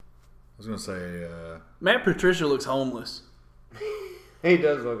was going to say... Matt Patricia looks homeless. He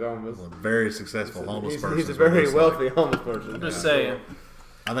does look homeless. A very successful homeless person. He's a very wealthy homeless person. I'm just saying.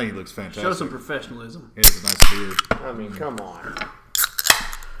 I think he looks fantastic. Show some professionalism. He has a nice beard. I mean, come on.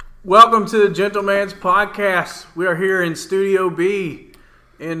 Welcome to the Gentleman's Podcast. We are here in Studio B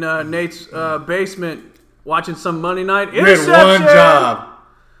in Nate's basement watching some Monday Night You Inception. had one job.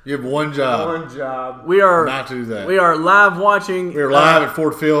 You have one job. One job. We are Not to do that. We are live watching. We are live at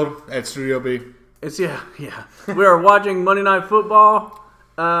Ford Field at Studio B. It's yeah. We are watching Monday Night Football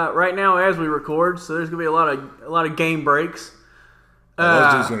right now as we record. So there's gonna be a lot of game breaks.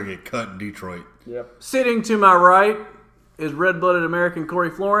 Those dudes going to get cut in Detroit. Yep. Sitting to my right is red-blooded American Corey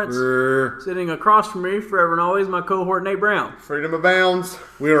Florence. Sitting across from me, forever and always, my cohort Nate Brown. Freedom abounds.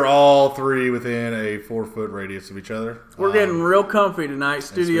 We are all three within a 4-foot radius of each other. We're getting real comfy tonight.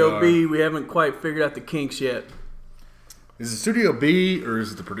 Studio we B, we haven't quite figured out the kinks yet. Is it Studio B or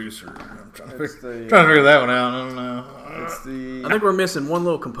is it the producer? I'm trying to figure that one out. I don't know. I think we're missing one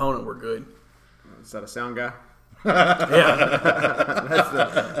little component. We're good. Is that a sound guy? Yeah.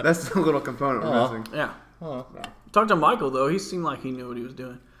 That's the little component we're missing. Yeah. Talk to Michael though. He seemed like he knew what he was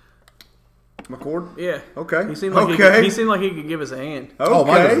doing. McCord? Yeah. Okay. He seemed like he seemed like he could give us a hand. Okay. Oh,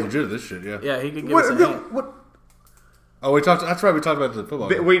 Michael's legit at this shit, yeah. Yeah, he could give us a hand. What? Oh, that's right. We talked about the football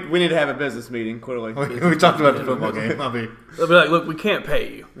game. We need to have a business meeting, clearly. We talked about the football game. They'll be like, look, we can't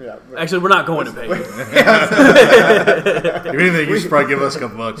pay you. Yeah. Actually, we're not going to pay you. If anything, you should probably give us a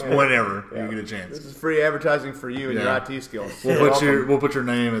couple bucks whenever you get a chance. This is free advertising for you and your IT skills. We'll put your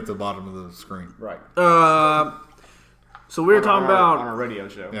name at the bottom of the screen. Right. So we were talking about on a radio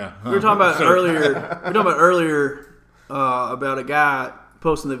show. Yeah. We were talking about earlier about a guy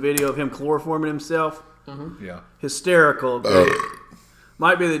posting the video of him chloroforming himself. Mm-hmm. Yeah. Hysterical. Okay.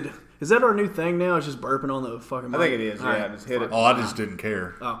 Might be the. Is that our new thing now? It's just burping on the fucking mic? I think it is. All Yeah, right. just hit it. Oh, I just didn't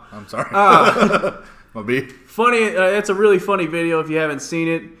care. Oh. I'm sorry. My B. Funny. It's a really funny video if you haven't seen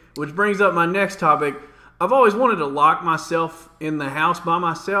it. Which brings up my next topic. I've always wanted to lock myself in the house by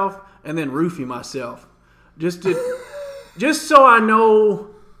myself and then roofie myself, just so I know.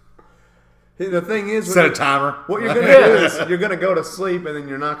 The thing is, Set a timer. what you're going to do is you're going to go to sleep and then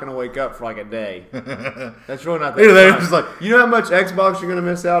you're not going to wake up for like a day. That's really not that Either fun. just like, You know how much Xbox you're going to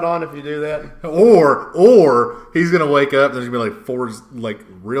miss out on if you do that? or he's gonna wake up. There's gonna be like 4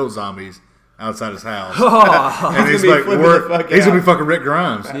 real zombies outside his house, and he's gonna be flipping the fuck he's gonna out. be fucking Rick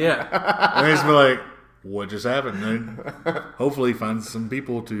Grimes, Yeah. and he's gonna be like, what just happened? And hopefully find some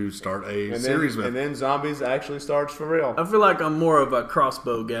people to start a series with. And then Zombies actually starts for real. I feel like I'm more of a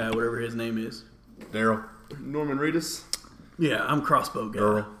crossbow guy, whatever his name is. Daryl. Norman Reedus. Yeah, I'm crossbow guy.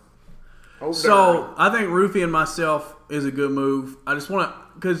 Daryl. Oh, So I think roofing myself is a good move. I just want to,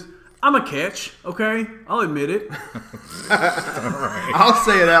 because I'm a catch, okay? I'll admit it. I'll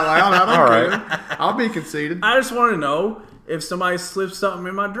say it out loud. I don't care. I'll be conceited. I just want to know if somebody slips something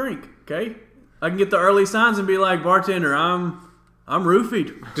in my drink, okay? I can get the early signs and be like, bartender, I'm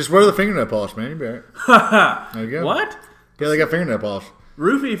roofied. Just wear the fingernail polish, man. You'll be all right. There you go. What? Yeah, they got fingernail polish.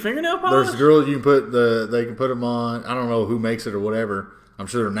 Roofie fingernail polish? There's girls you can put they can put them on. I don't know who makes it or whatever. I'm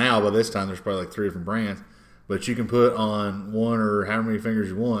sure now by this time there's probably like 3 different brands, but you can put on 1 or how many fingers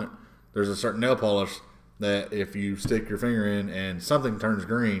you want. There's a certain nail polish that if you stick your finger in and something turns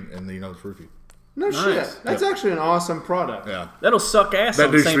green, and you know it's roofie. No shit. That's actually an awesome product. Yeah, That'll suck ass that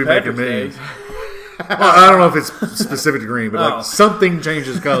on dude should St. be making Patrick's millions. Day. Well, I don't know if it's specific to green, but Oh. like something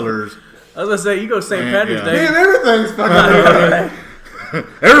changes colors. I was going to say, you go St. Man, Patrick's yeah. Day. Man, everything's fucking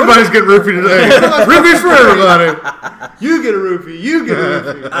Everybody's getting roofied today. Roofies for everybody. You get a roofie. You get a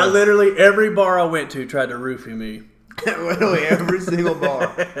roofie. I literally, every bar I went to tried to roofie me. Literally every single bar.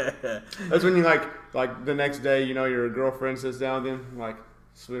 That's when you like the next day, you know, your girlfriend sits down with him, like,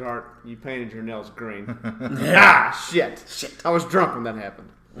 sweetheart, you painted your nails green. Shit. I was drunk when that happened.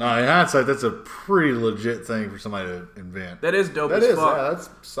 No, in hindsight, that's a pretty legit thing for somebody to invent. That is dope That as is, fuck. yeah, that's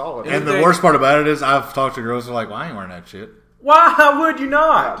solid. And the worst part about it is, I've talked to girls who are like, "Well, I ain't wearing that shit." Why would you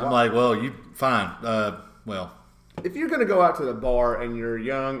not? I'm like, "Well, you fine. Well, if you're gonna go out to the bar and you're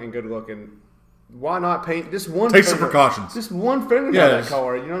young and good looking, why not paint just one? Take some finger- precautions. Just one fingernail yeah, that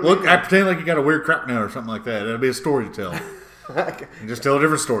color. You know what look, I mean? I pretend like you got a weird crap nail or something like that. That'll be a story to tell. And just tell a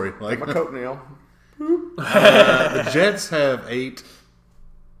different story. Like My coat nail. the Jets have 8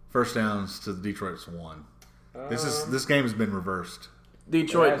 first downs to the Detroit's 1. This game has been reversed,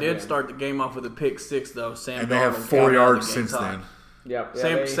 Detroit It did has been. start the game off with a pick 6, though. Sam and they have Darnold 4 came out of yards the since gates hot. then.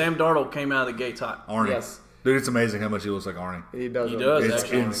 Yep. Sam Darnold came out of the gates hot. Arnie, Yes. dude, it's amazing how much he looks like Arnie. He does. He look does, good. It's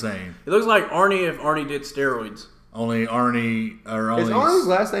actually. insane. It looks like Arnie if Arnie did steroids. Only Arnie or only Is Arnold's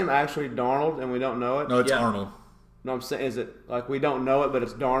last name actually Darnold and we don't know it? no, it's Yeah. Arnold. No, I'm saying, is it like we don't know it, but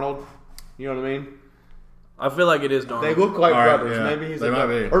it's Darnold? You know what I mean? I feel like it is Darnold. They look like All right, brothers. yeah. Maybe he's They a might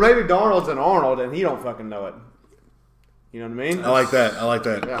brother. be. Or maybe Darnold's an Arnold and he don't fucking know it. You know what I mean? I like that. I like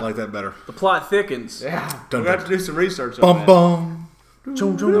that. Yeah. I like that better. The plot thickens. Yeah. Dun, We got dun. to do some research on Bum that. bum.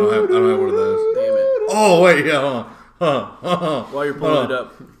 Chum, I chum. don't have one of those. Damn it. Oh wait, yeah. While you're pulling it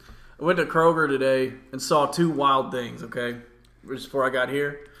up, I went to Kroger today and saw 2 wild things. Okay, just before I got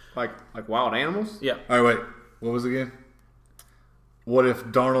here. Like wild animals? Yeah. All right, wait. What was it again? What if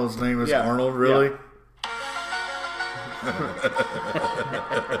Darnold's name is Yeah. Arnold? Really? Yeah.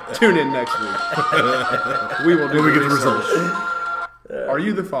 Tune in next week. We will do When we the get the research. results. Are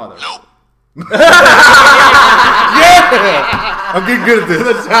you the father? I'm getting good at The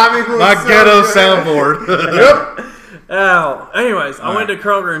this. timing was My so ghetto good. soundboard. Oh. Anyways, I All went right. to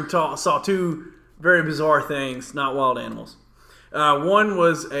Kroger and saw 2 very bizarre things, not wild animals. One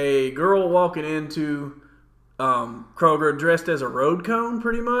was a girl walking into Kroger dressed as a road cone,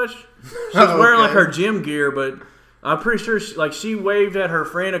 pretty much. She was wearing like her gym gear, but I'm pretty sure she waved at her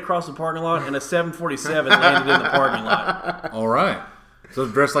friend across the parking lot, and a 747 landed in the parking lot. All right. So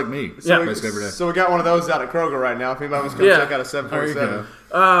dressed like me. Yeah. Basically every day. So we got one of those out at Kroger right now. If anybody wants to come Yeah. check out a There you 747.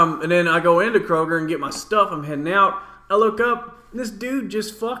 go. And then I go into Kroger and get my stuff. I'm heading out. I look up. This dude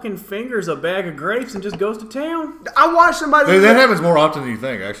just fucking fingers a bag of grapes and just goes to town. I watched somebody Dude, do that that. happens more often than you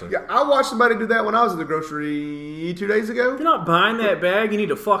think, actually. Yeah, I watched somebody do that when I was at the grocery 2 days ago. If you're not buying that bag, you need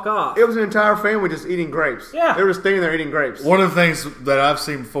to fuck off. It was an entire family just eating grapes. Yeah. They were just standing there eating grapes. One of the things that I've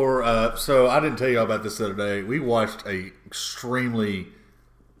seen before, so I didn't tell you all about this the other day. We watched a extremely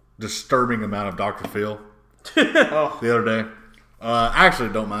disturbing amount of Dr. Phil Oh. the other day. I actually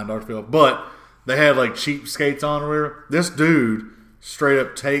don't mind Dr. Phil, but they had like cheap skates on or whatever. This dude straight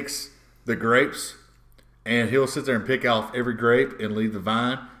up takes the grapes and he'll sit there and pick off every grape and leave the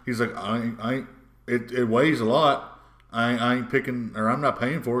vine. He's like, it weighs a lot. I ain't picking, or I'm not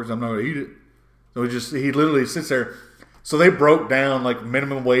paying for it because I'm not going to eat it. So he literally sits there. So they broke down like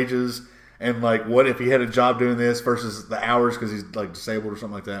minimum wages and like what if he had a job doing this versus the hours because he's like disabled or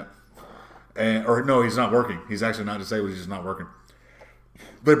something like that. Or no, he's not working. He's actually not disabled. He's just not working.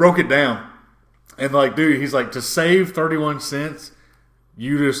 They broke it down. And like, dude, he's like, to save 31 cents,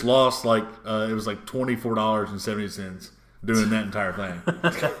 you just lost like, it was like $24.70 doing that entire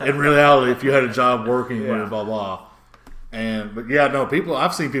thing. In reality, if you had a job working, Yeah. blah, blah. But yeah, no,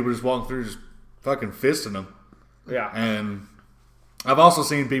 I've seen people just walking through just fucking fisting them. Yeah. And I've also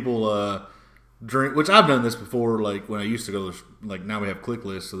seen people drink, which I've done this before, like when I used to go, like now we have click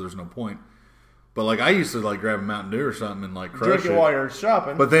lists, so there's no point. But like I used to like grab a Mountain Dew or something and like crush Drink it it. while you're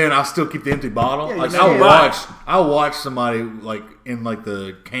shopping. But then I still keep the empty bottle. Yeah, you like can. I'll watch somebody like in like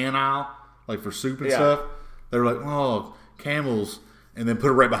the can aisle, like for soup and Yeah. stuff. They're like, oh, Camels, and then put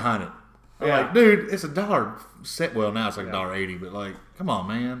it right behind it. I'm Yeah. like, dude, it's $1 set. Well, now it's like $1.80, but like, come on,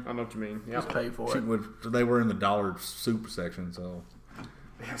 man. I know what you mean. Yeah. Just pay for it. Shit, they were in the dollar soup section, so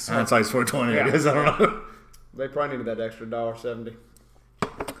So hindsight's 2020. Yeah. I guess I don't know. they probably needed that extra $1.70.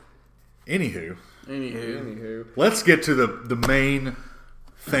 Anywho, Anywho. let's get to the main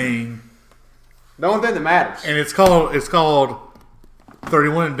thing, The only thing that matters. and it's called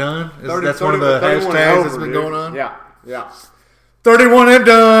 31 and done. That's one of the 31 hashtags over, that's been dude. going on. Yeah. 31 and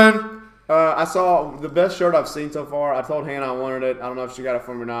done. I saw the best shirt I've seen so far. I told Hannah I wanted it. I don't know if she got it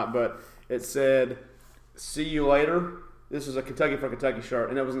for me or not, but it said, "See you later." This is a Kentucky for Kentucky shirt,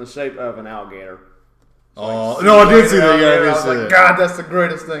 and it was in the shape of an alligator. Oh no, I did see that. Yeah, I I did was see like, that. God, that's the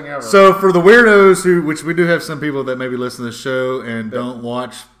greatest thing ever. So for the weirdos which we do have some people that maybe listen to the show and don't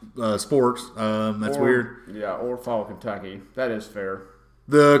watch sports, that's weird. Yeah, or follow Kentucky. That is fair.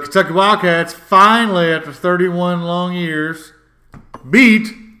 The Kentucky Wildcats finally, after 31 long years, beat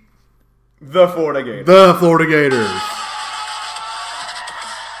The Florida Gators. the Florida Gators.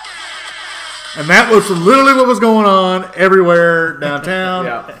 And that was literally what was going on everywhere downtown.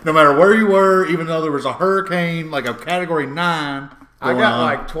 Yeah. No matter where you were, even though there was a hurricane, like a Category 9 I going got on.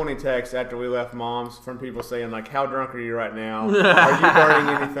 like 20 texts after we left Mom's from people saying like, "How drunk are you right now? Are you burning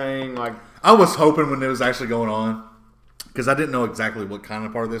anything?" Like, I was hoping when it was actually going on, because I didn't know exactly what kind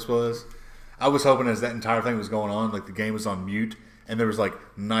of part this was. I was hoping as that entire thing was going on, like the game was on mute, and there was like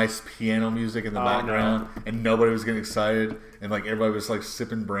nice piano music in the background, and nobody was getting excited, and like everybody was like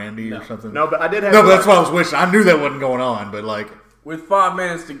sipping brandy or something. no, but I did have. No, but that's what I was wishing. I knew that wasn't going on, but like, With 5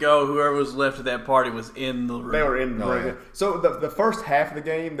 minutes to go, whoever was left at that party was in the room. They were in the Oh, room. yeah. So the first half of the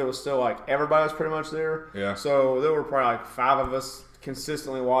game, there was still like everybody was pretty much there. Yeah. So there were probably like 5 of us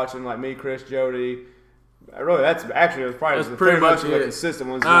consistently watching, like me, Chris, Jody. Really, that's actually it was probably That's the pretty three of us much were the it. consistent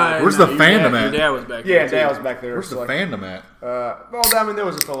ones. Where's the your fandom dad- at? Your dad was back yeah, there. Dad too. was back there. where's so the like, fandom at? well, I mean, there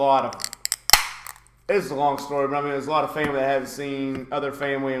was just a lot of. It's a long story, but I mean, there's a lot of family that haven't seen other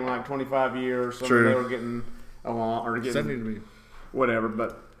family in like 25 years. So True. they were getting along or Does that need getting to be? whatever.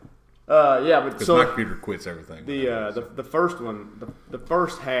 But yeah, but Because so my computer quits everything. the first one, the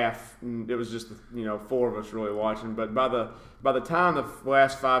first half, it was just four of us really watching. But by the time the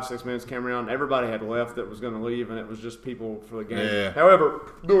last 5-6 minutes came around, everybody had left that was going to leave, and it was just people for the game. Yeah. However,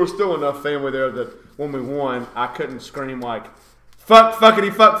 there was still enough family there that when we won, I couldn't scream like fuck,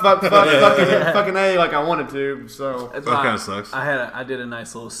 fuckity, fuck, fucking A like I wanted to. So That's That why kinda sucks. I did a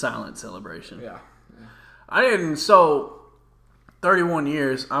nice little silent celebration. yeah, I didn't. So 31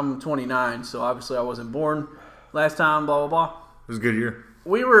 years. I'm 29, so obviously I wasn't born last time. Blah blah blah. It was a good year.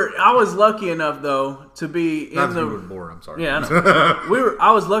 I was lucky enough though to be in Not that the. you were bored. I'm sorry. Yeah, I know.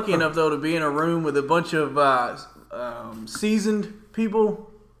 I was lucky enough though to be in a room with a bunch of seasoned people,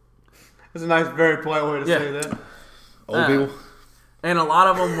 that's a nice, very polite way to Yeah. say that. Old people. and a lot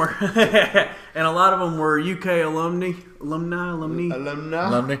of them were UK alumni,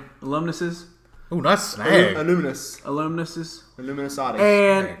 Alumni. alumnuses, Oh, nice snag. Illuminus. alumnuses,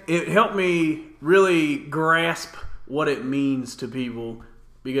 and it helped me really grasp what it means to people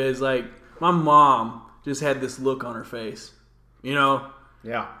because, like, my mom just had this look on her face,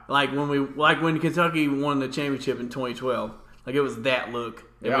 Yeah. like when Kentucky won the championship in 2012, like it was that look,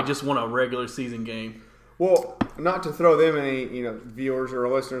 and Yeah. we just won a regular season game. Well, not to throw them any, viewers or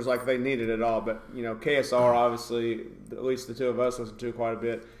listeners like they needed at all, but KSR obviously, at least the two of us listened to quite a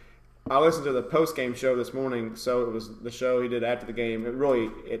bit. I listened to the post game show this morning, so it was the show he did after the game.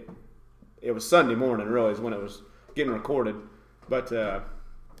 It was Sunday morning, really, is when it was getting recorded, but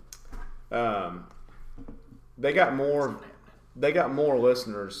they got more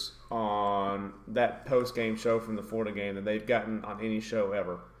listeners on that post game show from the Florida game than they've gotten on any show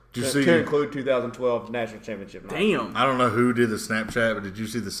ever. Did you to see- include 2012 national championship night. Damn. I don't know who did the Snapchat, but did you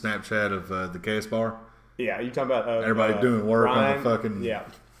see the Snapchat of the KS bar? Yeah, you talking about Everybody doing work on Ryan? the fucking. Yeah.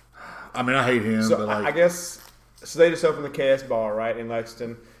 I mean, I hate him, So but like, I guess so. They just opened the KS bar right in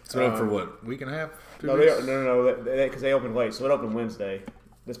Lexington. it's been up for what, week and a half? 2 No, weeks? no, because they opened late, so it opened Wednesday.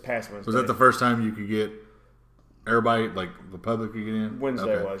 This past Wednesday. Was that the first time you could get everybody, like the public, could get in?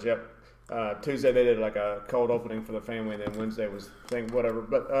 Wednesday Okay. was, yep. Tuesday they did like a cold opening for the family, and then Wednesday was thing whatever.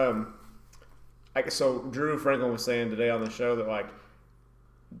 But so Drew Franklin was saying today on the show that like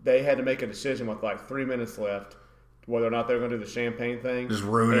they had to make a decision with like 3 minutes left whether or not they were going to do the champagne thing. Just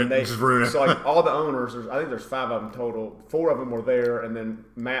ruin And it. Just ruin it. So like all the owners, I think there's 5 of them total. 4 of them were there, and then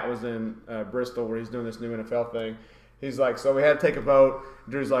Matt was in Bristol where he's doing this new NFL thing. He's like, so we had to take a vote.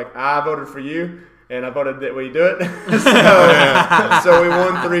 Drew's like, I voted for you, and I voted that we do it. so we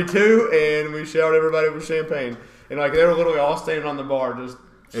won 3-2, and we showered everybody with champagne. And like they were literally all standing on the bar just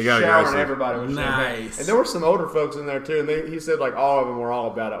It got showering aggressive. everybody with champagne. Nice. And there were some older folks in there too, and he said like all of them were all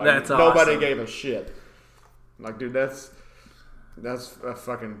about it. Like, That's nobody awesome. gave a shit. Like, dude, that's a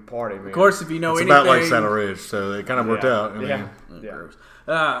fucking party, man. Of course, if you know It's anything, about like Saddle Ridge, so it kind of worked out. I mean, Yeah. gross.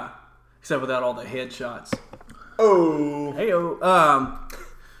 Except without all the headshots. Oh. Heyo.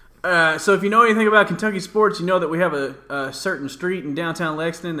 So if you know anything about Kentucky sports, you know that we have a certain street in downtown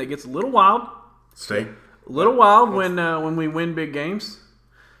Lexington that gets a little wild. State. When we win big games.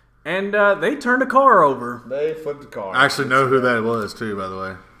 And they turned a car over. They flipped the car. I actually know who that was too, by the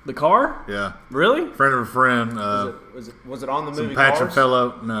way. The car? Yeah, Really? friend of a friend. Was it on the Some movie Patrick Cars?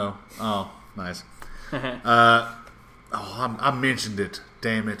 fellow. No. Oh, nice. I mentioned it.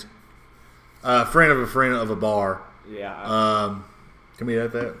 Damn it. Friend of a bar. Yeah. Can we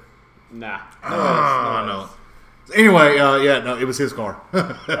edit that? Nah. Oh, no. Anyway, no, it was his car.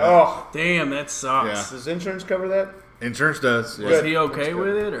 Oh. Damn, that sucks. Yeah. Does insurance cover that? Insurance does. Yeah. Was he okay That's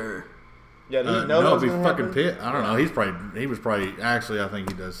good. with it, or? Yeah. Did he know that no, was it'd be gonna fucking happen? pit. I don't know. He was probably actually. I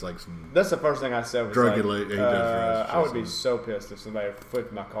think he does like some. That's the first thing I said was Drug like, he does drugs, I would be so. so pissed if somebody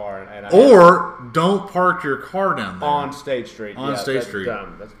flipped my car and I Or don't park your car down there on State Street. On Yeah, State that's Street.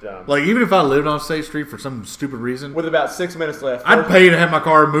 Dumb. That's dumb. Like even if I lived on State Street for some stupid reason, With about 6 minutes left, I'd pay to have my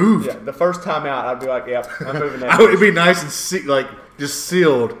car moved. Yeah, the first time out, I'd be like, "Yep, I'm moving that." It'd be nice and like just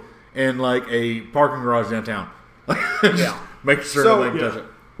sealed in like a parking garage downtown. Yeah. Make sure So, nobody does it.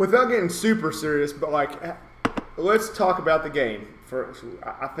 Without getting super serious, but like, let's talk about the game.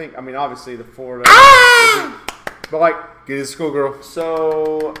 I mean, obviously the Florida, but like, Get his schoolgirl.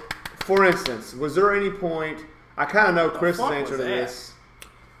 so for instance, was there any point? I kind of know Chris's fuck answer was to that? this.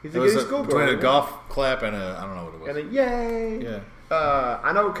 He's It a was good schoolgirl. between a man. golf clap and a I don't know what it was. And a yay. Yeah.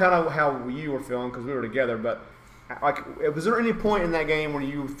 I know kind of how you were feeling because we were together, but like, was there any point in that game where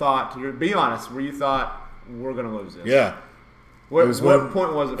you thought, be honest, where you thought we're gonna lose this? Yeah. What, It was what when-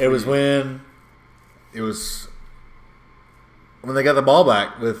 point was it? For It was you? when they got the ball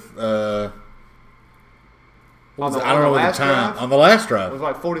back with I don't know what the time on the last drive. It was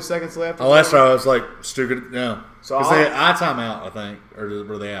like 40 seconds left. The last drive I was like stupid. No, So because they had eye timeout, I think, or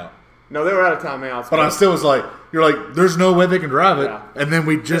were they out? No, they were out of timeouts. But I still was like, you're like, there's no way they can drive it, Yeah. and then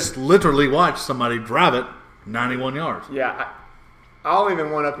we just literally watched somebody drive it 91 yards. Yeah, I'll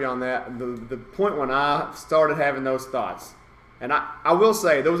even one up you on that. The point when I started having those thoughts, and I will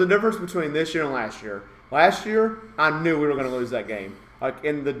say there was a difference between this year and last year. Last year, I knew we were going to lose that game. Like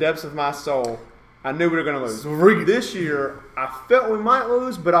in the depths of my soul, I knew we were going to lose. This year, I felt we might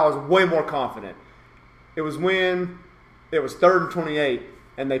lose, but I was way more confident. It was when it was 3rd and 28,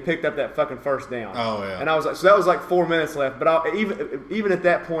 and they picked up that fucking first down. Oh, yeah. And I was like, so that was like 4 minutes left. But even at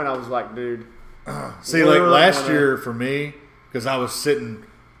that point, I was like, dude. See, like last year for me, because I was sitting,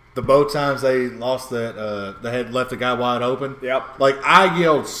 the both times they lost that, they had left the guy wide open. Yep. Like I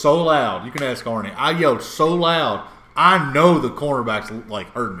yelled so loud. You can ask Arnie. I yelled so loud. I know the cornerbacks like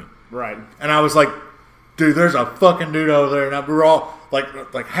heard me. Right. And I was like, dude, there's a fucking dude over there. And we were all,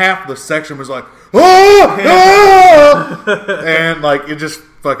 like half the section was like, oh! Oh! And, like, it just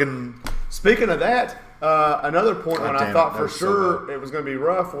fucking... Speaking of that, another point God when damn I thought it, that for was so sure it was going to be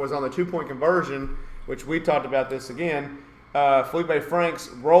rough was on the 2-point conversion, which we talked about this again. Felipe Franks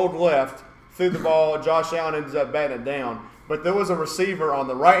rolled left, threw the ball. Josh Allen ends up batting it down. But there was a receiver on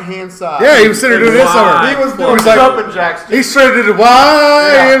the right-hand side. Yeah, he was sitting there doing this over. He was doing jumping jacks. He started to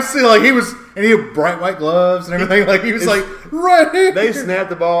YMC, like he was, and he had bright white gloves and everything. Like he was like right here. They snapped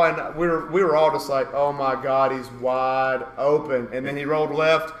the ball, and we were all just like, "Oh my God, he's wide open!" And then he rolled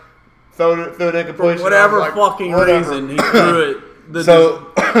left, threw it incompletion. For whatever like, fucking whatever. reason, he threw it.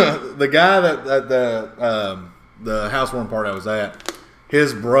 So the guy that the housewarming party I was at,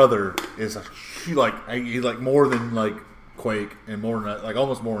 his brother is he like more than like Quake and more than like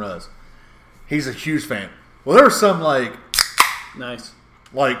almost more than us. He's a huge fan. Well, there was some like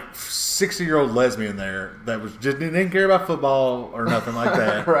 60-year-old lesbian there that was just didn't care about football or nothing like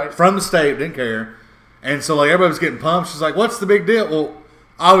that. Right. From the state, didn't care. And so like everybody was getting pumped. She's like, "What's the big deal?" Well,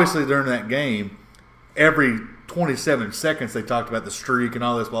 obviously during that game, every 27 seconds they talked about the streak and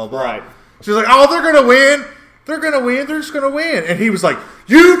all this blah blah. Right. She's like, "Oh, they're gonna win. They're gonna win. They're just gonna win." And he was like,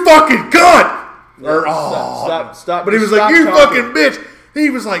 "You fucking cunt!" Or Stop. But he was stop like, "You talking. fucking bitch." He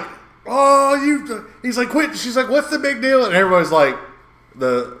was like, "Oh, you." He's like, "Quit." She's like, "What's the big deal?" And everybody's like,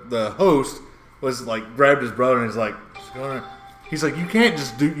 the host was like grabbed his brother and he's like, he's like, you can't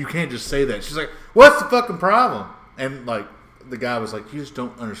just say that. She's like, "What's the fucking problem?" And like the guy was like, "You just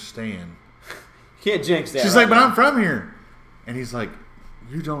don't understand." You can't jinx that. She's like, "But I'm from here," and he's like,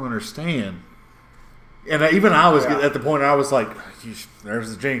 "You don't understand." And even I was at the point where I was like,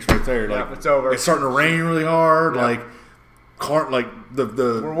 "There's the jinx right there." Like it's over. It's starting to rain really hard. Yeah. Like the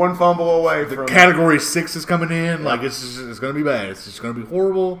We're one fumble away from Category 6 is coming in. Like it's going to be bad. It's just going to be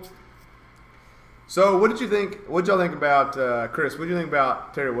horrible. So, what did you think? What did y'all think about Chris? What did you think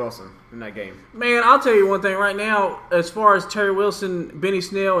about Terry Wilson in that game? Man, I'll tell you one thing right now. As far as Terry Wilson, Benny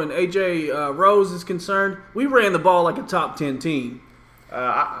Snell, and AJ Rose is concerned, we ran the ball like a top 10 team.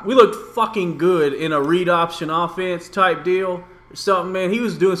 We looked fucking good in a read option offense type deal. Something, man. He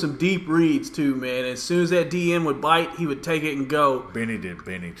was doing some deep reads too, man. As soon as that DN would bite, he would take it and go. Benny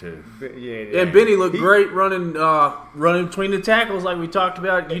too. Yeah. And Benny looked great running between the tackles like we talked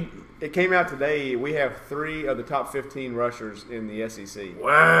about. It came out today. We have 3 of the top 15 rushers in the SEC.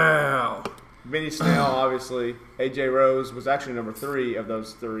 Wow. Benny Snell, obviously. AJ Rose was actually number 3 of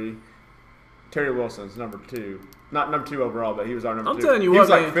those 3. Terry Wilson's number 2. Not number 2 overall, but he was our number 2. I'm telling you he what, was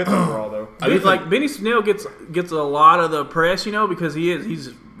like man. 5th overall, though. Like Benny Snell gets a lot of the press, because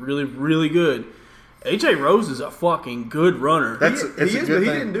he's really, really good. AJ Rose is a fucking good runner. He is, but he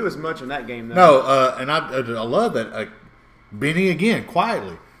didn't do as much in that game, though. No, and I love that. Benny again,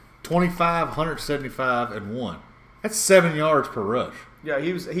 quietly, 25, 175, and 1. That's 7 yards per rush. Yeah,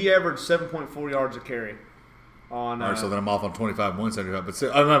 he averaged 7.4 yards a carry. All right, so then I'm off on 25, 175, but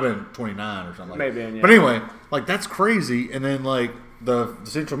still, I might have been 29 or something like that. Maybe, yeah. But anyway, like that's crazy. And then like the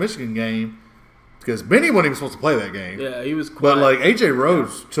Central Michigan game, because Benny wasn't even supposed to play that game. Yeah, he was quiet. But like AJ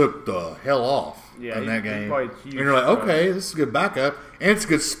Rose took the hell off in that game. Huge and you're like, okay, this is a good backup, and it's a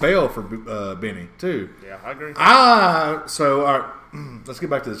good spell for Benny too. Yeah, I agree. So all right, let's get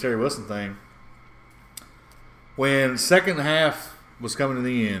back to the Terry Wilson thing. When second half was coming to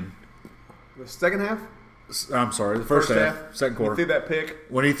the end, the second half. I'm sorry, the first half, second quarter. He threw that pick.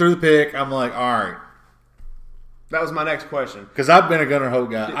 When he threw the pick, I'm like, all right. That was my next question. Because I've been a Gunnar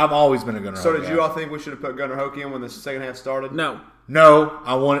Hoke guy. I've always been a Gunnar Hoke guy. So did you all think we should have put Gunnar Hoke in when the second half started? No. No,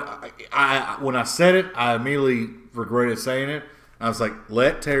 when I said it, I immediately regretted saying it. I was like,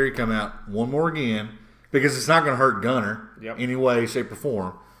 let Terry come out one more again because it's not going to hurt Gunnar any way, shape, or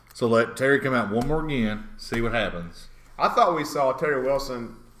form. So let Terry come out one more again, see what happens. I thought we saw Terry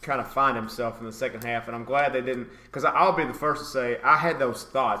Wilson kind of find himself in the second half, and I'm glad they didn't. Because I'll be the first to say I had those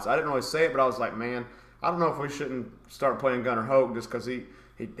thoughts. I didn't really say it, but I was like, man, I don't know if we shouldn't start playing Gunnar Hoke just because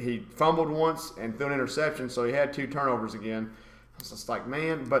he fumbled once and threw an interception, so he had 2 turnovers again. I was just like,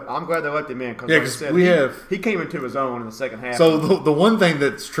 man, but I'm glad they let him in because, like I said, he came into his own in the second half. So the one thing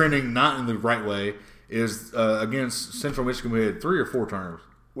that's trending not in the right way is against Central Michigan, we had 3 or 4 turnovers.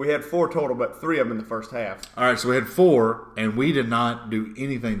 We had 4 total, but 3 of them in the first half. All right, so we had 4, and we did not do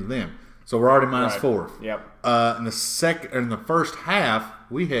anything to them. So we're already minus 4. Yep. In the first half,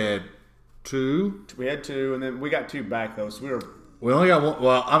 we had 2. We had 2, and then we got 2 back though. So we only got 1.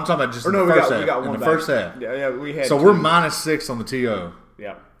 Well, I'm talking about just in the first half. We got 1 in the back. first half. Yeah, we had. So 2. we're minus 6 on the TO.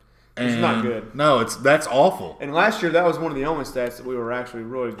 Yeah. And it's not good. No, that's awful. And last year, that was one of the only stats that we were actually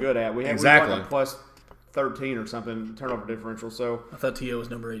really good at. We had Exactly. We won a plus 13 or something turnover differential. So I thought T.O. was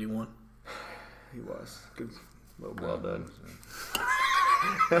number 81. he was good. Well done.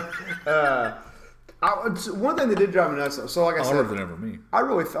 One thing that did drive me nuts. So like I said, Harder than ever me. I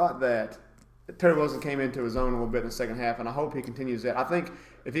really thought that Terry Wilson came into his own a little bit in the second half, and I hope he continues that. I think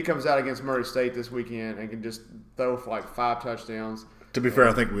if he comes out against Murray State this weekend and can just throw for like 5 touchdowns. To be fair,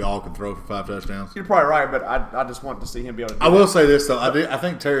 I think we all can throw for 5 touchdowns. You're probably right, but I just want to see him be able to do I will say this, though. I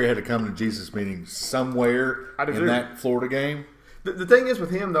think Terry had to come to Jesus meeting somewhere in that Florida game. The thing is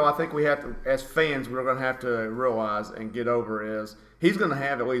with him, though, I think we have to, as fans, we're going to have to realize and get over is he's going to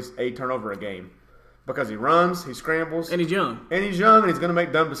have at least 8 turnover a game because he runs, he scrambles. And he's young. And he's young, and he's going to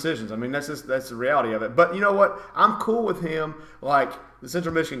make dumb decisions. I mean, that's the reality of it. But you know what? I'm cool with him. Like the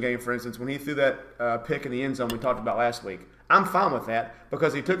Central Michigan game, for instance, when he threw that pick in the end zone we talked about last week. I'm fine with that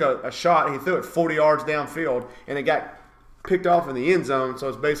because he took a shot, he threw it 40 yards downfield, and it got picked off in the end zone, so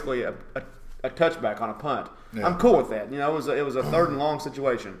it's basically a touchback on a punt. Yeah. I'm cool with that. You know, it was a 3rd and long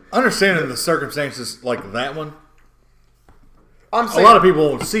situation. Understanding the circumstances like that one, I'm saying, a lot of people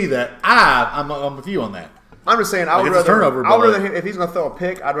won't see that. I'm with you on that. I'm just saying, I would it's a turnover, rather him, if he's going to throw a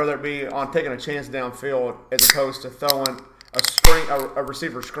pick, I'd rather it be on taking a chance downfield as opposed to throwing a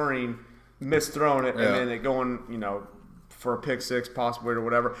receiver screen, misthrowing it, and then it going, for a pick 6 possibly or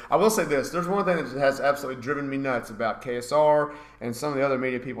whatever. I will say this. There's one thing that has absolutely driven me nuts about KSR and some of the other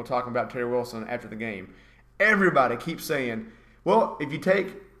media people talking about Terry Wilson after the game. Everybody keeps saying, well, if you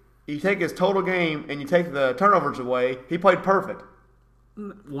take his total game and you take the turnovers away, he played perfect.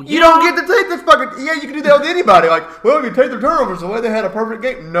 Well, You don't get to take this fucking... Yeah, you can do that with anybody. Like, well, if you take the turnovers away, they had a perfect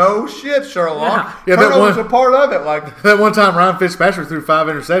game. No shit, Sherlock. Yeah, turnovers are part of it. Like that one time Ryan Fitzpatrick threw 5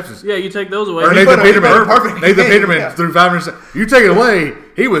 interceptions. Yeah, you take those away. Or Nathan Peterman Yeah. threw 5 interceptions. You take it away,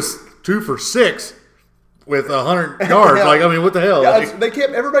 he was 2 for 6 with 100 yards. Yeah. Like, I mean, what the hell? Yeah,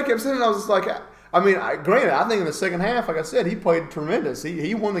 everybody kept saying it. I was just like... granted, I think in the second half, like I said, he played tremendous.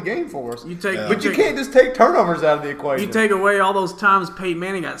 He won the game for us. You can't just take turnovers out of the equation. You take away all those times Peyton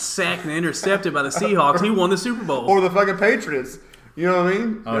Manning got sacked and intercepted by the Seahawks. He won the Super Bowl. Or the fucking Patriots. You know what I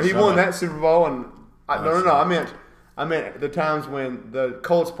mean? He won that Super Bowl, and I meant the times when the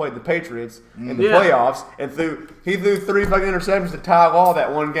Colts played the Patriots in the playoffs, and he threw 3 fucking interceptions to tie all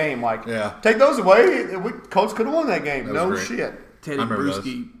that one game. Like, take those away, Colts could have won that game. No shit.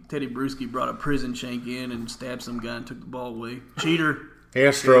 Teddy Bruschi brought a prison shank in and stabbed some guy and took the ball away. Cheater. He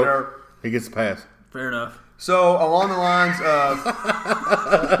has stroke. He gets the pass. Fair enough. So, along the lines of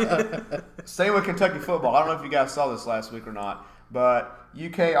staying with Kentucky football, I don't know if you guys saw this last week or not, but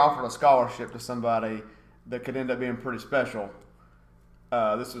UK offered a scholarship to somebody that could end up being pretty special.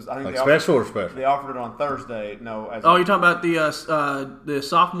 This was, I think, special or special? They offered it on Thursday. No, you're talking about the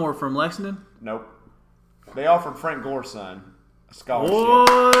sophomore from Lexington? Nope. They offered Frank Gore's son a scholarship.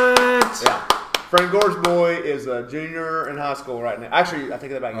 What? Yeah. Frank Gore's boy is a junior in high school right now. Actually, I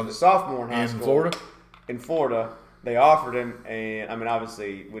take that back. He's a sophomore in high school. In Florida? In Florida. They offered him, and I mean,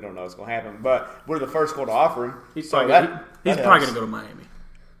 obviously, we don't know what's going to happen, but we're the first school to offer him. He's probably going to go to Miami.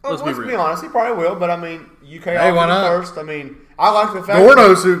 Let's be honest, he probably will, but I mean, UK offered him first. I mean, I like the fact Gore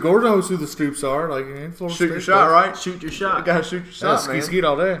knows who the Stoops are. Like in Florida shoot your shot, right? Shoot your shot. You got to shoot your shot, man. Skeet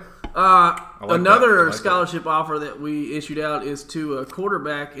all day. Another scholarship offer that we issued out is to a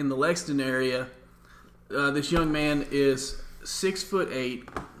quarterback in the Lexington area. This young man is 6'8"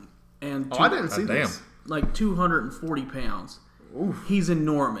 and I didn't see this. Like 240 pounds. Oof. He's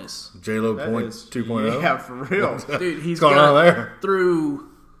enormous. J-Lo point 2.0. Yeah, for real, dude. He's going on there through.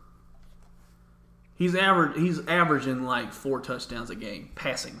 He's averaging like 4 touchdowns a game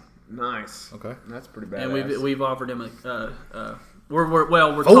passing. Nice. Okay, that's pretty bad. And we've offered him we're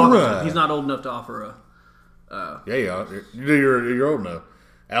talking to him. He's not old enough to offer a. You're old enough.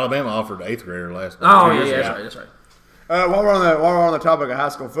 Alabama offered an 8th grader last. Oh yeah, that's right. While we're on the topic of high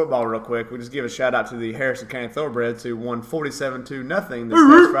school football, real quick, we just give a shout out to the Harrison County Thoroughbreds who won 47-0 this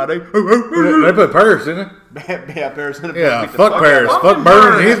past Friday. They put Paris, didn't it? Yeah, Paris. Yeah, fuck Paris. Fuck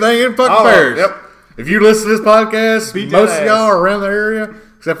Burn. Anything in fuck Paris. Yep. If you listen to this podcast, Beat most that of y'all ass. are around the area,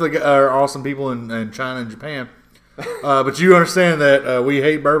 except for our awesome people in China and Japan. But you understand that we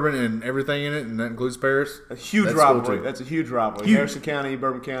hate bourbon and everything in it, and that includes Paris. A huge That's cool, rivalry. too. That's a huge rivalry. Harrison County,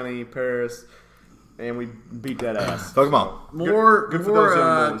 Bourbon County, Paris, and we beat that ass. Fuck them all. More good for those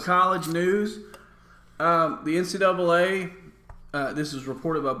young boys. college news. The NCAA. This is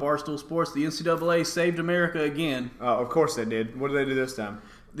reported by Barstool Sports. The NCAA saved America again. Of course they did. What did they do this time?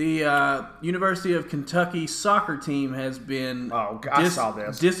 The University of Kentucky soccer team has been I saw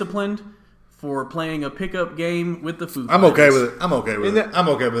this. disciplined for playing a pickup game with the Foo I'm Fighters. okay with it. I'm okay with And it. I'm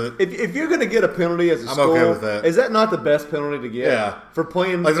okay with it. If you're going to get a penalty as a I'm school, okay with that. is that not the best penalty to get? Yeah. For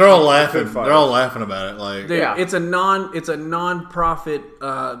playing Like they're all the laughing. Foo They're all Fighters? laughing about it. Like Dude, Yeah. it's a non-profit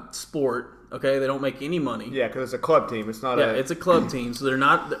sport. Okay, they don't make any money. Yeah, because it's a club team. It's not Yeah, it's a club team, so they're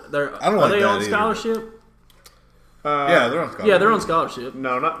not. They're I don't are like they that on either. scholarship? yeah, they're on scholarship. Yeah, they're on scholarship.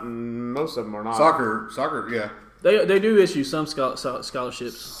 No, not most of them are not. Soccer. Yeah. They do issue some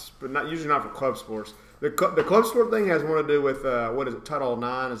scholarships. But not usually not for club sports. The club sport thing has more to do with what is it? Title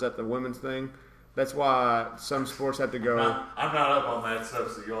IX? Is that the women's thing? That's why some sports have to go. I'm not up on that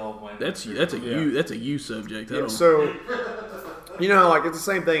stuff, so y'all might. That's a you subject. I Yeah, don't- so like it's the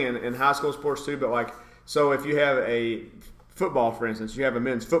same thing in high school sports too. But like, so if you have a football, for instance, you have a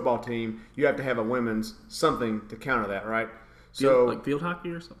men's football team, you have to have a women's something to counter that, right? So like field hockey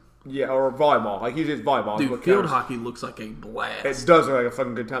or something. yeah, or volleyball. Like usually it's volleyball. is Dude, what field counts. hockey looks like a blast. It does look like a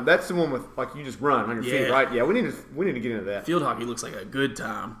fucking good time. That's the one with like you just run on your feet, Yeah. right? Yeah, we need to get into that. Field hockey looks like a good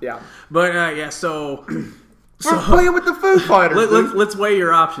time. Yeah, But yeah, so we're playing with the Foo Fighters. dude. let's weigh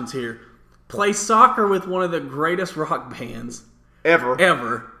your options here. Play soccer with one of the greatest rock bands ever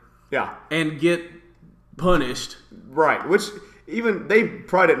Yeah, and get punished. right. Which even they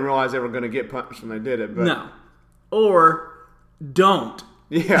probably didn't realize they were going to get punished when they did it. But No. Or don't.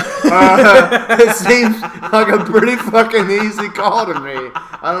 yeah, it seems like a pretty fucking easy call to me.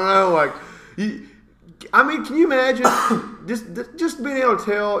 I don't know, like, I mean, can you imagine just being able to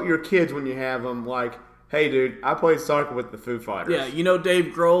tell your kids when you have them, like, hey, dude, I played soccer with the Foo Fighters. Yeah, you know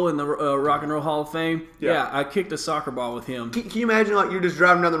Dave Grohl in the Rock and Roll Hall of Fame? Yeah. Yeah, I kicked a soccer ball with him. Can you imagine, like, you're just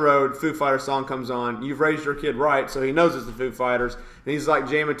driving down the road, Foo Fighters song comes on, you've raised your kid right, so he knows it's the Foo Fighters, and he's like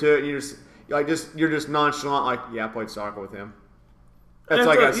jamming to it, and you're just nonchalant, like, yeah, I played soccer with him. That's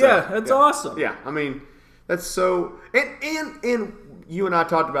like I said. Yeah, that's awesome. Yeah, I mean, that's so. And you and I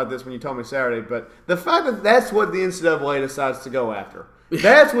talked about this when you told me Saturday, but the fact that that's what the NCAA decides to go after.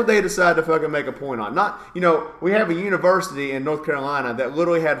 That's what they decide to fucking make a point on. Not, we have a university in North Carolina that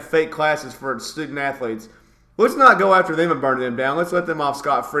literally had fake classes for its student athletes. Let's not go after them and burn them down. Let's let them off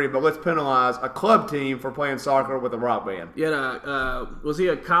scot-free, but let's penalize a club team for playing soccer with a rock band. Yeah, was he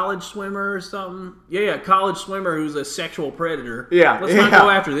a college swimmer or something? Yeah, college swimmer who's a sexual predator. Yeah, Let's not go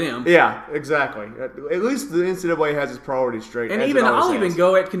after them. Yeah, exactly. At least the NCAA has its priorities straight. And as it even always I'll has. even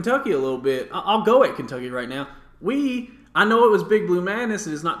go at Kentucky a little bit. I'll go at Kentucky right now. I know it was Big Blue Madness.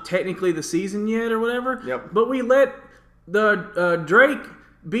 It is not technically the season yet or whatever. Yep. But we let the Drake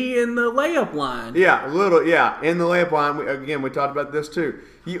be in the layup line. Yeah, in the layup line. We talked about this too.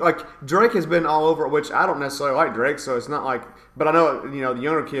 Drake has been all over, which I don't necessarily like Drake, so it's not like. But I know the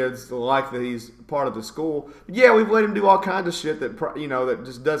younger kids like that he's part of the school. Yeah, we've let him do all kinds of shit that that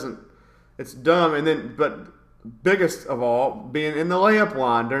just doesn't. It's dumb. And then, but biggest of all, being in the layup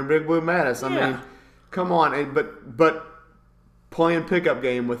line during Big Blue Madness. I mean, come on, but playing pickup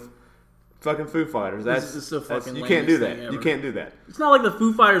game with fucking Foo Fighters. This is the fucking you can't do lamest that. thing ever. You can't do that. It's not like the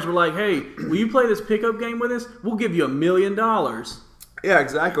Foo Fighters were like, "Hey, will you play this pickup game with us? We'll give you $1 million." Yeah,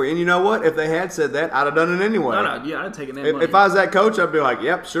 exactly. And you know what? If they had said that, I'd have done it anyway. I'd taken that money. If I was that coach, I'd be like,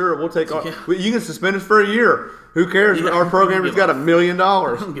 "Yep, sure, we'll take all. Yeah. You can suspend us for a year. Who cares? Yeah. Our program has got $1 million.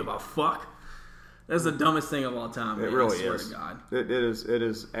 I don't give a fuck. That's the dumbest thing of all time, man. It really I swear is. to God. It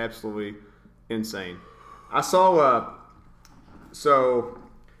is absolutely insane. I saw. So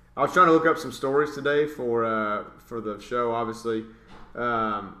I was trying to look up some stories today for the show, obviously,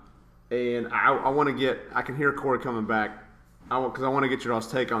 and I want to get. I can hear Corey coming back. Because I want to get your all's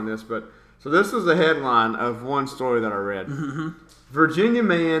take on this. But so this was the headline of one story that I read. Mm-hmm. Virginia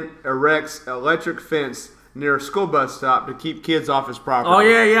man erects electric fence near a school bus stop to keep kids off his property. Oh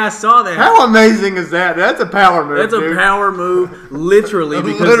yeah, I saw that. How amazing is that? That's a power move. That's dude. a power move, literally,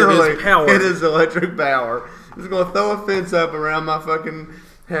 because Literally, it is power. It is electric power. I'm just gonna throw a fence up around my fucking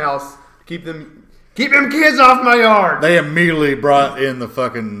house. Keep them. Keep them kids off my yard. They immediately brought in the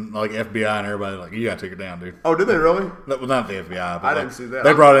fucking like FBI and everybody. Like, you gotta take it down, dude. Oh, did they really? Well, not the FBI. But I didn't see that.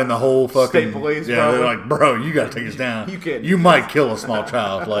 They brought in the whole fucking State police, Yeah, they're probably. like, bro, you gotta take us down. You can't You do might kill a small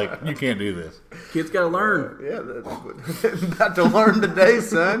child. Like, you can't do this. Kids got to learn. Yeah, about to learn today,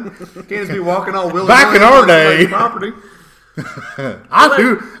 son. Can't just be walking all willy Back in our day. property.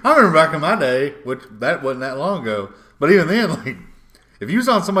 I remember back in my day, which that wasn't that long ago. But even then, like, if you was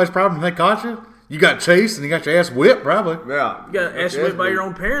on somebody's property and they caught you, you got chased and you got your ass whipped, probably. Yeah, You got asked by your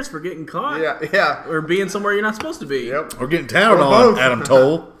own parents for getting caught. Yeah. Or being somewhere you're not supposed to be. Yep. Or getting tattled Or on, both. Adam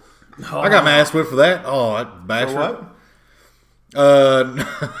Toll. I got my ass whipped for that. Oh, that bastard. What?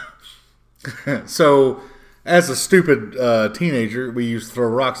 So, as a stupid teenager, we used to throw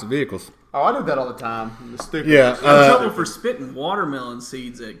rocks at vehicles. Oh, I did that all the time. The stupid. Yeah. I'm in trouble for spitting watermelon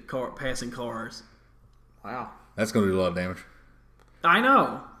seeds at passing cars. Wow. That's going to do a lot of damage. I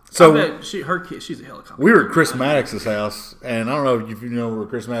know. So- I bet she's a helicopter. We were at Chris Maddox's house, and I don't know if you know where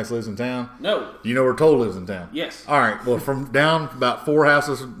Chris Maddox lives in town. No. Do you know where Toll lives in town? Yes. All right. Well, from down about 4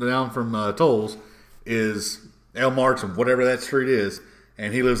 houses down from Toll's is El March and whatever that street is,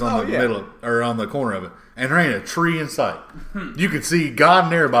 and he lives on the middle or on the corner of it, and there ain't a tree in sight. You can see God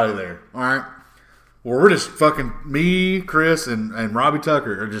and everybody there. All right. Well, we're just fucking me, Chris, and Robbie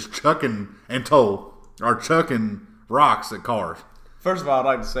Tucker are just chucking and Toll are chucking rocks at cars. First of all, I'd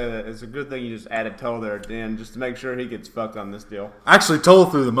like to say that it's a good thing you just added Toll there at the end, just to make sure he gets fucked on this deal. Actually, Toll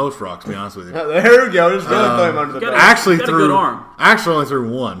threw the most rocks. To be honest with you. There we go. Just really throw him under the got bus. Actually Got a threw good arm. Actually only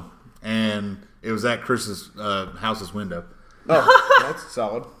threw one, and it was at Chris's house's window. Oh, that's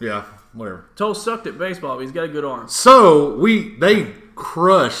solid. Yeah, whatever. Toll sucked at baseball, but he's got a good arm. So they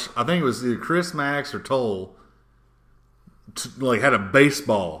crushed. I think it was either Chris Maddox or Toll. Like had a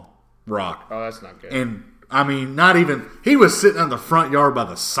baseball rock, Oh, that's not good. and I mean, not even. He was sitting on the front yard by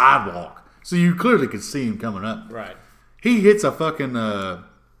the sidewalk, so you clearly could see him coming up. Right. He hits a fucking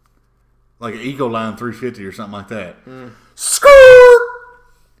like an Ecoline 350 or something like that. Skirt!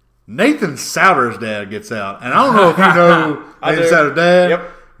 Nathan Souter's dad gets out, and I don't know if you know I Nathan do. Souter's dad.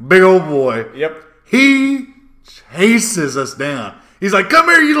 Yep. Big old boy. Yep. He chases us down. He's like, "Come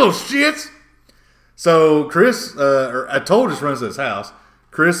here, you little shits!" So Chris, or Toll just runs to his house.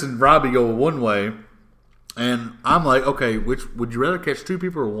 Chris and Robbie go one way, and I'm like, "Okay, which would you rather catch 2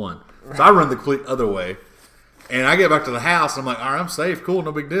 people or 1?" So I run the complete other way, and I get back to the house. And I'm like, "All right, I'm safe, cool,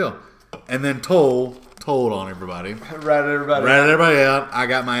 no big deal." And then told on everybody, Ratted everybody. ratted everybody out. I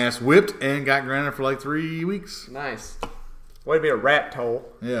got my ass whipped and got grounded for like 3 weeks. Nice. Way to be a rat, Toll.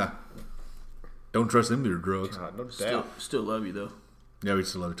 Yeah, don't trust them to do drugs. No Still, doubt. still love you though. Yeah, we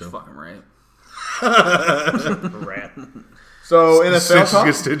still love it too. Fucking rat. Rat. So NFL Stitches talk.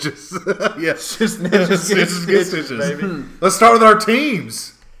 get stitches. Yeah, Just ninjas stitches get stitches. baby. Let's start with our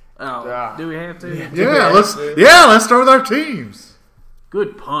teams. Oh, Ah. do we have to? Yeah, let's start with our teams.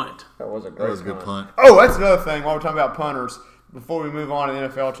 Good punt. That was a great That was a good punt. Oh, that's another thing while we're talking about punters. Before we move on to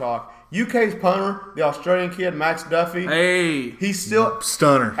NFL talk, UK's punter, the Australian kid, Max Duffy, Hey, he's still,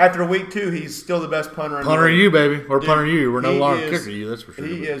 Stunner. after week 2, he's still the best punter in Punter the league. you, baby. We're Dude, punter you. We're no he longer is- kicker you, that's for sure.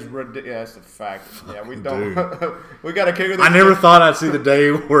 He is ridiculous. Yeah, that's a fact. Yeah, we Fucking don't. We got a kicker. I never thought I'd see the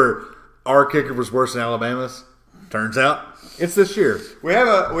day where our kicker was worse than Alabama's. Turns out, it's this year. We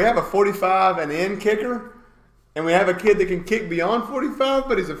have a 45 and in kicker, and we have a kid that can kick beyond 45,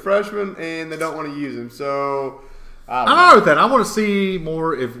 but he's a freshman, and they don't want to use him. So, I don't I'm know. all right with that. I want to see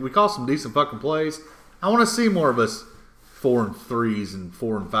more. If we call some decent fucking plays, I want to see more of us 4 and 3s and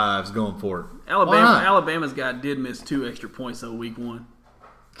 4 and 5s going for it. Why not? Alabama's guy did miss 2 extra points though week 1.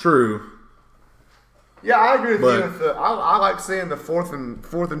 True. Yeah, I agree with But- you. With I like seeing the fourth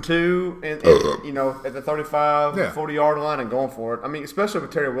and 2, and you know, at the 35, Yeah. 40-yard line and going for it. I mean, especially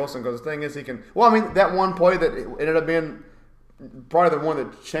with Terry Wilson, because the thing is, he can. Well, I mean, that one play that ended up being probably the one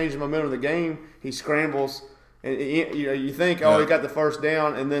that changed the momentum of the game. He scrambles, and you think, oh, Yeah. he got the first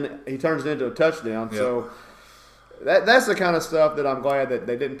down, and then he turns it into a touchdown. Yeah. So. That's the kind of stuff that I'm glad that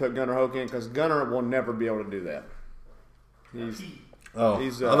they didn't put Gunnar Hoke in, because Gunnar will never be able to do that. Oh,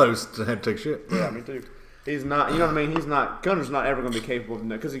 He's, I thought he was had to take shit. Yeah, me too. He's not. You know what I mean? He's not. Gunnar's not ever going to be capable of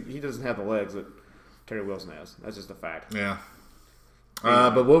that because he doesn't have the legs that Terry Wilson has. That's just a fact. Yeah.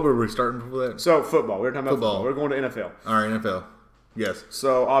 But what were we starting for that? So football. We were talking about Football. football. We're going to NFL. All right, NFL. Yes.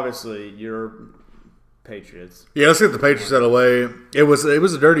 So obviously you're Patriots. Yeah, let's get the Patriots out of the way. It was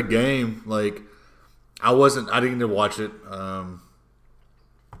a dirty game. Like I didn't get to watch it.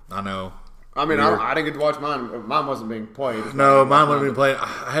 I know. I mean, Weird. I didn't get to watch mine. Mine wasn't being played. No, mine wouldn't be playing.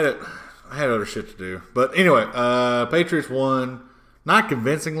 I had other shit to do. But anyway, Patriots won. Not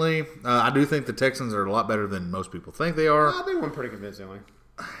convincingly. I do think the Texans are a lot better than most people think they are. They won pretty convincingly.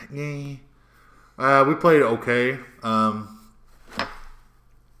 Yeah. We played okay.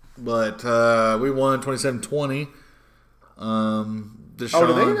 But we won 27-20. Did they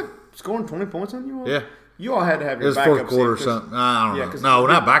end up scoring 20 points on you all? Yeah. You all had to have It your was backups fourth quarter or in, something. I yeah, don't know. No,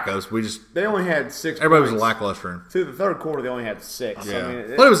 not backups. We just They only had 6 everybody was points. lackluster. Through the third quarter, they only had 6. Yeah. I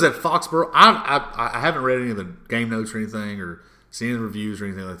mean, But it was at Foxborough. I haven't read any of the game notes or anything or seen the reviews or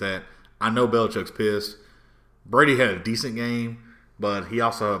anything like that. I know Belichick's pissed. Brady had a decent game, but he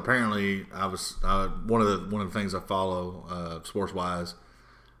also apparently one of the things I follow sports wise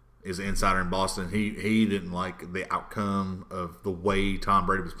is an insider in Boston. He didn't like the outcome of the way Tom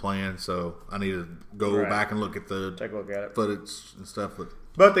Brady was playing, so I need to go back and look at the take a look at it. footage and stuff.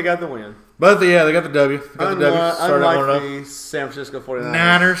 But they got the win. But they got the W. Got the W. Started Unlike 1-0. the San Francisco 49ers,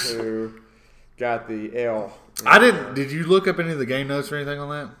 Niners. who got the L. I didn't. Did you look up any of the game notes or anything on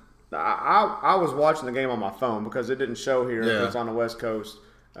that? I was watching the game on my phone because it didn't show here. Yeah. It was on the West Coast.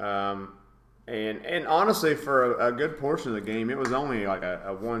 And honestly, for a good portion of the game, it was only like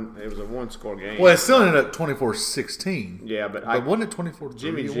a one-score game. Well, it still ended up 24-16. Yeah, but wasn't it 24-3?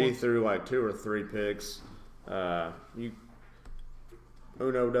 Jimmy G threw like 2 or 3 picks. Uno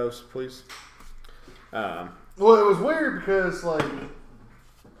dos, please. Well, it was weird because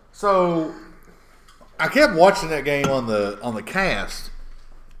so I kept watching that game on the cast,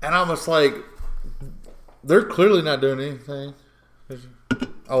 and I was like, they're clearly not doing anything.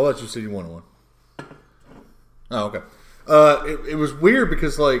 I'll let you see you 1-1. Oh, okay. It was weird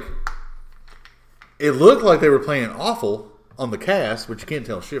because it looked like they were playing awful on the cast, which you can't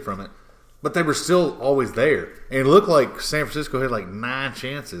tell shit from it, but they were still always there, and it looked like San Francisco had 9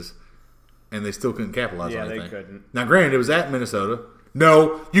 chances, and they still couldn't capitalize on anything. Yeah, they couldn't. Now, granted, it was at Minnesota.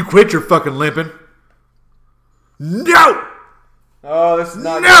 No, you quit your fucking limping. No. Oh, this is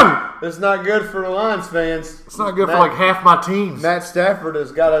not No! good. This is not good for the Lions fans. It's not good for half my teams. Matt Stafford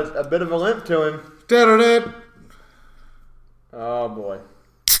has got a bit of a limp to him. Da-da-da. Oh boy!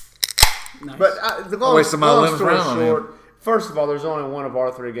 Nice. But the long wasted my story 11th round on short, first of all, there's only one of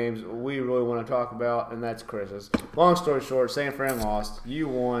our 3 games we really want to talk about, and that's Chris's. Long story short, San Fran lost. You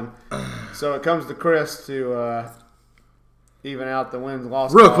won. So it comes to Chris to even out the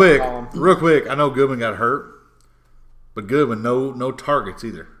wins-loss Real quick. column. I know Goodman got hurt, but Goodman no targets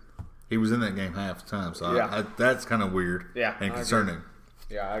either. He was in that game half the time, so Yeah. that's kind of weird Yeah, and I concerning.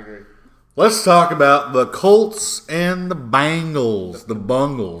 Yeah, I agree. Let's talk about the Colts and the Bengals, the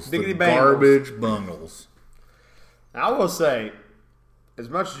Bungles, the Diggity Bengals. garbage Bungles. Now, I will say, as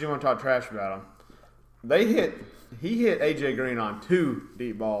much as you want to talk trash about them, he hit AJ Green on 2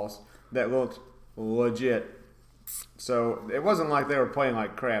 deep balls that looked legit. So it wasn't like they were playing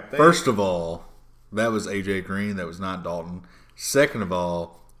like crap. First of all, that was AJ Green. That was not Dalton. Second of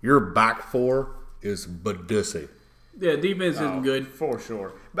all, your back 4 is Badussy. Yeah, defense isn't good. For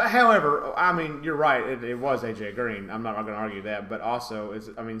sure. But however, I mean, you're right. It was AJ Green. I'm not going to argue that. But also,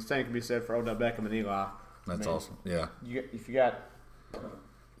 same can be said for Odell Beckham and Eli. That's awesome. Yeah. If you got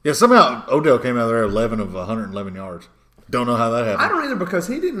Yeah, somehow Odell came out there 11 of 111 yards. Don't know how that happened. I don't either because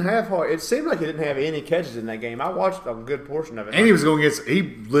he didn't have hard. It seemed like he didn't have any catches in that game. I watched a good portion of it. And he was going against. He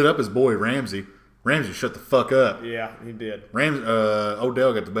lit up his boy Ramsey. Ramsey shut the fuck up. Yeah, he did.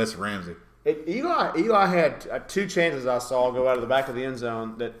 Odell got the best of Ramsey. Eli had 2 chances I saw go out of the back of the end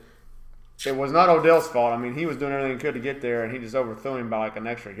zone that it was not Odell's fault. I mean, he was doing everything he could to get there, and he just overthrew him by an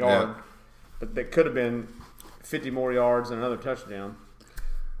extra yard. Yeah. But that could have been 50 more yards and another touchdown.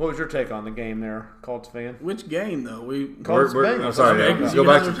 What was your take on the game there, Colts fan? Which game though? Colts I'm Bengals. sorry, Bengals. go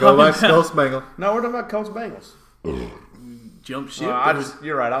back to Colts Bengals. No, we're talking about Colts Bengals. Jump ship.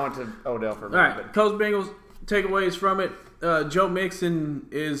 You're right. I went to Odell for a All minute. right, Colts Bengals takeaways from it. Joe Mixon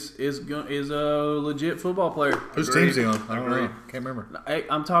is a legit football player. Whose Agreed. team's he on? I don't know. Agreed. Can't remember.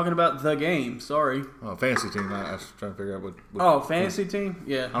 I'm talking about the game. Sorry. Oh, fantasy team. I was trying to figure out what. Oh, fantasy team.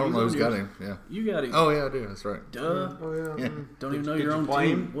 Yeah. I don't he's know on who's got yours. him. Yeah. You got him. Oh yeah, I do. That's right. Duh. Oh, yeah. Yeah. Don't even know Did your you own play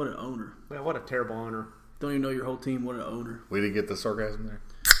team. him? What an owner. Man, what a terrible owner. Don't even know your whole team. What an owner. We didn't get the sarcasm there.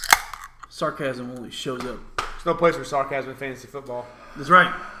 Sarcasm only shows up. There's no place for sarcasm in fantasy football. That's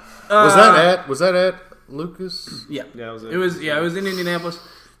right. Was that at Lucas? Yeah. Yeah, that was it. It was in Indianapolis.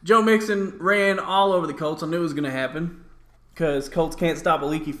 Joe Mixon ran all over the Colts. I knew it was going to happen because Colts can't stop a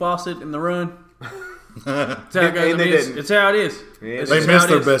leaky faucet in the run. It's how it goes. And they didn't. It's how it is. Yeah, It's They just how missed it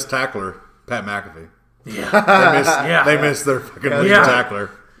their is. best tackler, Pat McAfee. Yeah. They missed their fucking lead Yeah.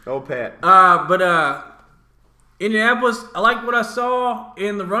 tackler. Oh, Pat. But Indianapolis, I like what I saw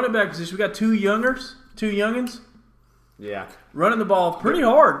in the running back position. We got two youngins. Yeah. running the ball pretty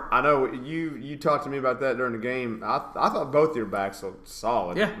hard. I know you talked to me about that during the game. I thought both your backs looked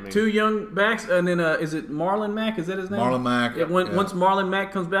solid. Yeah, I mean, 2 young backs, and then is it Marlon Mack? Is that his name? Marlon Mack. Yeah, Yeah. once Marlon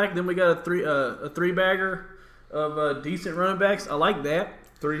Mack comes back, then we got a three bagger of decent running backs. I like that.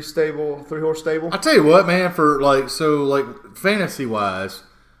 3-horse stable. I tell you what, man, fantasy wise,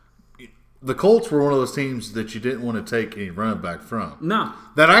 the Colts were one of those teams that you didn't want to take any running back from. No,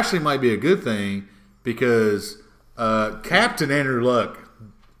 That actually might be a good thing because Captain Andrew Luck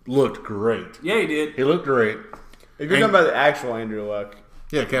looked great. yeah, he did. He looked great. If you're talking about the actual Andrew Luck,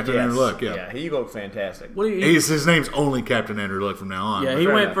 Yeah, Captain Andrew Luck. Yeah, he looked fantastic. What do you? his name's only Captain Andrew Luck from now on. Yeah, But- he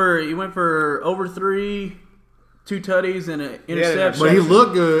fair went for over 3, 2 tutties and an an interception. But he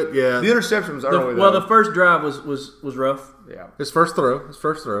looked good. Yeah, The interception was early. the first drive was rough. yeah. his first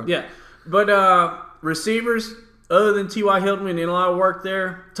throw. Yeah, but receivers other than T.Y. Hilton and a lot of work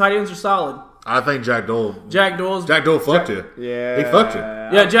there. Tight ends are solid. I think Jack Dole Jack Doyle fucked you. Yeah. He fucked you.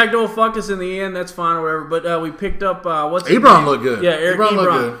 Yeah, Jack Doyle fucked us in the end. That's fine or whatever. But we picked up what's his Ebron name? looked good. Yeah, Eric Ebron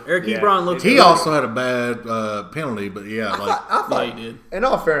looked Ebron. good. Eric Yeah. Ebron looked He good. also had a bad penalty, but yeah, like I thought, Yeah, he did. In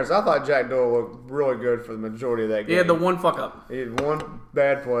all fairness, I thought Jack Doyle looked really good for the majority of that game. He had the one fuck up. He had one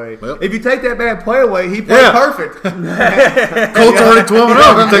bad play. Well- If you take that bad play away, he played Yeah. perfect. Colts already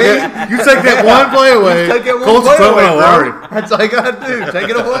 12-0. You take that one play away. Take that one Colts play are away, 12-0 bro. already. That's all you gotta do. Take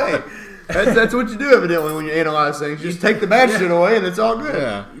it away. That's what you do evidently when you analyze things. You just take the bad shit away and it's all good.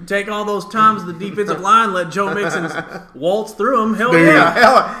 Yeah. You take all those times the defensive line let Joe Mixon waltz through him. Hell Dude. yeah.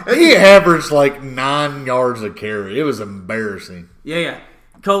 Hell, He averaged like 9 yards a carry. It was embarrassing. Yeah.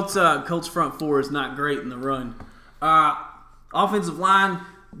 Colts front four is not great in the run. Offensive line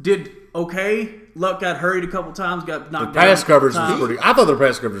did okay. Luck got hurried a couple times, got knocked down. Pass coverage times. was pretty. I thought their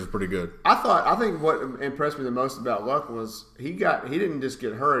pass coverage was pretty good. I think what impressed me the most about Luck was he didn't just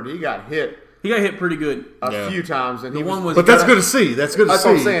get hurt, he got hit He got hit pretty good. a few times and he one was- But that's good to see. That's good to That's see.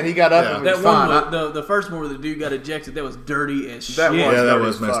 what I'm saying. He got up and That was one, fine. the first one where the dude got ejected, that was dirty as shit. That was Yeah, that dirty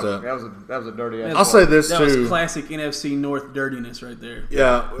was as messed fuck. up. That was a dirty ass. I'll say this That too. was classic NFC North dirtiness right there.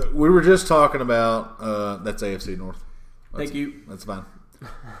 Yeah, we were just talking about that's AFC North. Thank you. That's fine.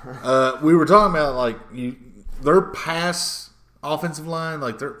 We were talking about like their pass offensive line,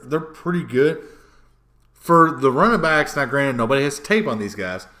 like they're pretty good for the running backs. Now, granted, nobody has tape on these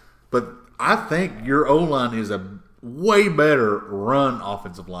guys, but I think your O line is a way better run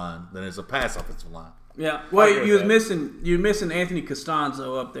offensive line than is a pass offensive line. Yeah. Well, agree you was with missing Anthony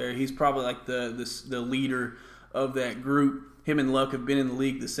Costanzo up there. He's probably like the leader of that group. Him and Luck have been in the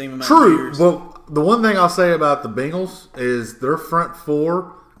league the same amount of True. years. Well, the one thing I'll say about the Bengals is their front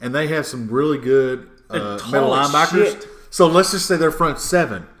four, and they have some really good They're tall middle as linebackers. shit. So let's just say their front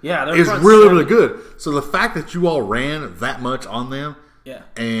seven Yeah, their is front really, seven. really good. So the fact that you all ran that much on them Yeah.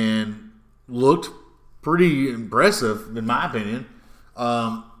 and looked pretty impressive, in my opinion.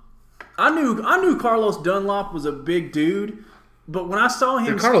 I knew Carlos Dunlop was a big dude, but when I saw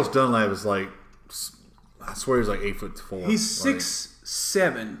him, Carlos Dunlap is like, I swear he's like 8'4". he's Like,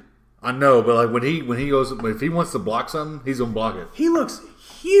 6'7". I know, but like when he goes, if he wants to block something, he's gonna block it. He looks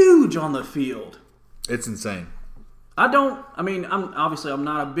huge on the field. It's insane. I'm not a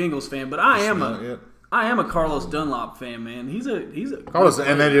Bengals fan, but I am a Carlos Dunlop fan, man. He's a Carlos,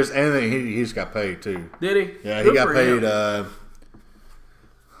 and then he just got paid too. did he? Yeah, Good he got for paid. him.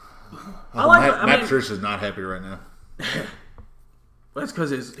 I like. Matt I mean, Patricia's not happy right now. that's because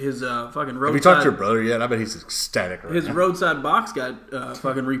his fucking Have you talked to your roadside brother yet? I bet he's ecstatic right his now. roadside box got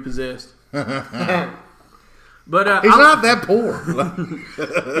fucking repossessed. But He's not that poor.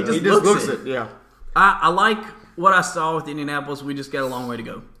 He He just looks it. Yeah, I like what I saw with Indianapolis. We just got a long way to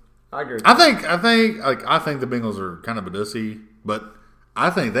go. I agree. I think the Bengals are kind of a dussy, but I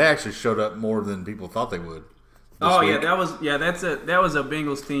think they actually showed up more than people thought they would. this week. that was a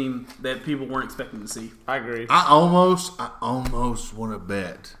Bengals team that people weren't expecting to see. I agree. I almost want to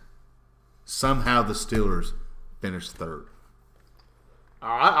bet somehow the Steelers finish third.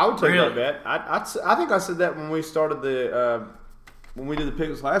 I would take Really? that bet. I think I said that when we started when we did the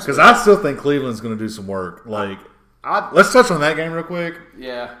picks last Because week. I still think Cleveland's going to do some work. Like, let's touch on that game real quick.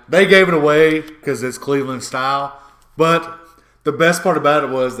 Yeah. They gave it away because it's Cleveland style. But the best part about it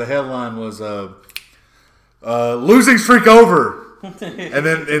was the headline was losing streak over. And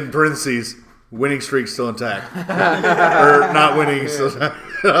then in parentheses, winning streak still intact. Or not winning. Still I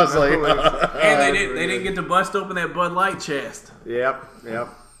was like, And they didn't get to bust open that Bud Light chest. Yep.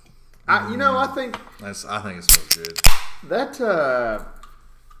 I think I think it's so good.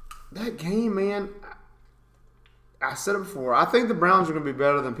 that game, man. I said it before. I think the Browns are going to be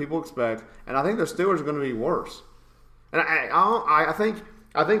better than people expect, and I think the Steelers are going to be worse. And I think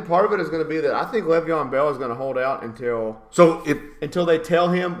I think part of it is going to be that I think Le'Veon Bell is going to hold out until they tell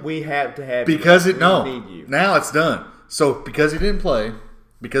him we have to have because you. We need you. Now it's done. So because he didn't play,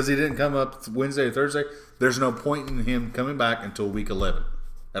 because he didn't come up Wednesday or Thursday, there's no point in him coming back until week 11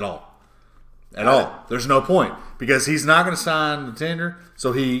 at all. At all. There's no point because he's not going to sign the tender.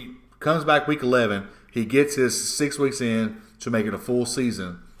 So he comes back week 11. He gets his 6 weeks in to make it a full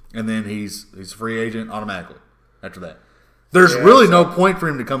season, and then he's a free agent automatically after that. There's really no point for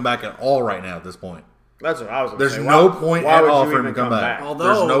him to come back at all right now at this point. That's what I was going to say. There's no point at all for him to come back. Although,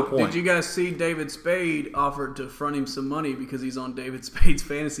 there's no point. Did you guys see David Spade offered to front him some money because he's on David Spade's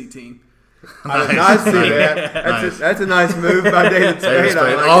fantasy team? I did not see that. That's a nice move by David Spade.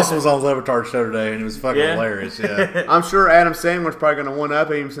 Also was on Levitar's show today, and it was fucking hilarious. Yeah, I'm sure Adam Sandler's probably going to one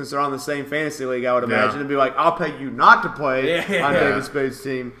up him since they're on the same fantasy league. I would imagine and be like, "I'll pay you not to play on David Spade's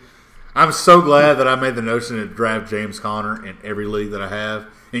team." I'm so glad that I made the notion to draft James Conner in every league that I have,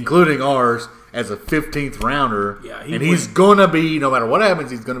 including ours, as a 15th rounder. Yeah, he's going to be, no matter what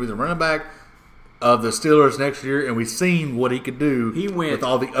happens, he's going to be the running back of the Steelers next year, and we've seen what he could do with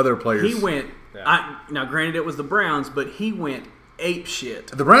all the other players. He went. Yeah. Now, granted, it was the Browns, but he went ape shit.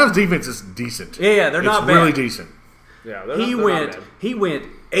 The Browns' defense is decent. Yeah, they're not bad. It's really decent. Yeah, he went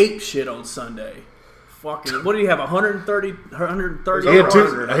ape shit on Sunday. Fucking, what did he have? 130. He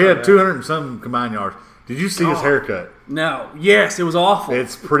had 200 and some combined yards. Did you see his haircut? No. Yes, it was awful.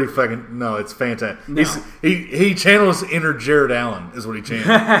 It's pretty fucking. No, it's fantastic. No. He channels inner Jared Allen is what he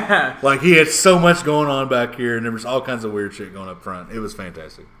channeled. Like he had so much going on back here, and there was all kinds of weird shit going up front. It was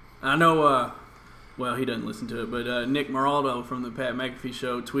fantastic. I know. Well, he doesn't listen to it, but Nick Maraldo from the Pat McAfee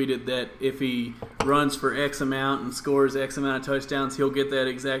show tweeted that if he runs for X amount and scores X amount of touchdowns, he'll get that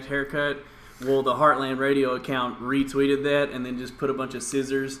exact haircut. Well, the Heartland Radio account retweeted that and then just put a bunch of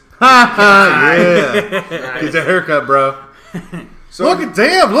scissors. Yeah. He's a haircut, bro. So, look at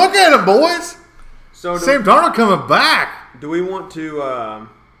him, boys. So Sam Darnold coming back. Do we want to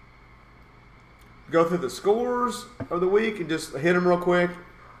go through the scores of the week and just hit them real quick?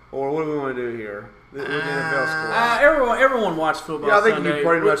 Or what do we want to do here? With the NFL scores? Everyone watched football Yeah, I think Sunday. you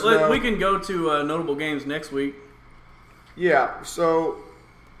pretty much know. We can go to notable games next week. Yeah, so...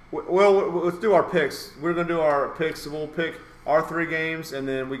 Well, let's do our picks. We're going to do our picks. We'll pick our 3 games, and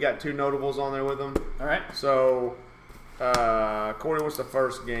then we got 2 notables on there with them. All right. So, Corey, what's the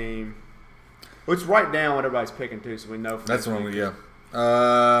first game? Let's write down what everybody's picking, too, so we know. That's one, yeah.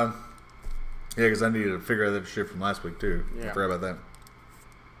 Because I needed to figure out that shit from last week, too. Yeah. I forgot about that.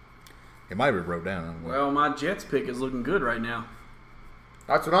 It might be wrote down. I don't know. Well, my Jets pick is looking good right now.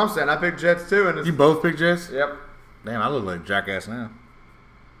 That's what I'm saying. I picked Jets, too. And you both picked Jets? Yep. Damn, I look like a jackass now.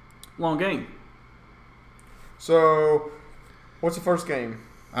 Long game. So, what's the first game?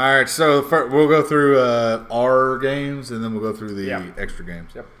 All right, so we'll go through our games, and then we'll go through the extra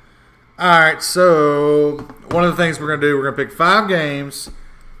games. Yep. All right, so one of the things we're going to do, we're going to pick 5 games,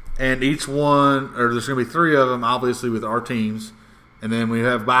 and each one, or there's going to be 3 of them, obviously, with our teams, and then we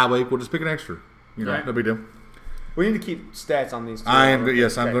have bye week. We'll just pick an extra. No big deal. We need to keep stats on these two. I'm going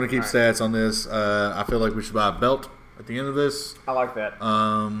to keep stats on this. I feel like we should buy a belt at the end of this. I like that.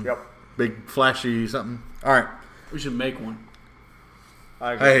 Big flashy something. All right. We should make one.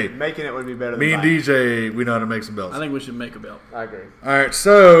 I agree. Hey, making it would be better than me and DJ, we know how to make some belts. I think we should make a belt. I agree. All right,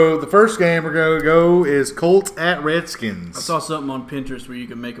 so the first game we're going to go is Colts at Redskins. I saw something on Pinterest where you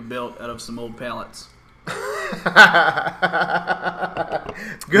can make a belt out of some old pallets.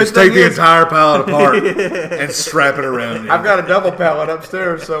 Just take the entire pallet apart and strap it around you. I've got a double pallet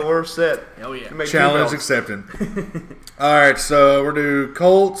upstairs, so we're set. Hell yeah. Challenge accepted. All right, so we're doing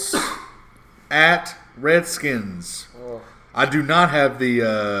Colts at Redskins. Oh. I do not have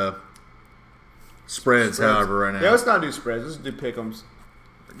the spreads, however, right now. Yeah, let's not do spreads. Let's do pick'ems.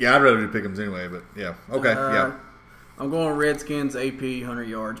 Yeah, I'd rather do pick'ems anyway, but yeah. Okay, yeah. I'm going Redskins, AP, 100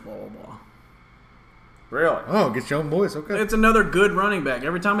 yards, blah, blah, blah. Really? Oh, get your own boys. Okay. It's another good running back.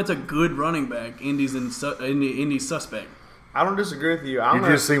 Every time it's a good running back, Indy's suspect. I don't disagree with you. You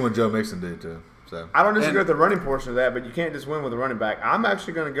just seen what Joe Mixon did too. So I don't disagree with the running portion of that, but you can't just win with a running back. I'm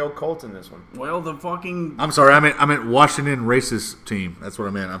actually going to go Colts in this one. Well, the fucking... I'm sorry. I meant Washington racist team. That's what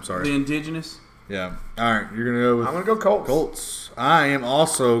I meant. I'm sorry. The indigenous? Yeah. All right. You're going to go with... I'm going to go Colts. Colts. I am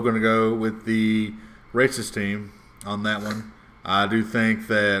also going to go with the racist team on that one. I do think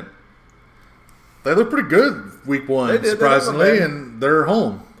that they look pretty good week 1, surprisingly, and they're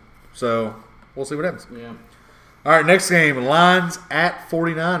home. So we'll see what happens. Yeah. All right, next game, Lions at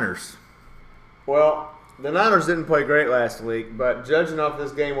 49ers. Well, the Niners didn't play great last week, but judging off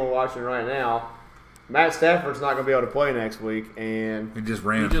this game we're watching right now, Matt Stafford's not going to be able to play next week. And he just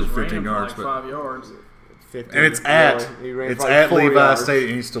ran for 15 yards. Like 5 yards. 50. And it's He ran for like at 40 Levi yards. Stadium.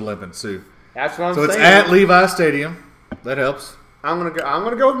 And he's still limping, too. That's what I'm So saying. it's at Levi Stadium. That helps. I'm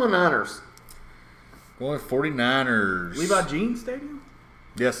gonna go with my Niners. Going with 49ers. Levi Jean Stadium?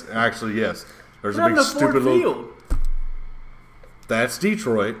 Yes, actually, yes. There's What a big happened to Ford stupid little. Field? That's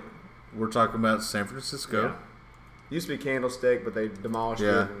Detroit. We're talking about San Francisco. Yeah. Used to be Candlestick, but they demolished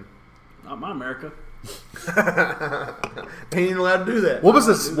Yeah. it. And Not my America. they ain't allowed to do that. What was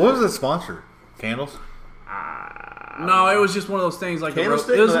this? What was the sponsor? Candles. No, it was just one of those things like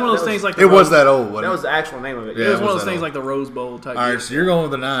Candlestick? it was No, one of those that things was- like the It was Rose- that old, wasn't That it? was the actual name of it. Yeah. It was it one of was those that things old. like the Rose Bowl type. All right, deal. so you're going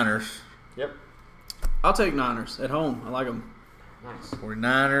with the Niners. Yep. I'll take Niners at home. I like them. Nice.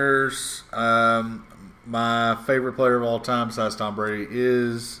 49ers. My favorite player of all time besides Tom Brady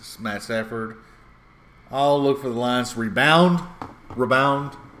is Matt Stafford. I'll look for the Lions to rebound,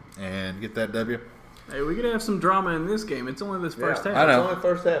 and get that W. Hey, we could have some drama in this game. It's only this first half. I know. It's only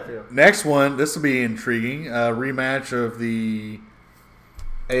first half here. Next one, this will be intriguing. Rematch of the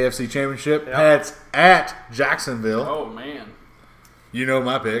AFC Championship. Yep. Pats at Jacksonville. Oh man. You know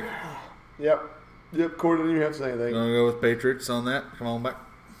my pick. Yep. Corey, didn't you have to say anything? Gonna go with Patriots on that. Come on back.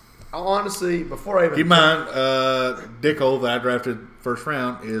 Honestly, before I even Keep in mind, Dickel that I drafted first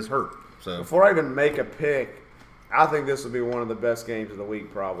round is hurt. So Before I even make a pick, I think this will be one of the best games of the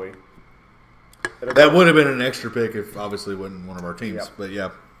week, probably. that would have been an extra pick if obviously it wasn't one of our teams. Yep. But yeah,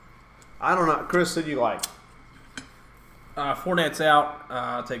 I don't know. Chris, who do you like? Fournette's out.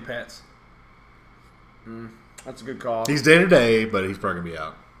 I'll take Pats. That's a good call. he's day to day, but he's probably gonna be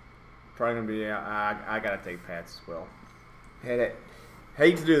out. Probably going to be I got to take Pats as well.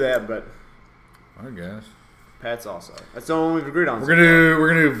 Hate to do that, but I guess Pats also. That's the only one we've agreed on. we're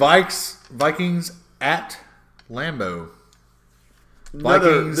gonna do Vikings at Lambeau.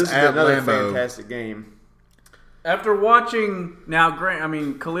 Vikings This is at another Lambeau. fantastic game. After watching now,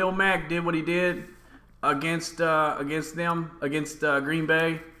 Khalil Mack did what he did against Green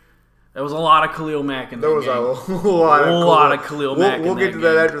Bay. There was a lot of Khalil Mack in that There was game. a lot of Khalil Mack in We'll get that to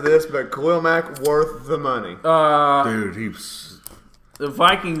that game. after this, but Khalil Mack worth the money. Dude, he's The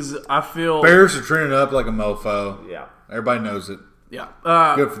Vikings, I feel. Bears are trending up like a mofo. Yeah. Everybody knows it. Yeah.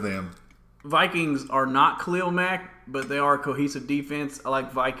 Good for them. Vikings are not Khalil Mack, but they are a cohesive defense. I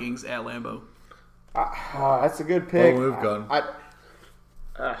like Vikings at Lambeau. That's a good pick. Well moved, Gunn.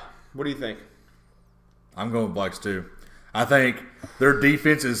 What do you think? I'm going with Blacks too. I think their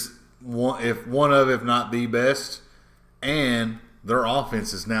defense is if not the best, and their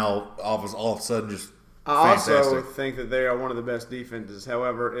offense is now all of a sudden just I fantastic. also think that they are one of the best defenses.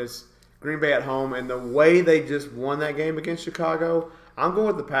 However, it's Green Bay at home, and the way they just won that game against Chicago, I'm going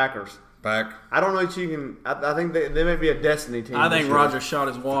with the Packers. Back. I don't know if you can. I think they may be a destiny team. I this think year. Roger shot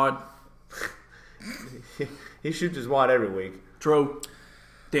his wad. He shoots his wad every week. True.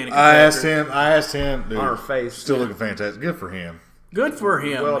 Danny I Kirkpatrick. asked him, dude, On her face. still looking fantastic. Good for him. Good for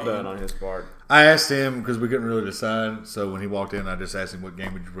him. Well man. done on his part. I asked him because we couldn't really decide. So when he walked in, I just asked him what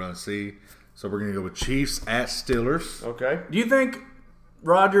game would you want to see. So we're gonna go with Chiefs at Steelers. Okay. Do you think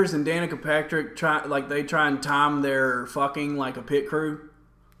Rodgers and Danica Patrick try and time their fucking like a pit crew?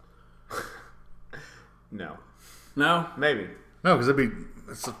 No. No, Maybe. No, because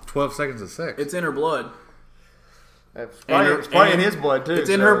it's 12 seconds of sex. it's in her blood. It's probably in his blood too. It's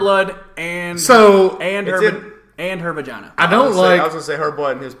in so- her blood and So and It's her in- and her vagina. I don't I like. was gonna say her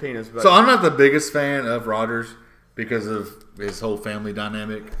blood and his penis, but So I'm not the biggest fan of Rodgers because of his whole family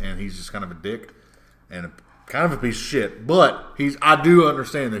dynamic, and he's just kind of a dick and kind of a piece of shit. But I do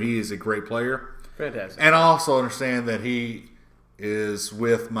understand that he is a great player, fantastic. and I also understand that he is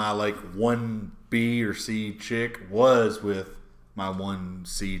with my like 1B or C chick, was with my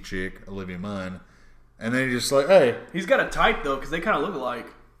 1C chick, Olivia Munn, and then he's just like, hey, He's got a type though, because they kind of look alike.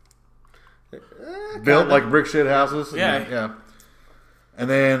 built like brick shit houses, Yeah. yeah, and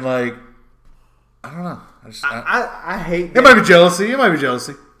then like I don't know, I hate. it might be jealousy,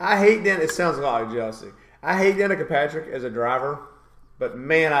 I hate Dan. It sounds a lot like jealousy. I hate Danica Patrick as a driver, but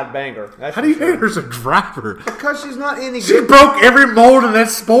man, I'd bang her. That's How do you hate her as a driver? Because she's not any She good broke every mold in that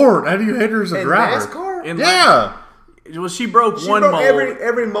sport. How do you hate her as a in driver? NASCAR. In Yeah. Well, she broke She one broke mold,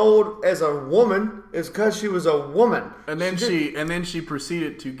 every mold as a woman is because she was a woman. and then she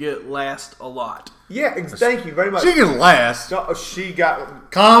proceeded to get last a lot. Yeah, thank you very much. She can last. No, she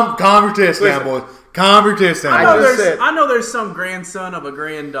got. Calm your tits down, Listen. boys. Calm your tits down, I know, boys. just said- there's some grandson of a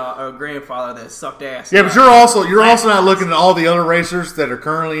grandfather that sucked ass. Yeah, but you're also not looking at all the other racers that are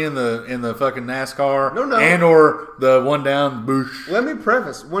currently in the fucking NASCAR No. and or the one down Bush. Let me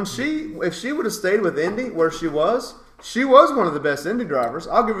preface: if she would have stayed with Indy where she was one of the best Indy drivers.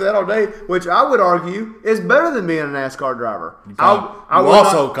 I'll give her that all day. Which I would argue is better than being a NASCAR driver. You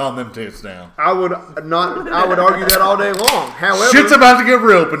also calm them tits down. I would Not. I would argue that all day long. However, Shit's about to get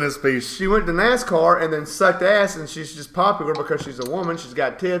real up in this piece. she went to NASCAR and then sucked ass, and she's just popular because she's a woman. She's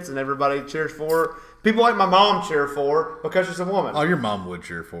got tits, and everybody cheers for her. People like my mom cheer for her because she's a woman. Oh, your mom would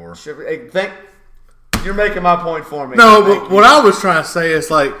cheer for her. You're making my point for me. No, Thank but you. what I was trying to say is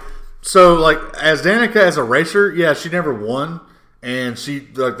like, so like as Danica as a racer, yeah, she never won, and she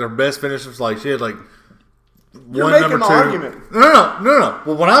like their best finish was like she had like You're one making number my two. argument. No.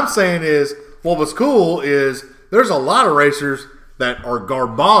 Well, what I'm saying is, what was cool is there's a lot of racers that are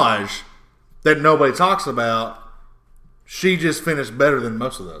garbage that nobody talks about. She just finished better than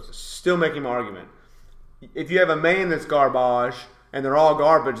most of those. Still making my argument. If you have a man that's garbage and they're all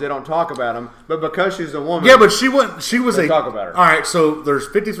garbage, they don't talk about them. But because she's a woman, Yeah, but she went. She was They a talk about her. All right, so there's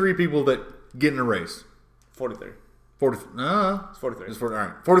 53 people that get in a race. 43. 40. No, It's 43. It's 40, all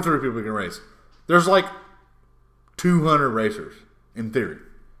right, 43 people can race. There's like 200 racers in theory.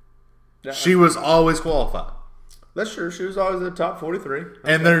 Yeah. She was always qualified, That's true. She was always in the top 43.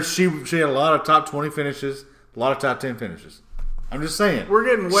 and she had a lot of top 20 finishes, a lot of top 10 finishes. I'm just saying. We're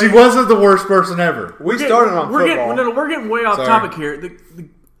getting way- She wasn't the worst person ever. We started on football. We're getting way off Sorry. topic here.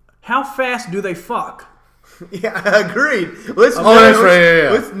 How fast do they fuck? Yeah, agreed. Let's that's right, yeah.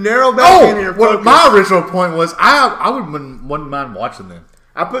 Let's narrow back in here. Oh, what Focus. my original point was, I wouldn't mind watching them.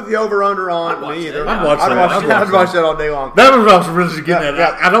 I put the over/under on watch me that. either. I'd watch that. I'd watch that all day long. That was what I was really getting at.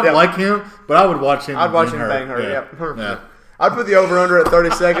 Yeah, I don't yeah. like him, but I would watch him. I'd watch him bang her. Yeah. I'd put the over/under at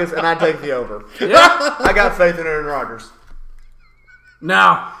 30 seconds, and I'd take the over. Yeah. I got faith in Aaron Rodgers.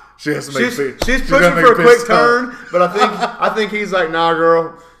 Now, She has to make She's pushing for a quick turn, but I think he's like, nah,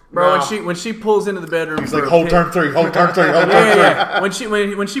 girl. bro, nah. when she pulls into the bedroom, He's for like, a hold pit- turn 3, hold turn 3, hold turn 3. Yeah.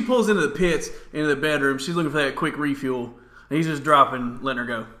 When she pulls into the pits, into the bedroom, she's looking for that quick refuel. And he's just dropping, letting her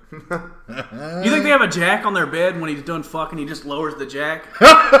go. You think they have a jack on their bed when he's done fucking? He just lowers the jack.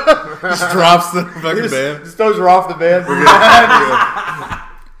 Just drops the fucking bed. Just throws her off the bed.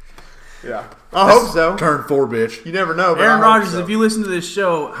 Yeah. I hope so. Turn 4, bitch. You never know. But Aaron I hope Rodgers, so. if you listen to this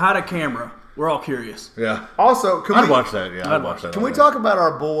show, hide a camera. We're all curious. Yeah. Also, can I'd we watch that. Yeah, I'd watch that. can we talk about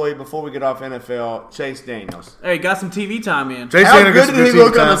our boy before we get off NFL, Chase Daniels? Hey, got some TV time in. Chase How Daniel gets good some did he good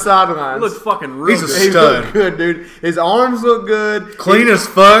look on the time. He sidelines? looks fucking real He's a good. He stud. looked good, dude. His arms look good. Clean as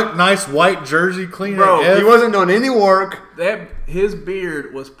fuck. Nice white jersey. Clean Bro, as He wasn't doing any work. His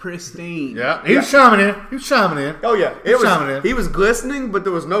beard was pristine. Yeah. He was chiming in. He was chiming in. Oh yeah, Shining in. he was glistening, but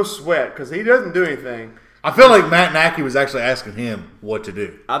there was no sweat because he doesn't do anything. I feel like Matt Nagy was actually asking him what to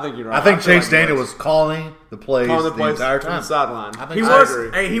do. I think you're right. I think feel Chase like Daniel he was calling the plays calling the the plays entire from time. the sideline. I think He I was. agree.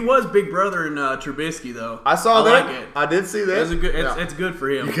 Hey, he was big brother in Trubisky though. I saw I that. like it. I did see that. It's a good. Yeah. It's good for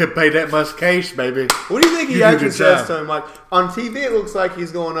him. You could pay that much cash, baby. What do you think You he do a actually good says job. to him? Like on TV, it looks like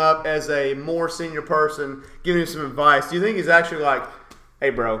he's going up as a more senior person, giving him some advice. Do you think he's actually like,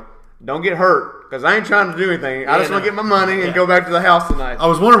 "Hey, bro, don't get hurt because I ain't trying to do anything. I just want to get my money and go back to the house tonight." I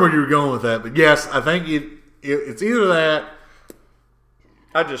was wondering where you were going with that, but yes, I think it's either that.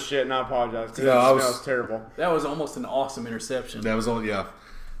 I just shit and I apologize. 'Cause Yeah, it I was- smells terrible. That was almost an awesome interception. That was only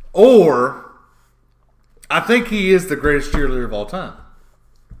or I think he is the greatest cheerleader of all time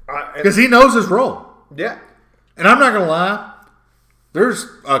because he knows his role. Yeah. And I'm not gonna lie, there's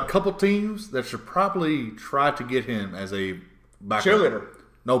a couple teams that should probably try to get him as a backup. Cheerleader.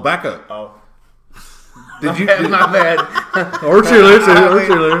 No, backup. Oh. Did you? My bad. Or cheerleader too. Or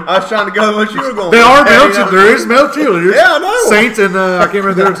cheerleader. I was trying to go with what you were going They with. are Hey, male. you know, There is male cheerleaders. Yeah, I know. Saints and I can't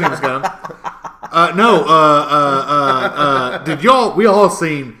remember the other team's got them. Did y'all? We all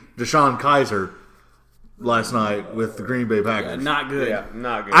seen Deshaun Kaiser last night with the Green Bay Packers. Not good. Yeah,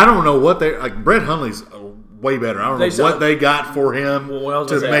 not good. I don't know what they like. Brett Hundley's way better. I don't know They what saw- they got for him Well, I was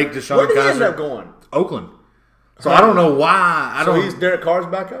to gonna say, make Deshaun Where did he Kaiser end up going? Oakland. So I don't know why. I So don't. he's Derek Carr's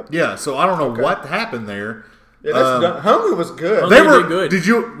backup? Yeah. So I don't know what happened there. Yeah, that's done. Huntley was good. Huntley They were did good. Did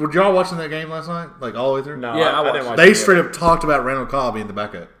you? Were y'all watching that game last night? Like all the way through? No, Yeah, I didn't watched watch They it. straight up talked about Randall Cobb being the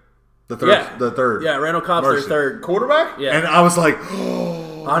backup. The third. Yeah. The third. Yeah, Randall Cobb's their Mercy. third. Quarterback? Yeah, And I was like,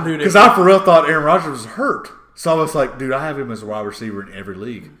 I knew that. because I for real thought Aaron Rodgers was hurt. So I was like, dude, I have him as a wide receiver in every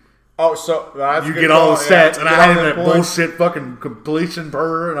league. Oh, so that's a You good get all call, the yeah. stats, and Get I all had him the that points. bullshit fucking completion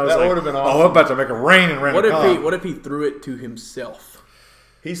per, and I was That like, would've been oh, awesome. I'm about to make a rain in Randall Cobb. What if he threw it to himself?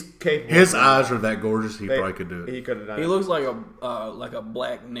 He's capable. His eyes are that gorgeous, he They- probably could do it. He could have done He it. looks like a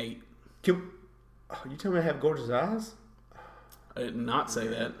black Nate. You tell me I have gorgeous eyes? I did not say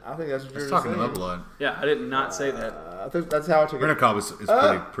that. I think that's what you're He's talking saying. him up a lot. Yeah, I did not say that. I think that's how I took Randall it. Cobb is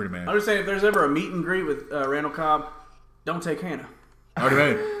pretty man. I'm just saying, if there's ever a meet and greet with Randall Cobb, don't take Hannah. I already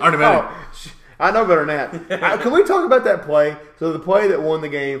made it. Oh, I know better than that. Can we talk about that play? So the play that won the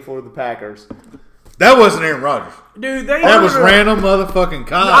game for the Packers. That wasn't Aaron Rodgers. Dude, they That was random motherfucking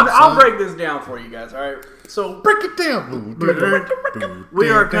Cobb. I'll break this down for you guys. All right, so Break it down. we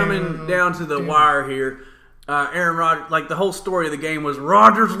are coming down to the wire here. Aaron Rodgers, like the whole story of the game was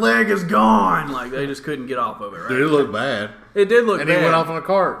Rodgers' leg is gone. Like they just couldn't get off of it. Right? Dude, it looked bad. It did look And bad. he went off on a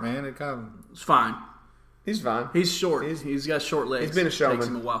cart, man. It kind of... It's fine. He's fine. He's short. He's got short legs. He's been a showman. Takes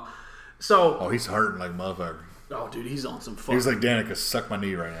him a while. So, Oh, he's hurting like a motherfucker. oh, dude, he's on some He fuck. was like, Danica, suck my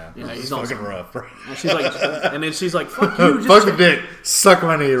knee right now. Yeah, This he's is on fucking some- rough, bro. And she's like, and then she's like, "Fuck you!" Fuck Just the dick. Suck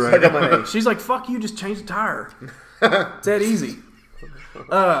my knee right Suck now. on my knee. she's like, "Fuck you!" Just change the tire. It's that easy.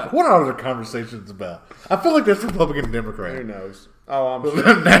 What are other conversations about? I feel like that's Republican and Who Democrat. knows? Oh, I'm sure.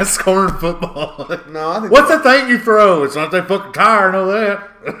 NASCAR and football. No, I think What's that thing you throw? It's not that fucking tire, I know that.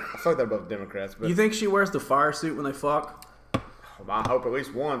 I feel like they're both Democrats, but You think she wears the fire suit when they fuck? I hope at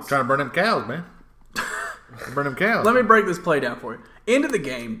least once. Trying to burn them cows, man. Burn them cows. Let me break this play down for you. End of the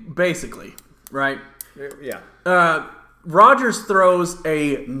game, basically, right? Yeah. Rodgers throws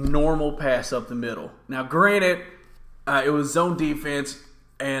a normal pass up the middle. Now, granted, it was zone defense,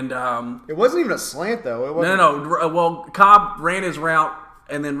 and It wasn't even a slant, though. It wasn't. no. Well, Cobb ran his route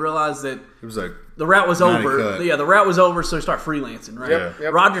and then realized that It was like, the route was 90 over. cut. Yeah, the route was over, so he started freelancing, right?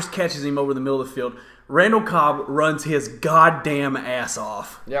 Yep. Rodgers catches him over the middle of the field. Randall Cobb runs his goddamn ass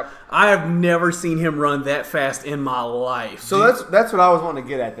off. Yep. I have never seen him run that fast in my life. So that's what I was wanting to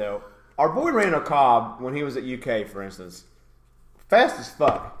get at, though. Our boy Randall Cobb, when he was at UK, for instance, fast as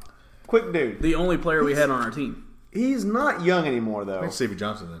fuck. Quick dude. the only player we had on our team. He's not young anymore, though. it's Stevie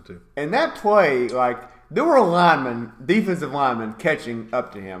Johnson then, too. And that play, like, there were defensive linemen catching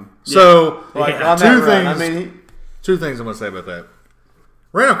up to him. So, Like, Yeah. on that two run. things. I mean, Two things I'm going to say about that.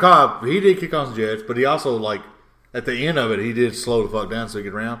 Randall Cobb, he did kick on some jets, but he also, like, at the end of it, he did slow the fuck down so he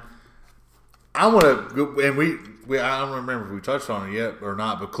could round. I want to go, and I don't remember if we touched on it yet or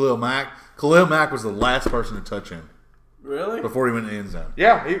not, but Khalil Mack was the last person to touch him Really? before he went in the end zone.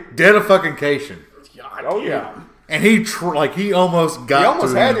 yeah. Dead of fucking cation. Oh, yeah. And he almost got He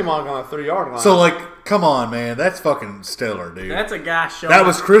almost to had him on a 3-yard line. So, like, come on, man. That's fucking stellar, dude. That's a guy showing. That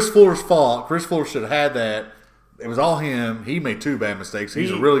was Chris Fuller's fault. Chris Fuller should have had that. It was all him. He made two bad mistakes. He's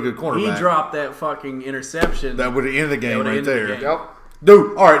a really good cornerback. He dropped that fucking interception. That would have ended the game would've right ended the there. game. Yep.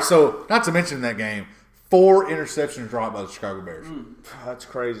 Dude, all right, so not to mention that game, 4 interceptions dropped by the Chicago Bears. That's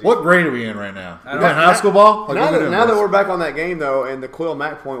crazy. What grade are we in right now? We don't- got high school ball? Like, Now what we that, doing, now that boys? we're back on that game, though, and the Khalil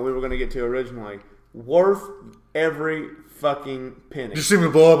Mack point we were going to get to originally, worth every fucking penny. Just seen me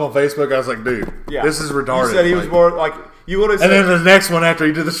blow up on Facebook. I was like, dude, this is retarded. You said he was Like, worth, like, you would have and said, then the next one after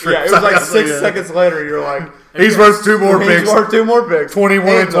he did the strip. yeah, it was like sack, I 6 yeah. seconds later, you're like, He's worth 2 more he's picks. worth 2 more picks. 21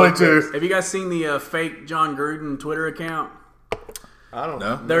 and those 22. picks. Have you guys seen the fake John Gruden Twitter account? I don't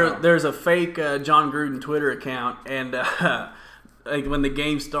No? know. There's a fake John Gruden Twitter account, and like when the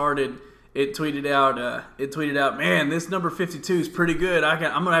game started, it tweeted out, man, this number 52 is pretty good. I'm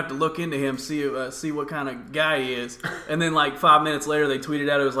gonna have to look into him, see what kind of guy he is. And then like 5 minutes later, they tweeted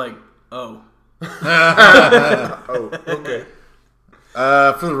out, it was like, oh, Oh, okay.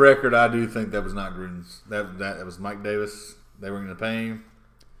 For the record, I do think that was not Gruden's. That was Mike Davis. They were going to pay him.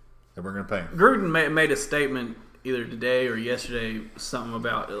 They were going to pay him. Gruden made a statement either today or yesterday, something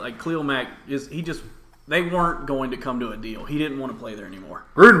about like Khalil Mack they weren't going to come to a deal. He didn't want to play there anymore.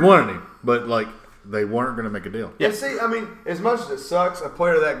 Gruden wanted him, but like they weren't going to make a deal. Yeah, see, I mean, as much as it sucks, a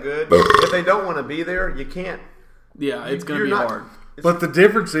player that good, if they don't want to be there, you can't. Yeah, it's going to You're be not- hard. But the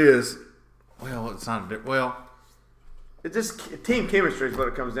difference is, well, it's not. Well, It's just team chemistry is what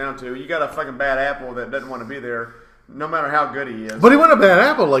it comes down to. You got a fucking bad apple that doesn't want to be there, no matter how good he is. but he wasn't a bad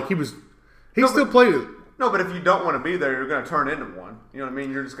apple. Like he was, he still played it. No, but if you don't want to be there, you're going to turn into one. You know what I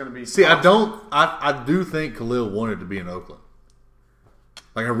mean? You're just going to be. See, I do think Khalil wanted to be in Oakland.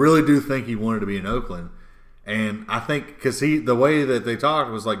 Like I really do think he wanted to be in Oakland, and I think because the way that they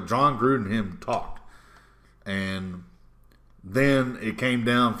talked was like John Gruden and him talked, and then it came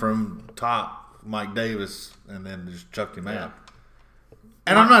down from top Mike Davis, and then just chucked him out.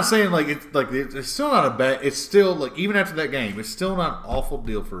 And I'm not saying it's still not a bad. It's still like even after that game, it's still not an awful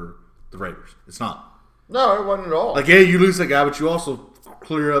deal for the Raiders. It's not. No, it wasn't at all. Like, yeah, you lose that guy, but you also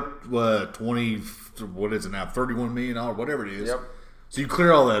clear up 20, what is it now, $31 million, whatever it is. Yep. So you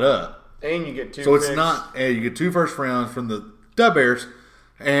clear all that up. And you get 2 So picks. it's not, you get 2 first rounds from the Bears,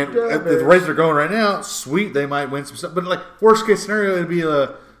 and if the Bears. Raiders are going right now, sweet, they might win some stuff. But like worst case scenario, it'd be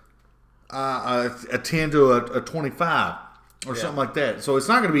a 10 to a 25 or something like that. So it's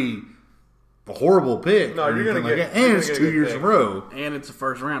not going to be a horrible pick. No, or you're gonna anything get- like that. you're And gonna it's get a 2 good years pick. in a row. And it's a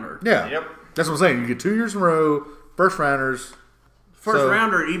first rounder. Yeah. Yep. That's what I'm saying. You get 2 years in a row, first rounders. First So-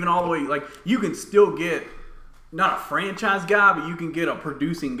 rounder, even all the way, like you can still get not a franchise guy, but you can get a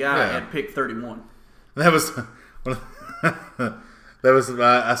producing guy Yeah. at pick 31. That was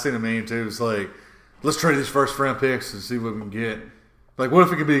I seen a meme too. It's like, let's trade these first round picks and see what we can get. Like, what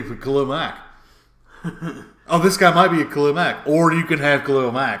if it could be for Khalil Mack? Oh, this guy might be a Khalil Mack, or you can have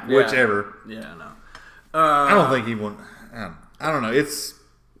Khalil Mack, whichever. Yeah, no. I don't think he won. I don't know. It's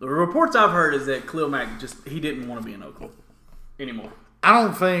The reports I've heard is that Khalil Mack he didn't want to be in Oakland anymore. I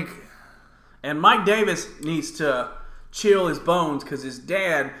don't think. And Mike Davis needs to chill his bones because his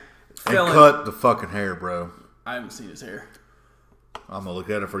dad fell in. Cut the fucking hair, bro. I haven't seen his hair. I'm gonna look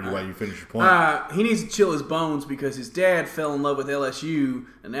at it for you while you finish your point. He needs to chill his bones because his dad fell in love with LSU,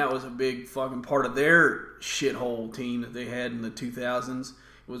 and that was a big fucking part of their shithole team that they had in the 2000s.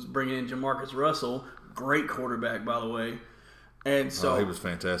 It was bringing in Jamarcus Russell, great quarterback, by the way. And so he was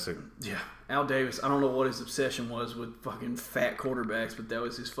fantastic. Yeah, Al Davis. I don't know what his obsession was with fucking fat quarterbacks, but that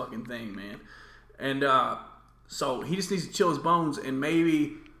was his fucking thing, man. And so he just needs to chill his bones, and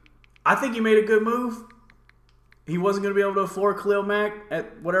maybe I think he made a good move. He wasn't going to be able to afford Khalil Mack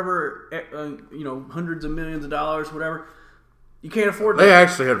at whatever, hundreds of millions of dollars, whatever. You can't afford that. They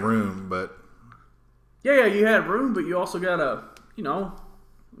actually had room, but Yeah, you had room, but you also got a,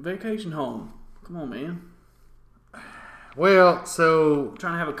 vacation home. Come on, man. well, so I'm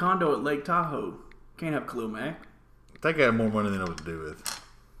trying to have a condo at Lake Tahoe. Can't have Khalil Mack. they got more money than they know what to do with.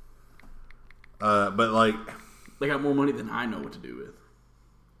 But like, They got more money than I know what to do with.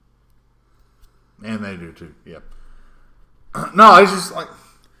 and they do too. Yep. No, it's just like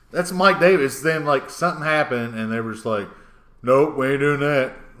that's Mike Davis. Then like something happened, and they were just like, "Nope, we ain't doing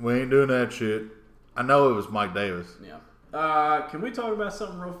that. We ain't doing that shit." I know it was Mike Davis. Yeah. Can we talk about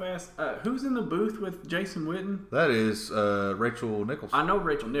something real fast? Who's in the booth with Jason Witten? That is Rachel Nichols. I know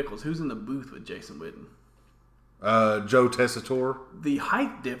Rachel Nichols. Who's in the booth with Jason Witten? Joe Tessitore. The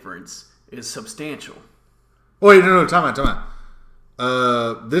height difference is substantial. Wait, no, time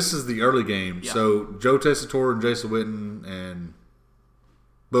out. This is the early game, Yeah. so Joe Tessitore and Jason Witten and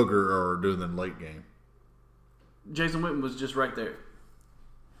Booger are doing the late game. Jason Witten was just right there.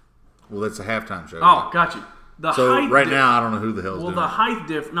 Well, that's a halftime show. Oh, got you. The so height right now, I don't know who the hell's Well, doing the it.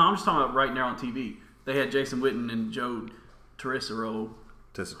 height No, I'm just talking about right now on TV. They had Jason Witten and Joe Tessitore.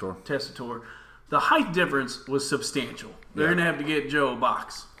 The height difference was substantial. They're Yeah. going to have to get Joe a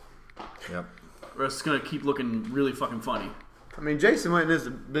box. Yep. Or it's going to keep looking really fucking funny. I mean, Jason Witten is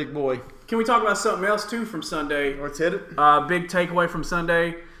a big boy. Can we talk about something else, too, from Sunday? Let's hit it. Big takeaway from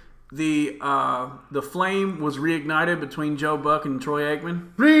Sunday. The flame was reignited between Joe Buck and Troy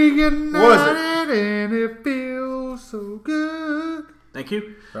Aikman. Reunited and it feels so good. Thank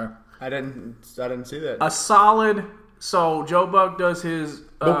you. Sorry. I didn't see that. A solid. So Joe Buck does his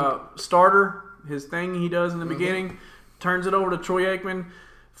starter, his thing he does in the beginning, turns it over to Troy Aikman,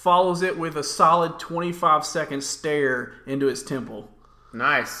 follows it with a solid 25-second stare into his temple.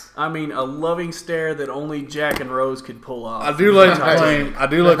 Nice. I mean, a loving stare that only Jack and Rose could pull off. I do like to Nice. claim. I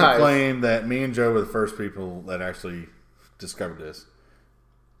do like to Nice. claim that me and Joe were the first people that actually discovered this.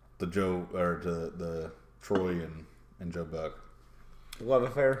 The Troy and Joe Buck Love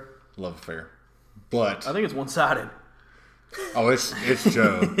affair. love affair, but I think it's one-sided. it's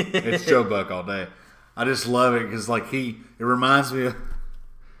Joe. It's Joe Buck all day. I just love it because like it reminds me of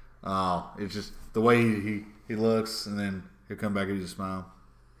it's just the way he looks, and then he'll come back and he just smile.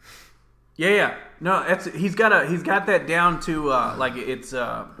 Yeah. No, he's got that down to like it's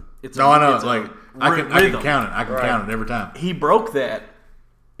No, I know. it's a Like I can rhythm. count it. I can count it every time. He broke that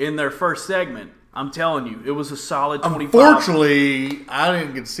in their first segment. I'm telling you, it was a solid 25. Unfortunately, I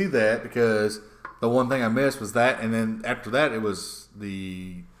didn't get to see that because the one thing I missed was that, and then after that, it was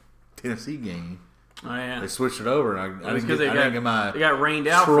the Tennessee game. Oh, yeah. They switched it over, and I It's didn't because get my they got rained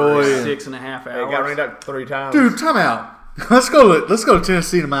out Troy for and- 6.5 hours. It got rained out 3 times. dude. Time out. Let's go to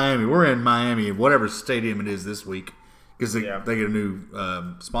Tennessee to Miami. We're in Miami, whatever stadium it is this week, because they get a new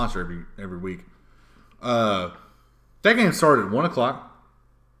sponsor every week. That game started at 1:00.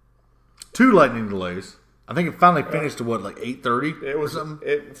 2 lightning delays. I think it finally finished to like 8:30. It was something.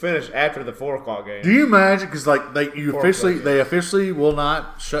 It finished after the 4 o'clock game. Do you imagine? Because like they o'clock. officially will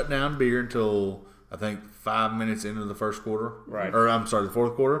not shut down beer until I think 5 minutes into the first quarter. Right. Or I'm sorry, the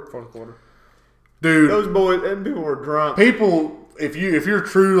fourth quarter. 4th quarter. Dude, Those boys and people were drunk. people, if you're a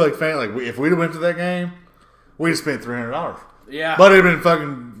true like fan, like if we'd have went to that game, we'd have spent $300. Yeah. But it'd been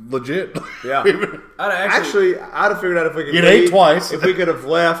fucking legit. Yeah. I'd Actually, I'd have figured out if we could You'd ate leave, twice. If we could have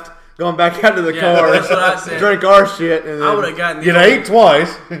left, gone back out to the Yeah, car, that's what I said. drank our shit, and then I would have gotten You'd ate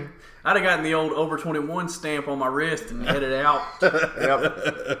twice. I'd have gotten the old over 21 stamp on my wrist and headed out.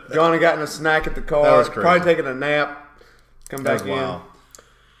 Yep. Gone and gotten a snack at the car. That was crazy. Probably taken a nap. Come That back was in. wild.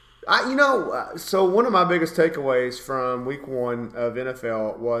 So one of my biggest takeaways from week 1 of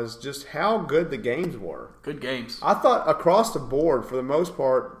NFL was just how good the games were. Good games. I thought across the board, for the most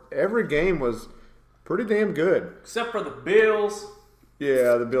part, every game was pretty damn good. Except for the Bills.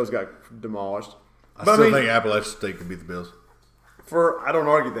 Yeah, the Bills got demolished. I still think Appalachian State could beat the Bills. I don't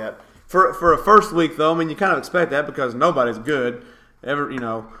argue that. For a first week, though, I mean, you kind of expect that because nobody's good.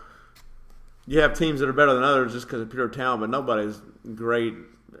 You have teams that are better than others just because of pure talent, but nobody's great.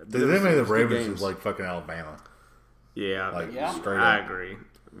 Did they make the Ravens was like fucking Alabama? Yeah, straight up. I agree.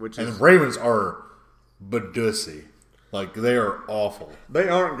 And the Ravens are badussy. Like, they are awful. They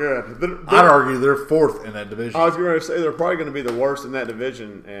aren't good. I'd argue they're 4th in that division. I was going to say they're probably going to be the worst in that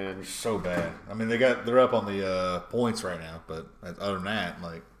division, and so bad. I mean, they're up on the points right now, but other than that,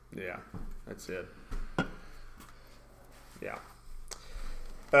 like, yeah, that's it. Yeah.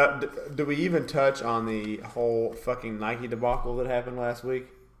 Do we even touch on the whole fucking Nike debacle that happened last week?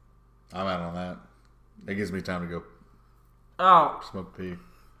 I'm out on that. It gives me time to go smoke pee.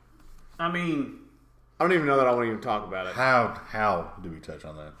 I mean, I don't even know that I want to even talk about it. How do we touch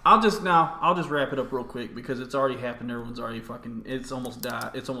on that? I'll just wrap it up real quick because it's already happened. Everyone's already fucking. It's almost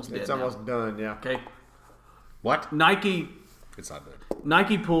died. It's almost dead. It's almost done. Yeah. Okay. What? Nike. It's not dead.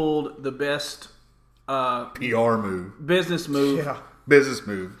 Nike pulled the best PR move. Business move. Yeah. Business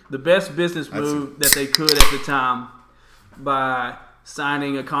move. The best business move that they could at the time by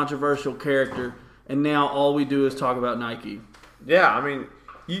signing a controversial character, and now all we do is talk about Nike. Yeah, I mean,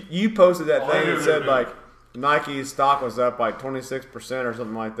 you posted that thing that said like Nike's stock was up like 26% or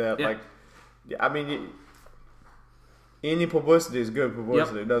something like that. Yeah. Like, I mean, any publicity is good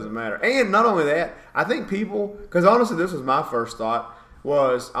publicity. It doesn't matter. And not only that, I think people, because honestly, this was my first thought,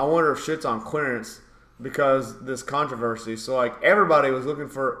 was I wonder if shit's on clearance because this controversy. So like everybody was looking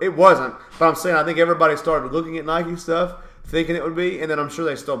for, it wasn't, but I'm saying I think everybody started looking at Nike stuff thinking it would be, and then I'm sure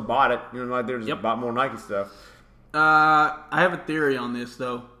they still bought it. You know, like they just bought more Nike stuff. I have a theory on this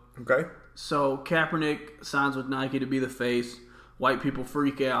though. Okay. So Kaepernick signs with Nike to be the face. White people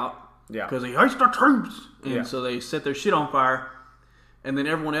freak out because he hates the troops, and so they set their shit on fire. And then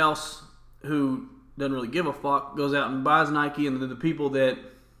everyone else who doesn't really give a fuck goes out and buys Nike, and then the people that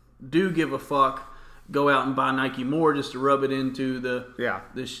do give a fuck go out and buy Nike more just to rub it into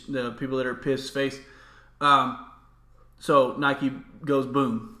the people that are pissed face. So Nike goes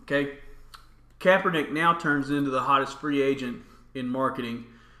boom. Okay, Kaepernick now turns into the hottest free agent in marketing.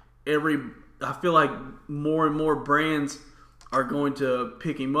 I feel like more and more brands are going to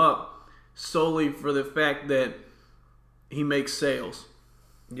pick him up solely for the fact that he makes sales.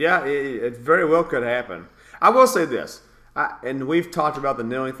 Yeah, it very well could happen. I will say this, and we've talked about the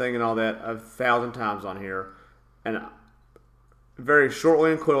kneeling thing and all that 1,000 times on here, and very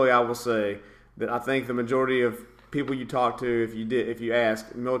shortly and clearly I will say that I think the majority of people you talk to, if you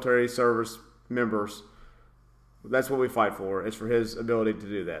ask military service members, that's what we fight for. It's for his ability to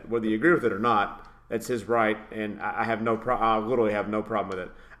do that. Whether you agree with it or not, that's his right, and I literally have no problem with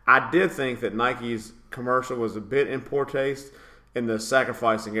it. I did think that Nike's commercial was a bit in poor taste in the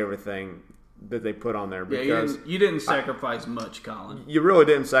sacrificing everything that they put on there. Because you didn't sacrifice much, Colin. You really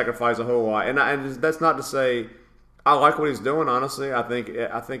didn't sacrifice a whole lot, and that's not to say I like what he's doing. Honestly, I think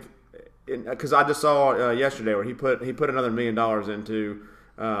because I just saw yesterday where he put another $1 million into.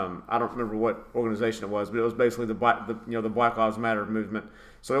 I don't remember what organization it was, but it was basically the Black Lives Matter movement.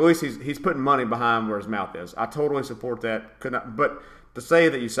 So at least he's putting money behind where his mouth is. I totally support that. But to say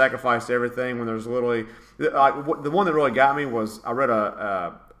that you sacrificed everything when there's literally the one that really got me was I read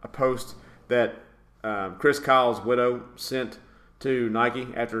a post that Chris Kyle's widow sent to Nike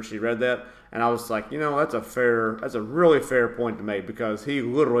after she read that, and I was like, that's a really fair point to make because he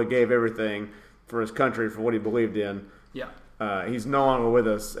literally gave everything for his country for what he believed in. Yeah. He's no longer with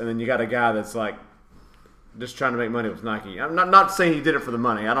us, and then you got a guy that's like just trying to make money with Nike. I'm not saying he did it for the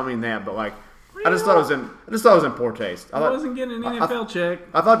money. I don't mean that, but like I just thought it was in poor taste. I wasn't getting an NFL check.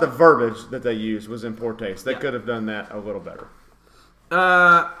 I thought the verbiage that they used was in poor taste. They could have done that a little better.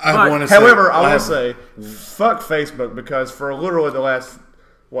 However, I will say, fuck Facebook because for literally the last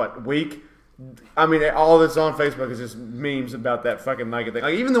week. I mean, all that's on Facebook is just memes about that fucking Nike thing.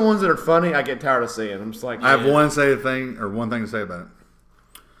 Like even the ones that are funny, I get tired of seeing. I'm just like, I have one thing to say about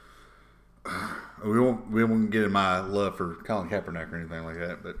it. We won't get in my love for Colin Kaepernick or anything like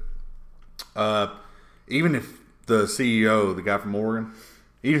that, but even if the CEO, the guy from Oregon,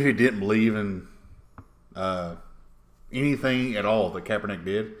 even if he didn't believe in anything at all that Kaepernick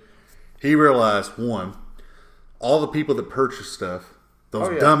did, he realized all the people that purchase stuff.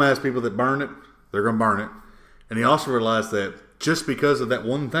 Those dumbass people that burn it, they're going to burn it. And he also realized that just because of that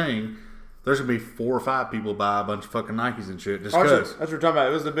one thing, there's gonna be 4 or 5 people buy a bunch of fucking Nikes and shit just Honestly, because. that's what we're talking about.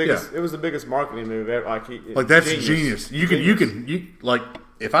 It was the biggest. Yeah. It was the biggest marketing move ever. Like that's genius. You can like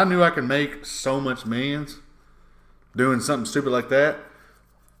if I knew I could make so much millions doing something stupid like that,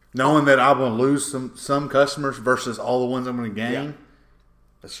 knowing that I'm gonna lose some customers versus all the ones I'm gonna gain. Yeah.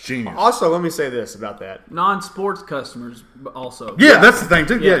 That's genius. Also, let me say this about that. Non-sports customers also. Yeah, that's the thing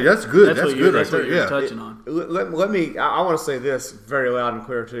too. Yeah, that's good. That's good right That's what there. you're Yeah. touching on. Let me. I want to say this very loud and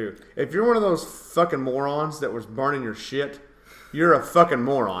clear too. If you're one of those fucking morons that was burning your shit, you're a fucking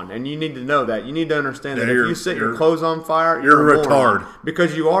moron, and you need to know that. You need to understand that if you set your clothes on fire, you're a moron retard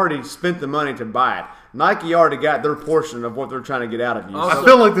because you already spent the money to buy it. Nike already got their portion of what they're trying to get out of you. I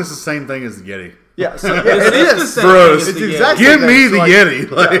feel like this is the same thing as the Yeti. Yeah, so, yeah, it It's is. the same Bros, thing as It's the exactly Give that. me So the like, Yeti.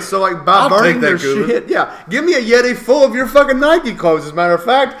 Like, yeah, so like by I'll burning take their that cooler. shit, yeah, give me a Yeti full of your fucking Nike clothes. As a matter of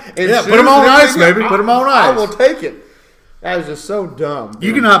fact, and Yeah, shoes put 'em on and ice, everything. baby. Put 'em on I ice. will take it. That is just so dumb.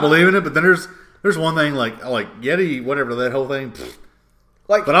 You dude. cannot believe in it, but then there's one thing like Yeti, whatever that whole thing.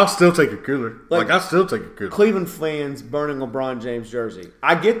 like But I'll still take a cooler. Like- I'll still take a cooler. Cleveland fans burning LeBron James jersey.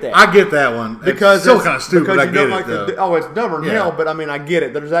 I get that. I get that one because it's still it's- kind of stupid. because I you get don't it like though. oh, it's dumber than Yeah. hell. But I mean, I get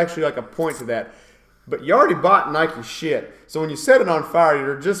it. There's actually like a point to that. But you already bought Nike shit, so when you set it on fire,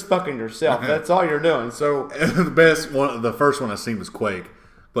 you're just fucking yourself. That's all you're doing. So The best one, the first one I seen was Quake,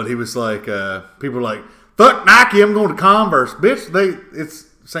 but he was like, people were like, "Fuck Nike, I'm going to Converse, bitch." It's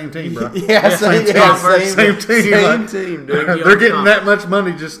same team, bro. yeah, same team. Same team. same Like- team, dude. They're getting that much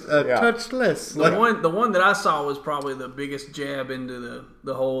money just a Yeah. touch less. The one that I saw was probably the biggest jab into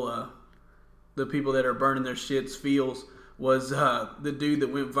the whole the people that are burning their shits feels was the dude that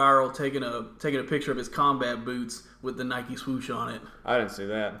went viral taking a picture of his combat boots with the Nike swoosh on it. I didn't see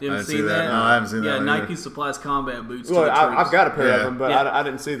that. You I haven't didn't see seen that. that? No, I haven't seen yeah, that one Nike either. supplies combat boots. Well, to the troops. I've got a pair Yeah. of them, but Yeah. I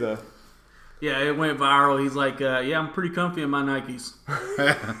didn't see the. Yeah, it went viral. He's like, yeah, I'm pretty comfy in my Nikes.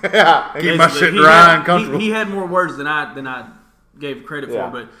 Yeah, Keep my Basically, shit he dry had- and comfortable. He had more words than I gave credit Yeah.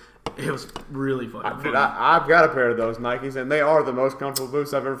 for, but it was really fucking Dude, funny. I've got a pair of those Nikes, and they are the most comfortable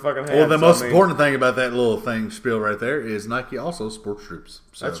boots I've ever fucking had. Well, the So, most I mean, important thing about that little thing spiel right there is Nike also sports troops.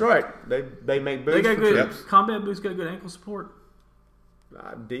 So. That's right. They make boots They got for good troops. combat boots. Got good ankle support.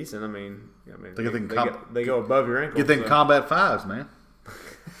 Decent. I mean, They get them they go above your ankle. Get them so. combat fives, man.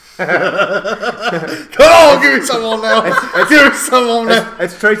 Come on, give me some on now. Give me some on now.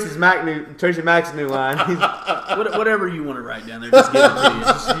 It's Tracy Mack's new line. Whatever you want to write down there, just give it to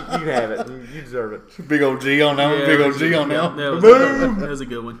you. You can have it. You deserve it. Big old G on that one. Big old G on that one. That was a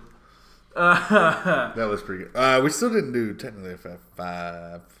good one. That was pretty good. We still didn't do technically a Fab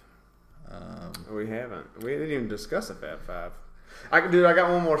 5. We haven't. We didn't even discuss a Fab Five. I got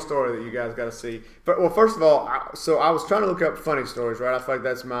one more story that you guys got to see. But well, first of all, I was trying to look up funny stories. Right, I feel like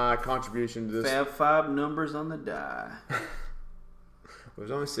that's my contribution to this. Fab 5 numbers on the die.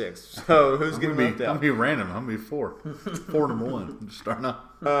 There's only 6. So who's getting left I'm gonna out? be random. I'm gonna be 4. 4 number 1. I'm just starting off.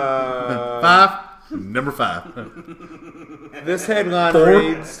 5. Number 5. This headline 4.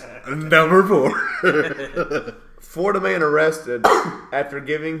 reads: Number 4. Florida man arrested after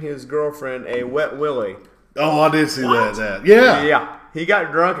giving his girlfriend a wet willy. Oh, I did see that. Yeah. Yeah, he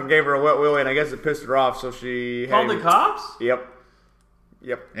got drunk and gave her a wet willy, and I guess it pissed her off. So she Called the cops? Yep.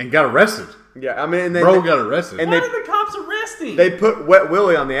 And got arrested. Yeah, I mean, and Bro got arrested. and Why they did the cops arrest him? they put wet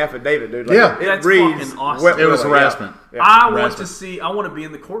willy on the affidavit, dude. Like, Yeah. it That's reads fucking awesome. wet It was willy, yeah. harassment. Yeah. I want harassment. to see. I want to be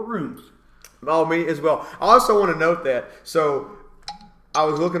in the courtroom. Oh, me as well. I also want to note that. So, I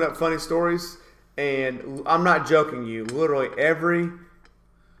was looking up funny stories, and I'm not joking you. Literally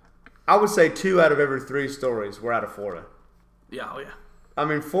I would say 2 out of every 3 stories were out of Florida. Yeah, oh yeah. I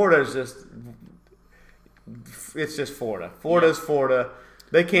mean, Florida is it's just Florida. Florida's Florida.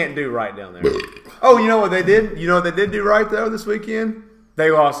 They can't do right down there. Oh, you know what they did? You know what they did do right, though, this weekend? They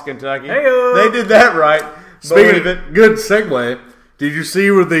lost Kentucky. Hey-o. They did that right. Speaking Believe of it. good segue, did you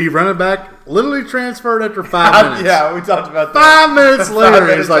see where the running back literally transferred after 5 minutes? Yeah, we talked about that. 5 minutes 5 later,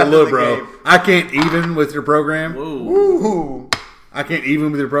 minutes he's like, after look, the bro, game. I can't even with your program. Whoa. Ooh. I can't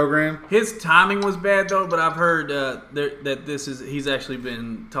even with your program. His timing was bad though, but I've heard that he's actually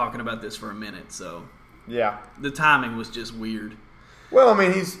been talking about this for a minute. So Yeah. the timing was just weird. Well, I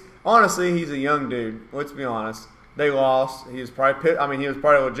mean, he's a young dude. Let's be honest. They lost. He was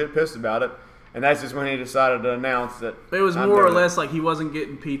probably legit pissed about it, and that's just when he decided to announce that. But it was I'm more or doing it. less like he wasn't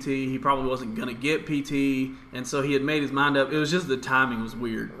getting PT. He probably wasn't gonna get PT, and so he had made his mind up. It was just the timing was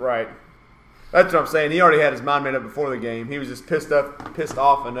weird. Right. That's what I'm saying. He already had his mind made up before the game. He was just pissed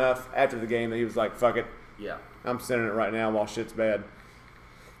off enough after the game that he was like, "Fuck it, Yeah. I'm sending it right now while shit's bad."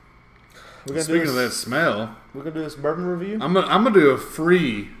 We're gonna Speaking do of this, that smell, we're gonna do this bourbon review. I'm gonna do a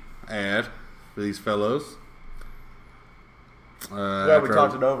free ad for these fellows. Yeah, we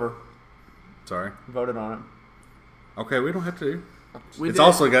talked it over. Sorry. Voted on it. Okay, we don't have to. We It's did.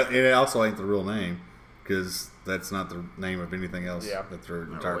 also got. It also ain't the real name because that's not the name of anything else. Yeah. That's their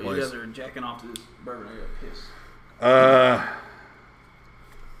Oh, entire you place. guys are jacking off to this bourbon. I got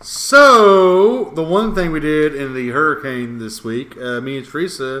pissed. So the one thing we did in the hurricane this week, me and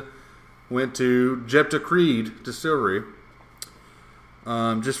Teresa went to Jepta Creed Distillery,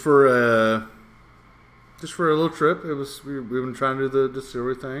 just for a little trip. We've been trying to do the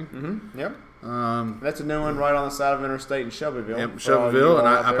distillery thing. Mm-hmm. Yep. Um, That's a new one right on the side of Interstate in Shelbyville. Yep, For all you Shelbyville, and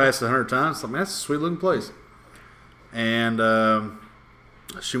out I there. passed it 100 times. Man, that's a sweet looking place. And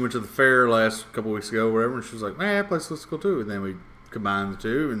she went to the fair last couple weeks ago, or whatever, and she was like, "Man, that place looks cool too." And then we combined the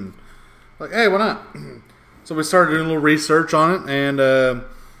two, and like, "Hey, why not?" So we started doing a little research on it, and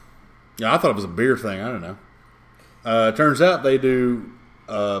yeah, I thought it was a beer thing. I don't know. It turns out they do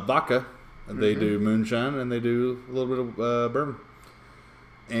vodka, and they do moonshine, and they do a little bit of bourbon.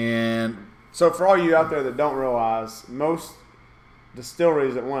 And So for all you out there that don't realize, most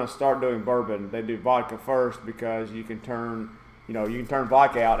distilleries that want to start doing bourbon, they do vodka first because you can turn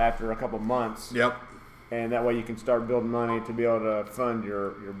vodka out after a couple months, yep. and that way you can start building money to be able to fund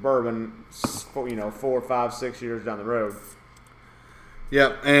your bourbon, 4, 5, 6 years down the road.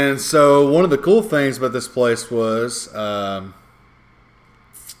 Yep, and so one of the cool things about this place was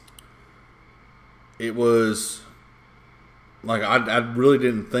it was like I really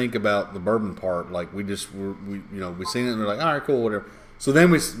didn't think about the bourbon part. Like we just we seen it and we're like, all right, cool, whatever. So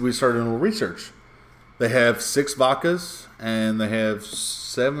then we started doing a little research. They have 6 vodkas and they have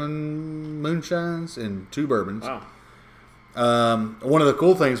 7 moonshines and 2 bourbons. Wow. One of the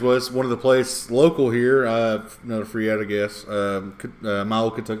cool things was one of the place local here, another free ad, I guess, My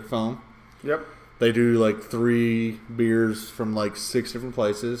Old Kentucky Foam. Yep. They do like 3 beers from like 6 different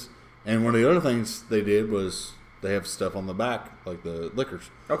places. And one of the other things they did was they have stuff on the back, like the liquors.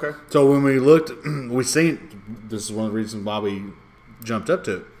 Okay. So when we looked, we seen, this is one of the reasons why we jumped up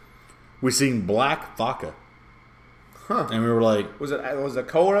to it. We seen black vodka. Huh. And we were like, Was the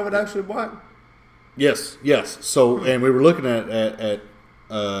color of it actually black? yes. So, and we were looking at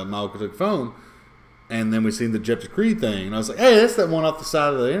My Old Kentucky Foam, and then we seen the Jepta Creed thing. And I was like, hey, that's that one off the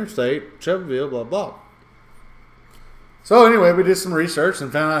side of the interstate, Shelbyville, blah, blah. So anyway, we did some research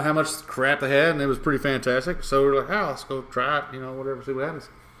and found out how much crap they had, and it was pretty fantastic. So we were like, oh, let's go try it, whatever, see what happens.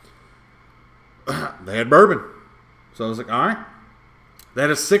 They had bourbon. So I was like, all right. They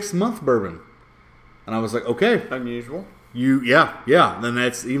had a 6-month bourbon. And I was like, okay. Unusual. Yeah. Then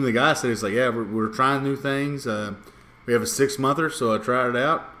that's, even the guy said, he's like, yeah, we're trying new things. We have a 6-monther, so I tried it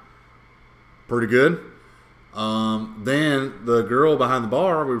out. Pretty good. Then the girl behind the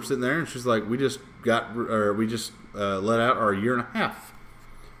bar, we were sitting there, and she's like, we just let out our 1.5 years.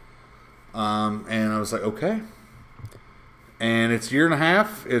 And I was like, okay. And it's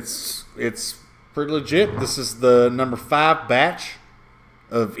 1.5 years. It's pretty legit. This is the number 5 batch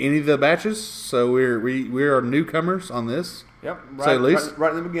of any of the batches, so we are newcomers on this. Yep. Say the least.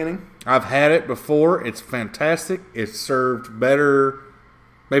 Right in the beginning. I've had it before. It's fantastic. It's served better,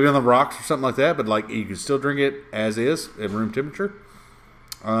 maybe on the rocks or something like that, but like you can still drink it as is at room temperature.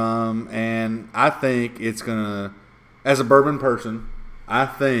 And I think it's gonna, as a bourbon person, I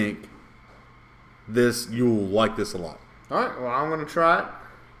think you'll like this a lot. All right. Well, I'm gonna try it.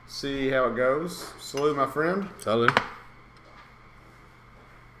 See how it goes. Salute, my friend. Salud.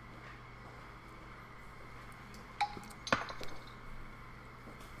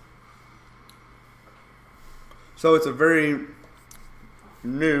 So it's a very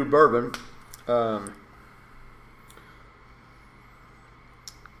new bourbon.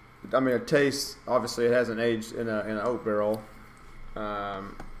 It tastes, obviously it hasn't aged in an oak barrel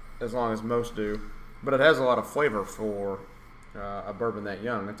as long as most do, but it has a lot of flavor for a bourbon that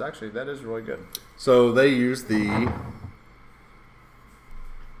young. That is really good. So they use the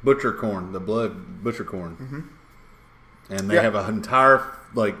butcher corn, the blood butcher corn, and they have an entire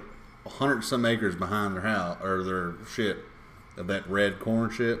 100-some acres behind their house or their shit of that red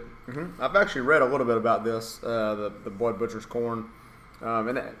corn shit. I've actually read a little bit about this, the blood butcher's corn,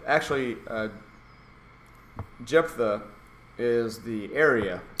 and actually Jephthah is the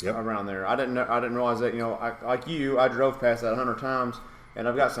area around there. I didn't realize that. I drove past that 100 times, and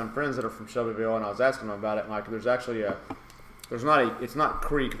I've got some friends that are from Shelbyville, and I was asking them about it. And there's actually it's not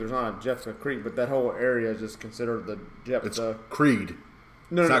creek. There's not a Jephthah Creek, but that whole area is just considered the Jephthah. It's Creed.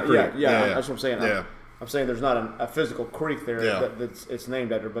 No, Creek. Yeah, that's what I'm saying. Yeah. I'm saying there's not a physical creek there that's it's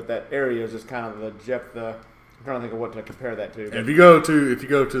named after, but that area is just kind of the Jephthah. I'm trying to think of what to compare that to. And if you go to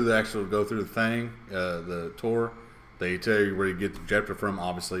go through the thing, the tour, they tell you where you get the Jephthah from,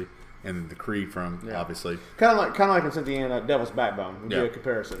 obviously, and the Kree from obviously. Kind of like in Cynthia Devil's Backbone. Would be Yeah. a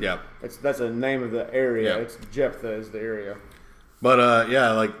comparison. Yeah. That's the name of the area. Yeah. It's Jephthah is the area. But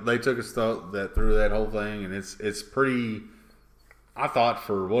like they took us through that whole thing, and it's pretty. I thought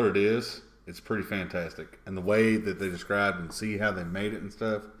for what it is, it's pretty fantastic, and the way that they described and see how they made it and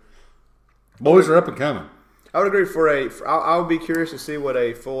stuff. Boys are up and coming. I would agree. I would be curious to see what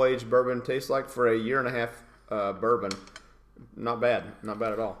a full age bourbon tastes like for a 1.5-year bourbon. Not bad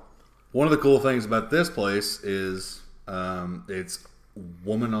at all. One of the cool things about this place is it's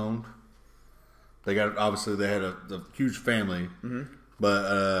woman owned. They had a huge family, but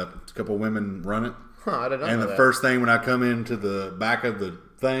a couple of women run it. Huh, I didn't know And that. the first thing when I come into the back of the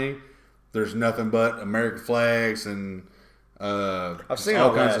thing, there's nothing but American flags and I've seen all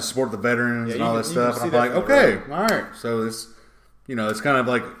all kinds that. of support the veterans Yeah, and you all can- that you can stuff. see And I'm that like, from the okay, road. all right. So it's it's kind of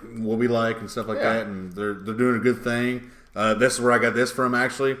like what we like and stuff like Yeah. that, and they're doing a good thing. This is where I got this from.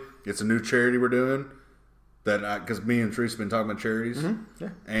 Actually, it's a new charity we're doing because me and Teresa have been talking about charities, Yeah.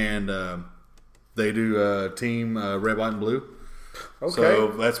 and they do Team Red, White, and Blue. Okay. So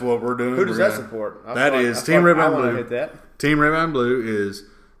that's what we're doing. Who does We're that gonna- support? That is Team Red, White, and I want to Blue. hit that. Team Red, White, and Blue is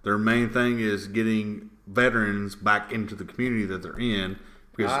their main thing is getting veterans back into the community that they're in.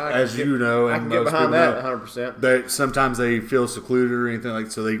 Because as you know, I and can get most behind people that know, 100%. they sometimes they feel secluded or anything like.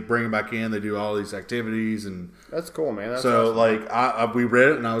 So they bring them back in. They do all these activities, and That's cool, man. That's so awesome. like we read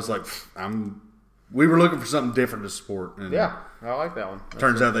it, and I was like, we were looking for something different to support. And Yeah, I like that one.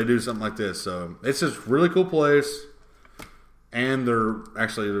 turns out they do something like this. So it's just a really cool place. And they were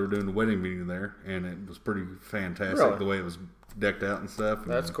doing the wedding meeting there, and it was pretty fantastic Really? the way it was decked out and stuff.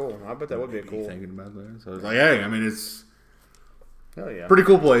 That's and cool. I bet that would be cool. Thinking about that, so it's like, hey, I mean, it's Hell yeah. pretty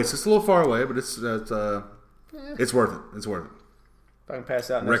cool place. It's a little far away, but it's worth it. It's worth it. If I can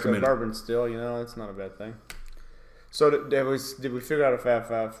pass out next to a Recommend it. bourbon still, it's not a bad thing. So did we figure out a Fab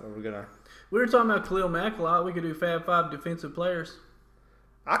Five? Are we gonna? We were talking about Khalil Mack a lot. We could do Fab Five defensive players.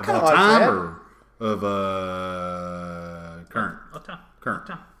 I Of kind all of like time that. or of current? All time. Current.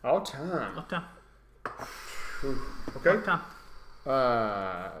 Time. All time. All time. Okay. All time.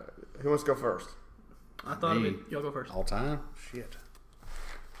 Who wants to go first? I thought of Me. it. Y'all go first. All time? Shit.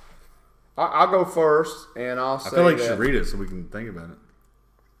 I'll go first, and I'll say I feel like you that- should read it so we can think about it.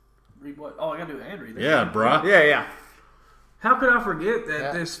 Read what? Oh, I gotta do it and read that. Yeah, bruh. Yeah. How could I forget that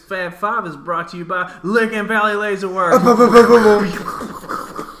Yeah. this Fab Five is brought to you by Licking Valley Laser Works?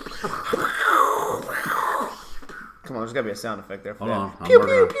 Come on, there's got to be a sound effect there for Hold that. on. I'm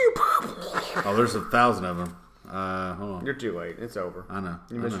working on. Oh, there's 1,000 of them. Hold on. You're too late. It's over. I know.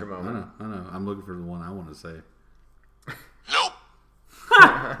 You missed your moment. I know. I'm looking for the one I want to say.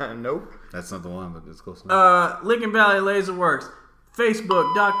 Nope. That's not the one, but it's close enough. Licking Valley Laser Works.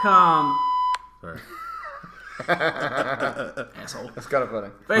 Facebook.com. Sorry. Asshole. That's kind of funny.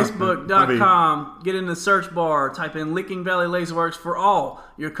 Facebook.com. Get in the search bar. Type in Licking Valley Laser Works for all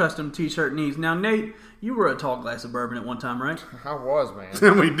your custom t-shirt needs. Now, Nate, you were a tall glass of bourbon at one time, right? I was,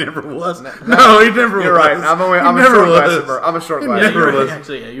 man. We never was. No, he never was. You're right. I'm a never short glass was. of bourbon. I'm a short glass. never of bourbon. was.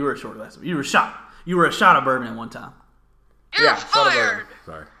 Actually, yeah, you were a short glass of You were a shot. You were a shot of bourbon at one time. Yeah, short of bourbon.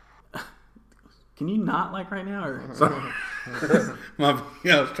 Sorry. Can you not like right now? Or? I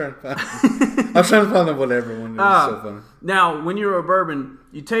was trying to find. I was trying to find the whatever one. It was so funny. Now, when you were a bourbon,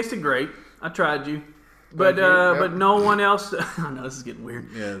 you tasted great. I tried you, but Thank you, yeah. but no one else. I know this is getting weird.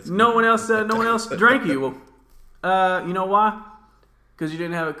 Yeah, it's no one else drank you. You know why? Because you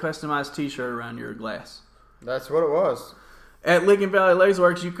didn't have a customized T-shirt around your glass. That's what it was. At Licking Valley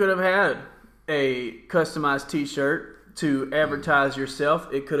Laserworks, you could have had a customized T-shirt to advertise yourself.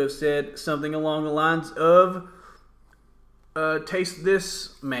 It could have said something along the lines of, "Taste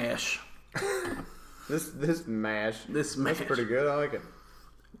this mash." This mash. This mash. That's pretty good. I like it.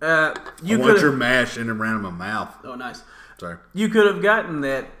 You I want could your have. mash in and around my mouth. Oh, nice. Sorry. You could have gotten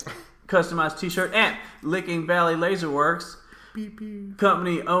that customized T-shirt at Licking Valley Laserworks,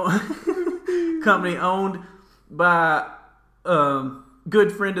 company owned by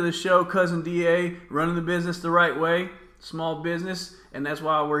good friend of the show, Cousin DA, running the business the right way, small business, and that's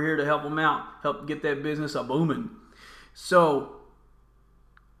why we're here to help them out, help get that business a booming. So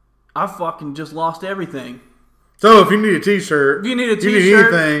I fucking just lost everything. So if you need a T-shirt, If you need a you need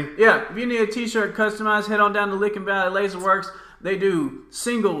T-shirt, anything. yeah. If you need a T-shirt customized, head on down to Licking Valley Laserworks. They do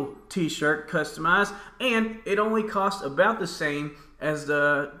single T-shirt customized, and it only costs about the same as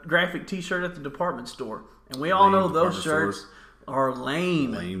the graphic T-shirt at the department store. And we all Lame know those department shirts stores. are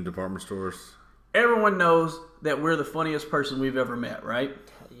lame. Lame department stores. Everyone knows that we're the funniest person we've ever met, right?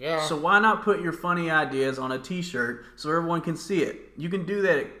 Yeah. So why not put your funny ideas on a T-shirt so everyone can see it? You can do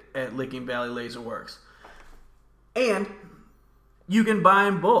that at Licking Valley Laserworks. And you can buy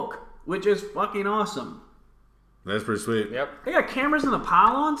in bulk. which is fucking awesome. That's pretty sweet. Yep. They got cameras in the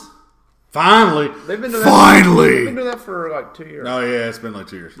pylons? Finally. They've been doing Finally. They've been doing that for like 2 years. Oh, yeah, it's been like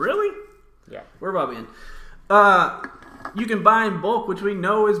 2 years. Really? Yeah. We're about in. You can buy in bulk, which we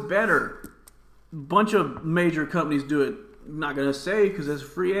know is better. Bunch of major companies do it. Not going to say because it's a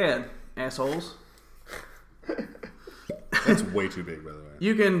free ad, assholes. That's way too big, by the way.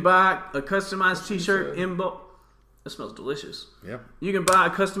 You can buy a customized t-shirt in bulk. That smells delicious. Yep. You can buy a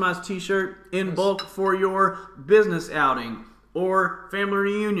customized t-shirt in bulk for your business outing or family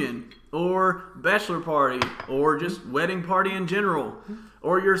reunion or bachelor party or just wedding party in general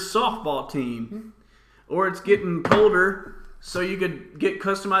or your softball team. Or it's getting colder, so you could get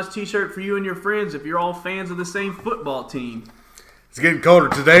customized t-shirt for you and your friends if you're all fans of the same football team. It's getting colder.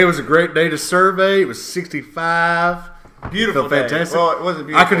 Today was a great day to survey. It was 65. Beautiful Felt fantastic. day. Well, it wasn't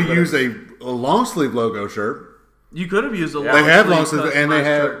beautiful. I could have but used a long sleeve logo shirt. You could have used a long They have long sleeve sleeve, and they customized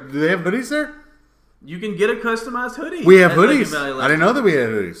have. shirt. Do they have hoodies there? You can get a customized hoodie. We have at Lincoln hoodies. Valley I didn't know that we had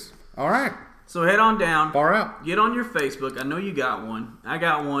hoodies. All right, So head on down. far out. Get on your Facebook. I know you got one. I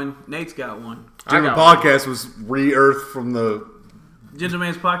got one. Nate's got one. Gentleman got Podcast was re-earthed from the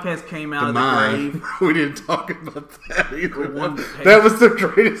Gentleman's Podcast came out of the mine. grave. We didn't talk about that either. One That was the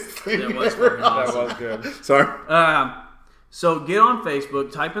greatest thing That was ever. fucking that awesome. was good. Sorry. So get on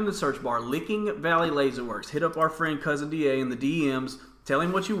Facebook, type in the search bar, Licking Valley Laserworks. Hit up our friend Cousin DA in the DMs. Tell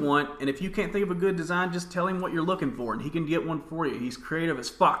him what you want. And if you can't think of a good design, just tell him what you're looking for. And he can get one for you. He's creative as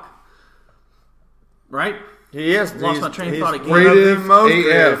fuck. Right? He is. Lost He's- my train of he's thought again. one of the Creative most AF.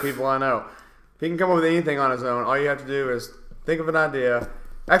 creative people I know. He can come up with anything on his own. All you have to do is think of an idea.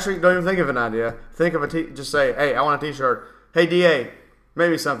 Actually, don't even think of an idea. Think of just say, "Hey, I want a T-shirt." Hey, DA,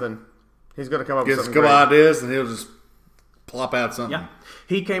 maybe something. He's gonna come up with Gets a something couple great. ideas, and he'll just plop out something. Yeah.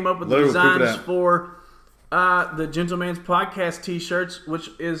 He came up with the Literally, poop it designs out. for the Gentleman's Podcast t-shirts, which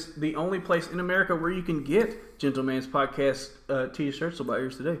is the only place in America where you can get Gentleman's Podcast t-shirts. So buy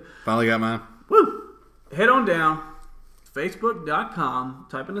yours today. Finally got mine. Woo! Head on down, facebook.com,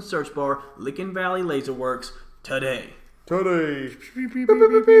 type in the search bar, Licking Valley Laserworks today. Today.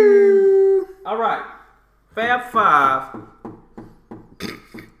 All right. Fab Five.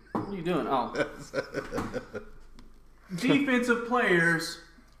 What are you doing? Oh. Defensive players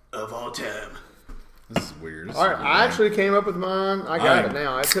of all time. This is weird. This All is right, weird. I actually came up with mine. I got it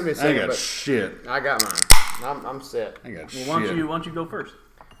now. It took me a I second, got but shit. I got mine. I'm set. I got Well, why shit. don't you go first?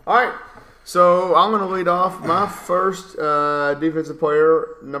 All right, so I'm going to lead off. My first defensive player,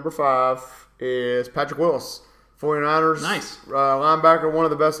 number 5, is Patrick Willis, 49ers. Nice. Linebacker, one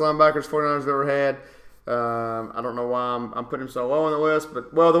of the best linebackers 49ers have ever had. I don't know why I'm putting him so low on the list,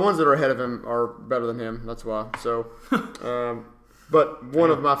 but, well, the ones that are ahead of him are better than him. That's why. So, but one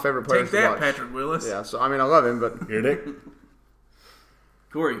of my favorite players Take that, to watch. Patrick Willis. Yeah, so, I mean, I love him, but Here, Dick.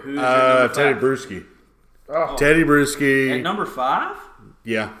 Corey, who's your number Teddy five? Bruschi. oh, Teddy Bruschi. At number 5?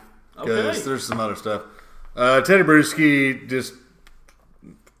 Yeah, because Okay. there's some other stuff. Teddy Bruschi just,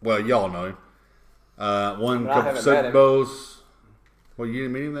 well, y'all know him. Won a I couple haven't met Super him. Bowls. Well, you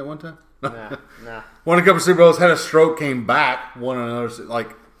didn't meet him that one time? nah. Won a couple Super Bowls, had a stroke, came back, won another.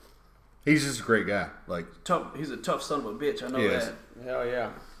 Like, he's just a great guy. Like, Tough. He's a tough son of a bitch. I know Yes. that. Hell yeah.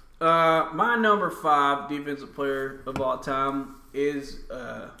 My number 5 defensive player of all time is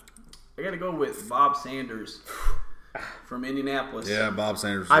I got to go with Bob Sanders from Indianapolis. yeah, Bob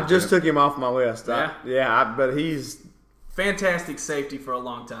Sanders. I just took him off my list. Yeah? But he's Fantastic safety for a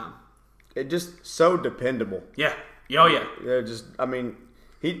long time. just so dependable. Yeah. Oh yeah. Yeah, just I mean,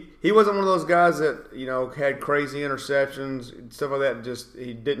 he wasn't one of those guys that had crazy interceptions, stuff like that. Just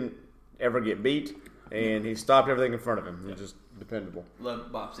he didn't ever get beat, and he stopped everything in front of him. He's just dependable.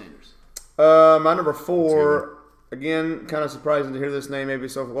 Love Bob Sanders. My number 4, again, kind of surprising to hear this name maybe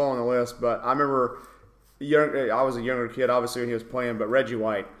so low on the list, but I remember I was a younger kid, obviously, when he was playing, but Reggie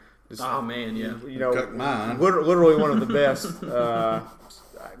White. Just, Oh man, yeah. Cut mine. literally one of the best.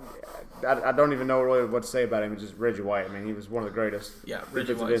 I don't even know really what to say about him. Just Reggie White. I mean, he was one of the greatest Yeah,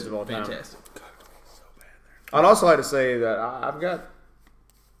 Reggie defensive White's ends of all time. fantastic. I'd also like to say that I've got.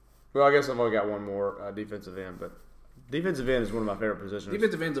 Well, I guess I've only got one more defensive end, but defensive end is one of my favorite positions.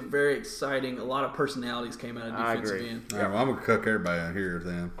 Defensive end's a very exciting. A lot of personalities came out of I defensive agree. end. All right, well, I'm gonna cook everybody out here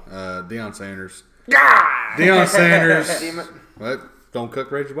then. Deion Sanders. God! Deion Sanders. Damn it. What? Don't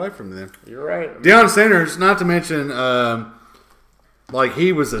cook Reggie White from them. You're right. Deion Sanders, not to mention, like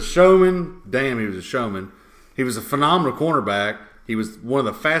he was a showman. Damn, he was a showman. He was a phenomenal cornerback. He was one of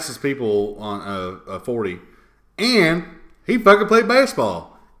the fastest people on 40, and he fucking played baseball.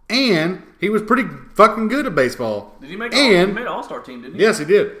 And he was pretty fucking good at baseball. Did he make? And He made an All-Star team, didn't he? yes, he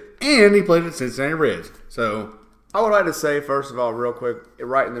did. And he played at Cincinnati Reds. So I would like to say, first of all, real quick,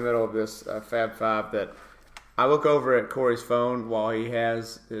 right in the middle of this Fab Five, that I look over at Corey's phone while he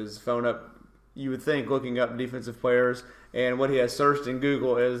has his phone up. You would think looking up defensive players, and what he has searched in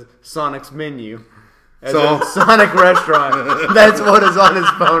Google is Sonic's menu. As a Sonic restaurant. That's what is on his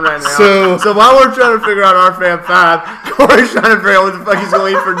phone right now. So while we're trying to figure out our Fab Five, Corey's trying to figure out what the fuck he's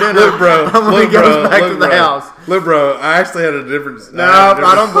going to eat for dinner. Look, bro. When he goes back to the house. Look, bro. I actually had a different. No,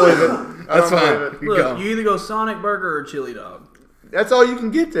 I don't believe it. That's fine. Look, you either go Sonic Burger or Chili Dog. That's all you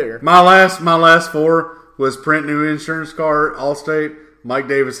can get there. My last four was Print New Insurance Card, Allstate, Mike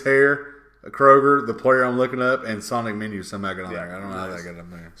Davis Hair, Kroger, the player I'm looking up, and Sonic Menu somehow got on there. I don't know how that got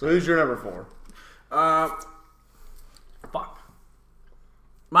up there. So who's your number 4? Fuck.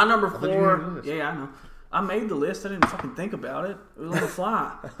 My number 4. Yeah, I know. I made the list. I didn't fucking think about it. It was on the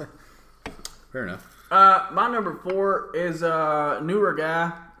fly. Fair enough. My number 4 is a newer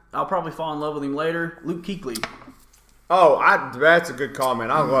guy. I'll probably fall in love with him later. Luke Kuechly. Oh, that's a good call, man.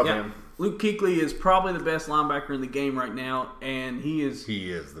 I love him. Luke Kuechly is probably the best linebacker in the game right now, and he is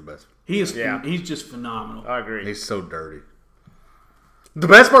the best. He's just phenomenal. I agree. He's so dirty. The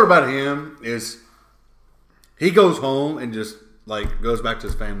best part about him is he goes home and just like goes back to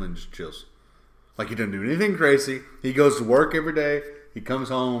his family and just chills. Like he doesn't do anything crazy. He goes to work every day. He comes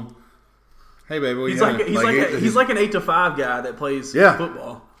home. Hey baby, what he's like an 8 to 5 guy that plays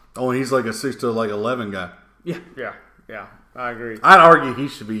football. Oh, and he's like a 6 to 11 guy. Yeah. I agree. I'd argue he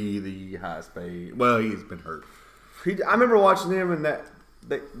should be the highest paid. Well, he's been hurt. I remember watching him in that.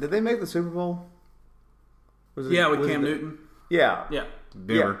 Did they make the Super Bowl? With Cam Newton. Yeah.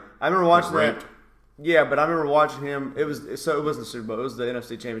 Denver. I remember watching that. Yeah, but I remember watching him. It wasn't the Super Bowl. It was the NFC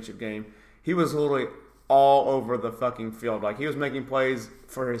Championship game. He was literally all over the fucking field. Like he was making plays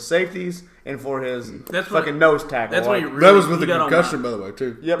for his safeties and for his nose tackle. That's like, when that was with the concussion, by the way,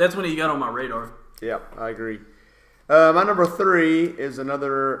 too. Yep. That's when he got on my radar. Yep, I agree. My number 3 is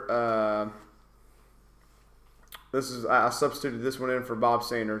another. I substituted this one in for Bob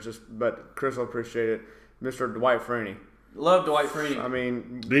Sanders, but Chris will appreciate it. Mr. Dwight Freeney. Love Dwight Freeney. I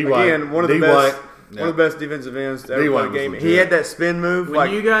mean, D-White. again, one of the best defensive ends to ever play the game. He had that spin move.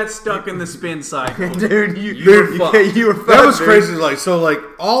 When you got stuck in the spin cycle, dude, you were fucked. That was crazy. Like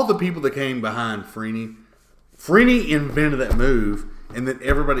all the people that came behind Freeney invented that move, and then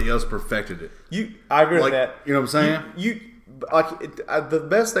everybody else perfected it. I agree with that. You know what I'm saying? The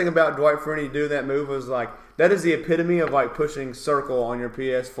best thing about Dwight Freeney doing that move was that is the epitome of pushing circle on your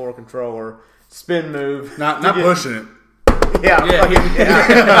PS4 controller, spin move. Not pushing it. Yeah,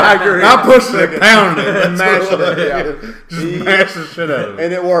 I agree. Not pushing it, pounding it, and mashing it. Yeah, just mash the shit out of it,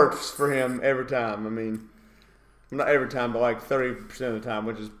 and it works for him every time. I mean, not every time, but 30% of the time,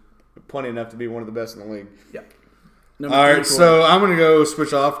 which is plenty enough to be one of the best in the league. Yeah. All right, so I'm gonna go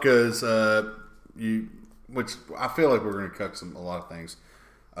switch off because which I feel like we're gonna cut a lot of things.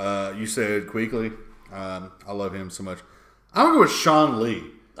 You said Kuechly. I love him so much. I'm gonna go with Sean Lee.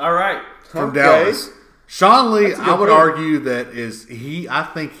 All right, from Dallas. Sean Lee, I would argue that I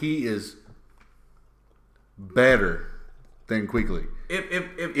think he is better than Kuechly.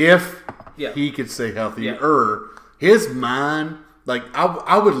 If he could stay healthy. His mind,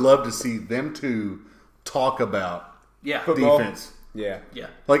 I would love to see them two talk about defense. Yeah.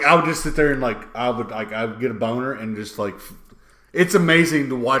 I would just sit there and I would get a boner and just it's amazing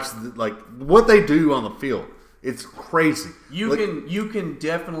to watch what they do on the field. It's crazy. You can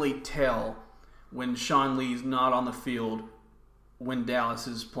definitely tell when Sean Lee's not on the field when Dallas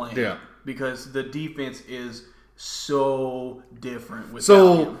is playing. Yeah. Because the defense is so different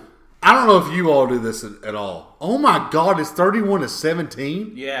without him. I don't know if you all do this at all. Oh my God, it's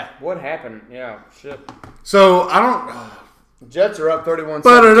 31-17? Yeah. What happened? Yeah, shit. So I don't. Jets are up 31-17.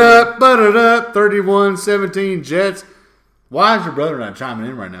 Butt it up, 31-17 Jets. Why is your brother not chiming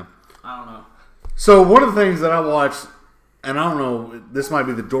in right now? I don't know. So one of the things that I watch, and I don't know, this might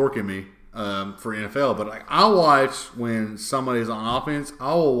be the dork in me for NFL, but I watch when somebody's on offense,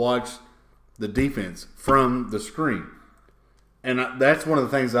 I will watch the defense from the screen. And that's one of the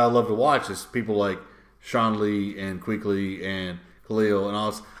things that I love to watch is people like Sean Lee and Kuechly and Khalil and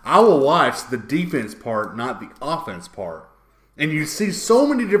all this. I will watch the defense part, not the offense part. And you see so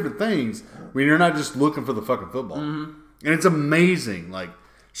many different things when you're not just looking for the fucking football. Mm-hmm. And it's amazing.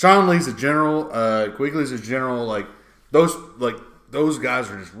 Sean Lee's a general, Kuechly's a general. Those guys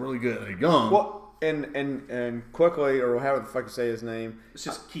are just really good. They're young. Well, and Kuechly, or however the fuck you say his name. It's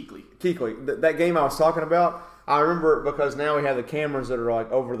just Kuechly. Kuechly. That game I was talking about, I remember because now we have the cameras that are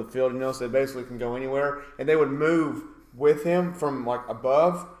over the field, so they basically can go anywhere. And they would move with him from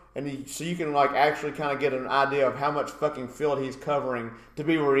above. And so you can actually kind of get an idea of how much fucking field he's covering to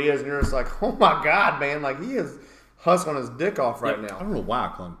be where he is. And you're just oh my God, man. hustling his dick off right I now. don't know why I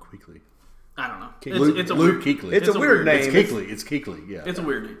call him Kuechly. I don't know. Luke, It's a Luke weird. Kuechly. It's a weird name. It's Kuechly. Yeah. It's a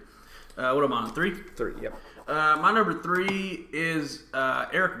weird name. What am I on? 3? 3, yep. My number 3 is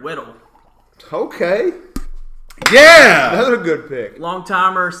Eric Weddle. Okay. Yeah. Another good pick. Long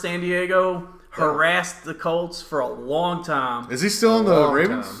timer, San Diego, harassed the Colts for a long time. Is he still on the Long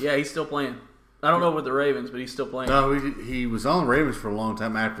Ravens? time. Yeah, he's still playing. I don't know with the Ravens, but he's still playing. No, he was on the Ravens for a long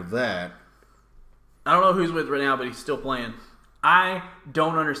time after that. I don't know who's with right now, but he's still playing. I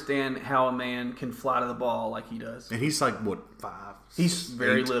don't understand how a man can fly to the ball like he does. And he's like, what, 5? He's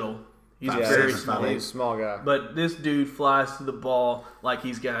very 8? little. He's Yeah, very 6, small. 5'8". He's a small guy. But this dude flies to the ball like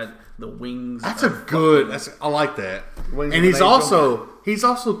he's got the wings. That's a good. I like that. Wings And of he's an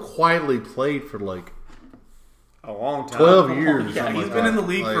also quietly played for like A long time. 12 years. or Yeah, something he's like been that. in the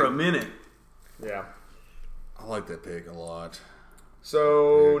league Like, for a minute. Yeah. I like that pick a lot.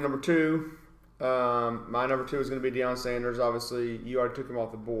 So, number 2. My number 2 is going to be Deion Sanders. Obviously, you already took him off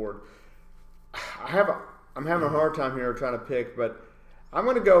the board. I'm having a hard time here trying to pick, but I'm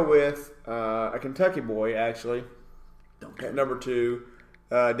going to go with a Kentucky boy, actually, at number 2,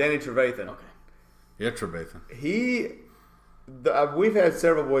 Danny Trevathan. Okay. Yeah, Trevathan. We've had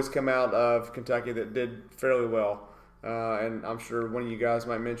several boys come out of Kentucky that did fairly well, and I'm sure one of you guys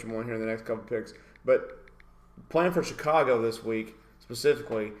might mention one here in the next couple picks. But playing for Chicago this week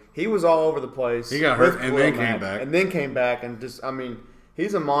specifically, he was all over the place. He got hurt with and Khalil then came Mack, back. and then came back, and just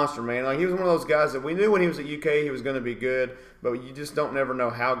he's a monster, man. Like he was one of those guys that we knew when he was at UK he was going to be good, but you just don't never know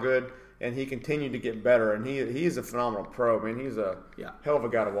how good. And he continued to get better, and he is a phenomenal pro, man. He's a hell of a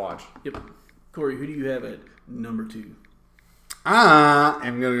guy to watch. Yep. Corey, who do you have at number 2? I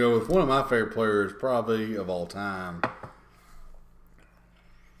am going to go with one of my favorite players, probably of all time,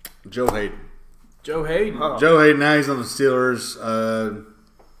 Joe Hayden. Joe Hayden. Joe Hayden. Now he's on the Steelers.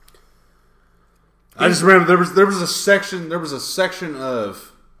 I just remember there was a section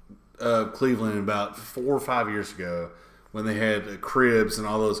of Cleveland about 4 or 5 years ago when they had Cribbs and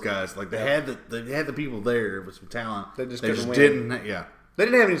all those guys. Like they had the people there with some talent. They just didn't. Yeah. They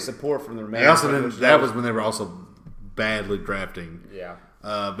didn't have any support from their man. They also didn't, that was when they were also badly drafting. Yeah.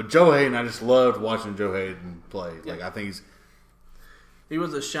 But Joe Hayden, I just loved watching Joe Hayden play. Like I think He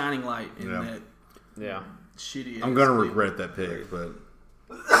was a shining light in that Yeah. shitty. I'm gonna regret that pick, but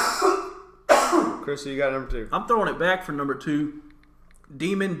Chris, you got number 2. I'm throwing it back for number 2.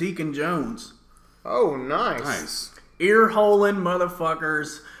 Demon Deacon Jones. Oh, nice. nice. Ear-holing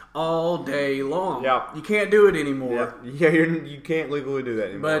motherfuckers all day long. Yeah. You can't do it anymore. Yeah, you can't legally do that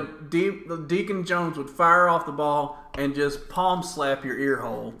anymore. But Deacon Jones would fire off the ball and just palm slap your ear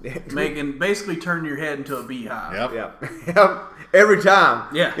hole, basically turn your head into a beehive. Yep. yeah, every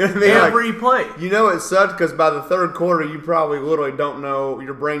time. Yeah, you know what I mean? every play. You know it sucked because by the third quarter, you probably literally don't know.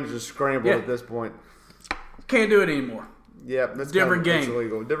 Your brain's just scrambled at this point. Can't do it anymore. Yeah, that's Different game. That's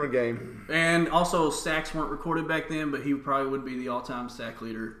illegal. Different game. And also, sacks weren't recorded back then, but he probably would be the all-time sack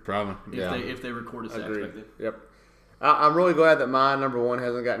leader Probably. if they recorded sacks Agreed. back then. Yep. I'm really glad that my number 1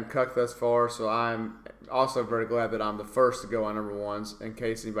 hasn't gotten cucked thus far, so I'm also very glad that I'm the first to go on number 1s in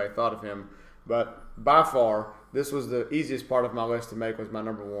case anybody thought of him. But by far, this was the easiest part of my list to make was my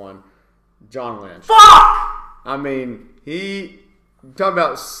number 1, John Lynch. Fuck! I mean, talking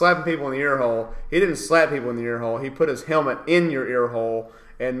about slapping people in the ear hole. He didn't slap people in the ear hole. He put his helmet in your ear hole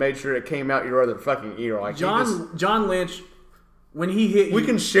and made sure it came out your other fucking ear. Like John Lynch, when he hit you, we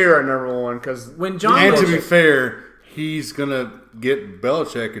can share our number 1 because when John And to Lynch, be fair, he's gonna get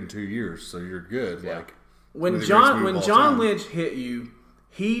Belichick in 2 years, so you're good. Yeah. Like when one of the greatest John moves when of all John time. Lynch hit you,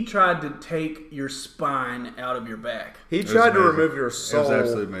 he tried to take your spine out of your back. he was tried to amazing. remove your It was soul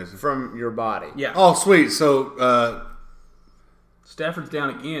absolutely amazing. from your body. Yeah. Oh, sweet. So, Stafford's down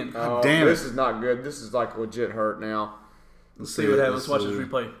again. Oh, damn this it. is not good. This is like legit hurt now. Let's see what happens. Watch this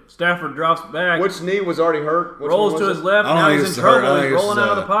replay. Stafford drops back, Which knee was already hurt? Which rolls one to was his it? left. I don't Now think he's in it's hurt. I trouble. think He's it's, rolling out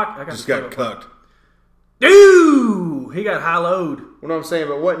of the pocket. I got just the got clip up. cucked. Dude, he got high load. What I'm saying,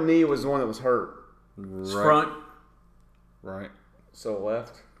 but what knee was the one that was hurt? His Right. front. Right. So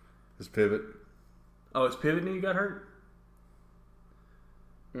left. His pivot. Oh, his pivot knee got hurt.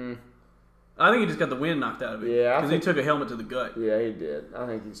 I think he just got the wind knocked out of it. Yeah, I because he think- took a helmet to the gut. Yeah, he did. I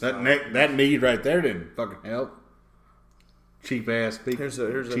think he's That fine. that knee right there didn't fucking help. Cheap ass people. Here's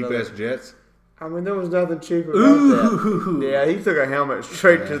cheap another- ass Jets. I mean, there was nothing cheap about that. Ooh. Yeah, he took a helmet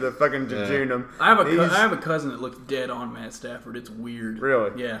straight to the fucking jejunum. I have He's- I have a cousin that looks dead on Matt Stafford. It's weird.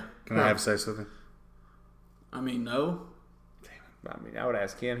 Really? Yeah. Can I have say something? I mean, no. I mean, I would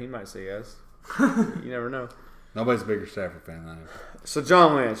ask him. He might say yes. You never know. Nobody's a bigger Stafford fan than I am. So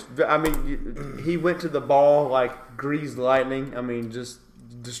John Lynch, I mean, he went to the ball like greased lightning. I mean, just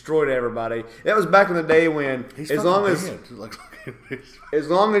destroyed everybody. That was back in the day when as long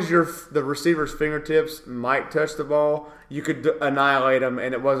as the receiver's fingertips might touch the ball, you could annihilate him,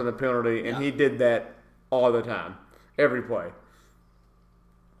 and it wasn't a penalty. And he did that all the time, every play.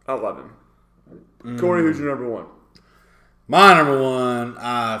 I love him. Corey, who's your number one? My number one,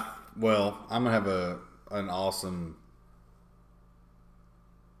 I'm gonna have an awesome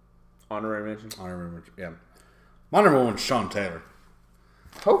honorary mention. Yeah, my number one is Sean Taylor.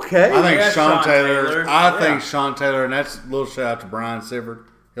 Okay, I think Yeah, Sean Sean Taylor. Taylor. I think Sean Taylor, and that's a little shout out to Brian Sifford.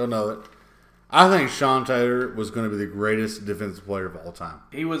 He'll know it. I think Sean Taylor was going to be the greatest defensive player of all time.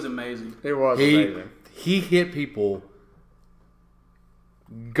 He was amazing. it was amazing. He hit people.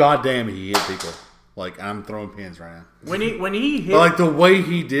 Goddamn, he hit people. Like, I'm throwing pins right now. When he hit, But like the way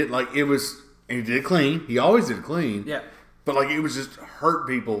he did, like it was, and he did it clean. He always did it clean. yeah, But like it was just hurt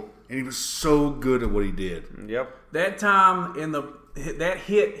people, and he was so good at what he did. Yep. that time that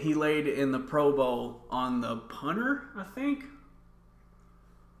hit he laid in the Pro Bowl on the punter, I think.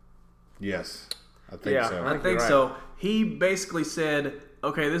 Yes, I think Yeah, so. I you're think right. so. He basically said,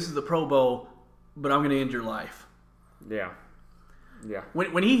 "Okay, this is the Pro Bowl, but I'm going to end your life." Yeah. Yeah.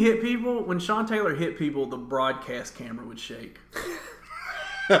 When he hit people, when Sean Taylor hit people, the broadcast camera would shake.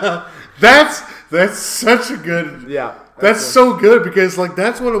 That's such a good. Yeah. That's so good because like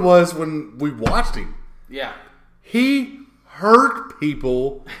that's what it was when we watched him. Yeah, He hurt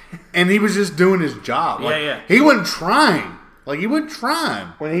people, and he was just doing his job. Like, Yeah. He wasn't trying. Like he wasn't trying.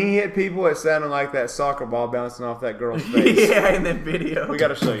 When he hit people, it sounded like that soccer ball bouncing off that girl's face. yeah, in that video. We got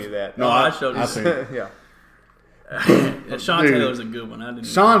to show you that. No, I showed I you. seen it. Yeah. Yeah, Sean Dude. Taylor's a good one. I didn't.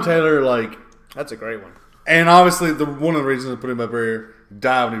 Sean Taylor, like, That's a great one. and obviously one of the reasons I put him up here, he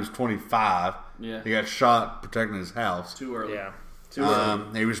died when he was 25. Yeah. He got shot protecting his house. Too early. Yeah.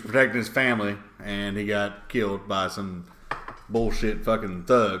 He was protecting his family, and he got killed by some bullshit fucking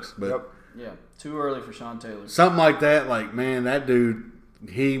thugs. But Yep. Yeah, too early for Sean Taylor. something like that, like, man, that dude,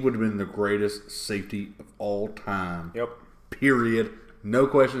 he would have been the greatest safety of all time. Yep. Period. No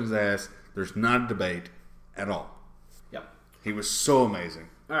questions asked. There's not a debate at all. Yep. He was so amazing.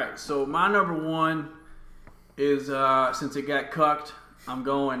 All right, so my number one is since it got cucked, I'm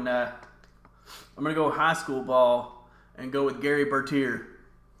going to go high school ball and go with Gary Bertier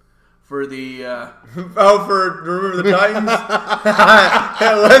for the Oh, remember the Titans?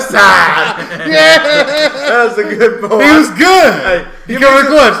 Left side. Yeah. That was a good boy. He was good. Hey, he covered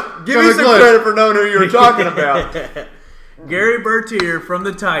clutch. Give me some credit for knowing who you were talking about. Gary Bertier from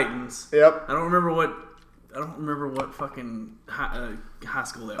the Titans. Yep. I don't remember what fucking high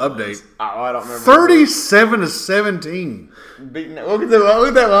school that Update. was. Oh, I don't remember. 37-17. Look at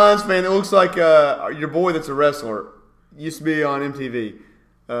that Lions fan that looks like your boy that's a wrestler. Used to be on MTV.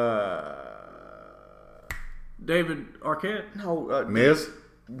 David Arquette. No, Miz?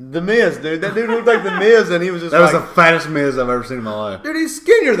 The Miz, dude. That dude looked like the Miz, and he was just That was like, the fattest Miz I've ever seen in my life. dude, he's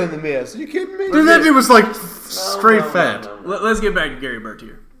skinnier than the Miz. Are you kidding me? Dude, that dude was like straight fat. Let's get back to Gary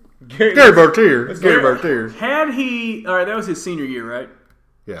Bertier. Gary Bertier. Gary Bertier. Had he, all right, that was his senior year, right?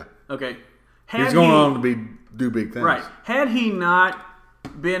 Yeah. Okay. He's going on to do big things. Right. Had he not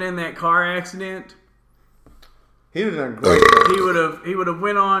been in that car accident, He'd have done great. he would have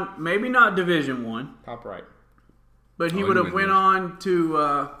went on, maybe not Division One, Top right. but he Oh, would he have went went on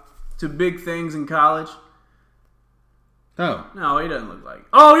to big things in college. No. No, he doesn't look like.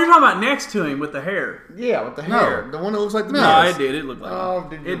 Oh, you're talking about next to him with the hair. Yeah, with the No. hair. The one that looks like the No, Miz. it did. It looked like. Oh, him.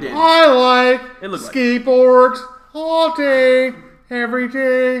 did you? It did. I like It looked like- skateboards all day, every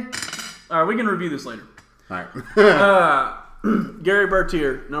day. All right, we can review this later. All right. Gary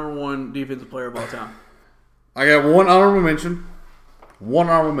Bertier, number one defensive player of all time. I got one honorable mention.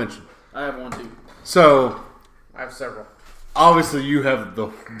 I have one too. So, I have several. obviously, you have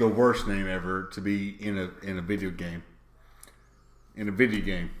the worst name ever to be in a video game. In a video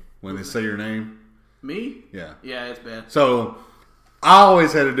game, when they say your name, Me? yeah. Yeah, it's bad. So, I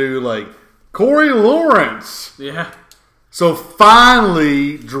always had to do like Corey Lawrence. Yeah. So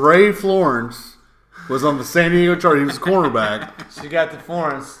finally, Dre Florence was on the San Diego Chargers. He was a cornerback, She got the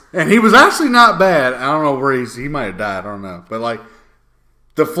Florence. and he was actually not bad. I don't know where he might have died. I don't know, but like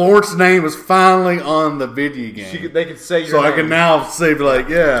the Florence name was finally on the video game, They could say your so name. I can now say like,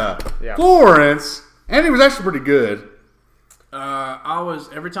 yeah, Yeah. Florence, and he was actually pretty good.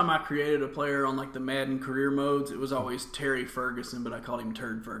 Every time I created a player on like the Madden career modes, it was always Terry Ferguson, but I called him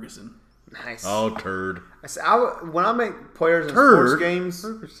Turd Ferguson. Nice. Oh, turd, When I make players in turd, sports games,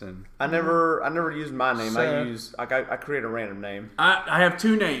 Ferguson. I never use my name. Sad. I create a random name. I have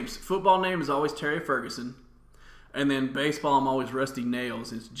two names. Football name is always Terry Ferguson. And then baseball, I'm always Rusty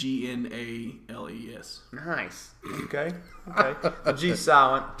Nails. It's Gnales. Nice. Okay. The G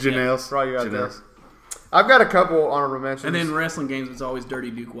silent. Janelles. For all you out there. Janelles. I've got a couple honorable mentions. And then wrestling games, it's always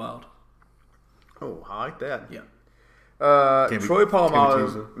Dirty Duke Wild. Oh, I like that. Yeah. Troy Teased.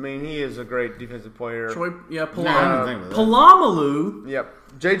 Polamalu. I mean, he is a great defensive player. Troy, yeah, I didn't think of that. Palamalu. Yep.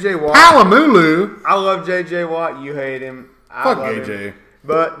 J.J. Watt. Palamulu. I love J.J. Watt. You hate him. I Fuck love AJ. him.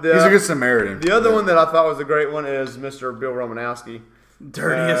 But He's a good Samaritan. the other one that I thought was a great one is Mr. Bill Romanowski.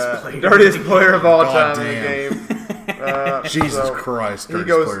 Dirtiest player of all God time in the game. Jesus Christ. He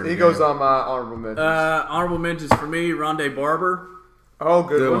dirtiest player in he the goes game. on my honorable mentions. Honorable mentions for me, Rondé Barber. Oh,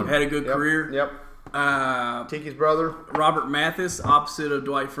 good Good one. one. Had a good career. Yep. Tiki's brother. Robert Mathis, opposite of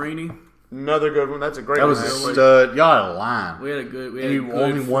Dwight Freeney. Another good one. That's a great That one. was a stud. Y'all had a line. We had a good. We had And a you good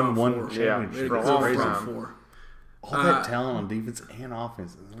only won front one four. championship. We had a For a good long front time. four. All that talent on defense and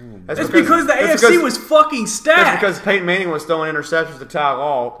offense. That's because the that's AFC because- was fucking That's stacked. because Peyton Manning was throwing interceptions to Ty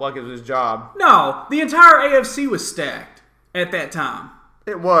Law like it was his job. No, the entire AFC was stacked at that time.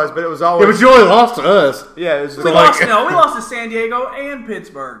 It was, but it was Yeah, always. but you only lost to us. Yeah, it was We lost to San Diego and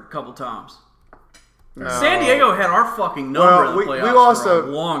Pittsburgh a couple times. San Diego had our fucking number Well, in the we playoffs lost for a a-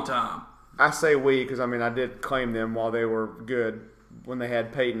 long time. I say we because I mean I did claim them while they were good when they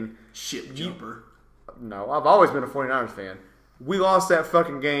had Peyton. Shit jumper. No, I've always been a 49ers fan. We lost that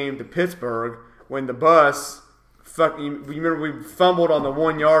fucking game to Pittsburgh when the bus fucking. You remember we fumbled on the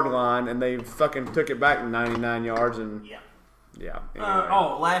 1 yard line and they fucking took it back 99 yards and yeah.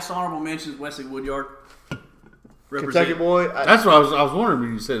 Anyway. Last honorable mention is Wesley Woodyard. Kentucky boy. That's what I was wondering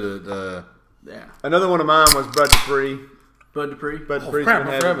when you said that. Yeah. Another one of mine was Bud Dupree. Bud Dupree. Bud Dupree's crap,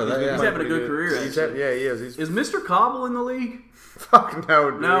 been I forgot about that, been yeah. He's playing having a pretty good career, He's actually. yeah, he is. He's Is Mr. Cobble in the league? fuck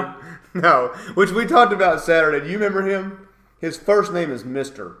no, dude. No? No. Which we talked about Saturday. Do you remember him? His first name is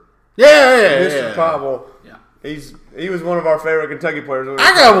Mister. Yeah. Mr. Cobble. Yeah. He was one of our favorite Kentucky players.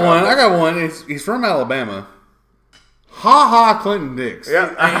 I got one. He's from Alabama. Ha ha Clinton Dix.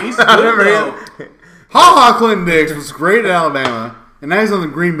 Yeah, Hey, he's I good, remember though. him. Ha ha Clinton Dix was great at Alabama, and now he's on the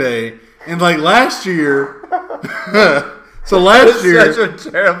Green Bay. And like last year, so last year, Such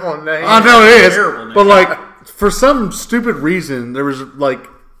a terrible name. I know it is, Terrible name. but like for some stupid reason, there was like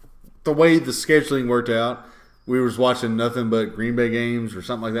the way the scheduling worked out. We was watching nothing but Green Bay games or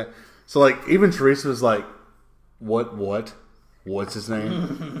something like that. So like even Teresa was like, what's his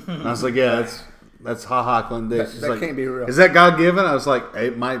name? And I was like, yeah, that's Ha Ha Clinton Dix. She's that like, can't be real. Is that God given? I was like,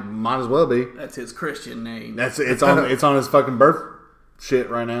 it might as well be. That's his Christian name. It's on his fucking birth shit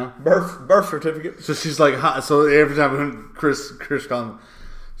right now. Birth certificate. So she's like, so every time when Chris calls him,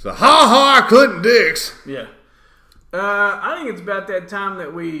 so ha Clinton Dix. Yeah. I think it's about that time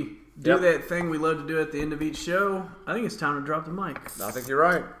that we do Yep. that thing we love to do at the end of each show. I think it's time to drop the mic. I think you're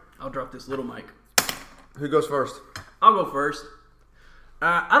right. I'll drop this little mic. Who goes first? I'll go first.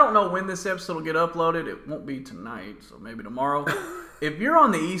 I don't know when this episode will get uploaded. It won't be tonight, so maybe tomorrow. If you're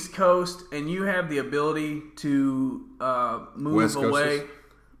on the East Coast and you have the ability to move West away, Coasters?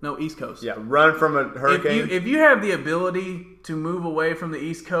 no, East Coast. Yeah, run from a hurricane. If you have the ability to move away from the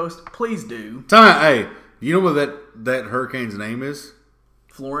East Coast, please do. Hey, you know what that hurricane's name is?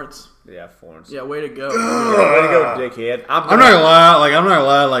 Florence. yeah, Florence. Yeah, way to go. Way to go, dickhead. I'm not gonna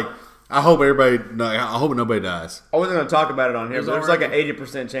lie. Like I hope nobody dies. I wasn't going to talk about it on here, There's but there's like an already-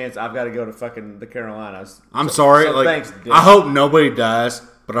 80% chance I've got to go to fucking the Carolinas. I'm sorry. So like thanks, Dick. I hope nobody dies,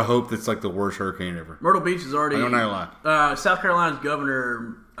 but I hope it's like the worst hurricane ever. Myrtle Beach is already. I'm not gonna South Carolina's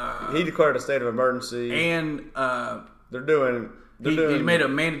governor He declared a state of emergency. and They're doing. he made a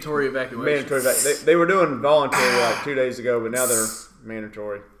mandatory evacuation. mandatory. They were doing voluntary like 2 days ago, but now they're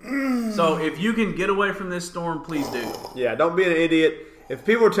mandatory. So if you can get away from this storm, please do. Yeah, don't be an idiot. If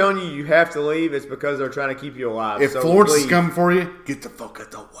people are telling you have to leave, it's because they're trying to keep you alive. If so Florence is leave. coming for you, get the fuck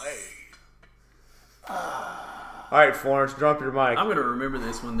out the way. All right, Florence, drop your mic. I'm gonna remember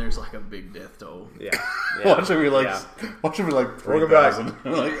this when there's like a big death toll. Yeah. Watch it be like, Yeah. watch it be like We're gonna 3,000.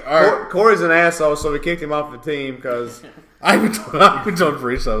 Like, all right. Corey's an asshole, so we kicked him off the team because I even told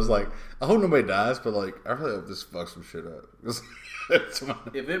Teresa, I was like, I hope nobody dies, but like, I really hope this fucks some shit up. It's my-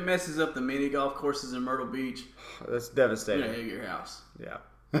 If it messes up the mini golf courses in Myrtle Beach, that's I'm devastating. gonna egg your house. Yeah.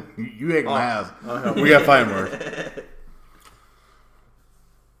 you egg my house. We got fighting words.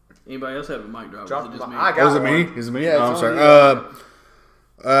 Anybody else have a mic drop? Drop Or is it just my- me? I got Was it me? one. Is it me? Yeah, Oh, I'm it's sorry.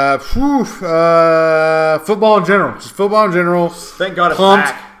 on Football in general. Just football in general. Thank God it's Pumped.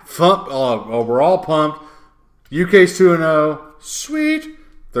 back. We're all pumped. UK's 2-0. Sweet.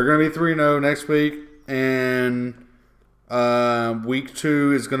 They're going to be 3-0 next week. And week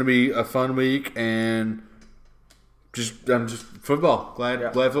 2 is going to be a fun week. And I'm just football.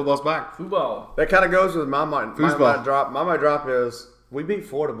 Glad football's back. Football. That kind of goes with my might drop. My might drop is we beat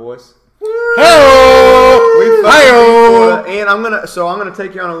Florida, boys. Hey-o! We fucking Hey-o! beat Florida, and I'm gonna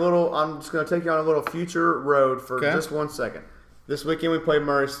take you on a little. I'm just gonna take you on a little future road for just 1 second. This weekend we play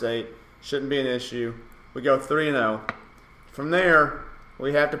Murray State. Shouldn't be an issue. We go 3-0. From there,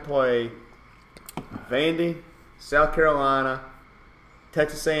 we have to play Vandy, South Carolina,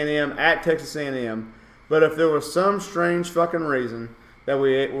 Texas A&M at Texas A&M. But if there was some strange fucking reason that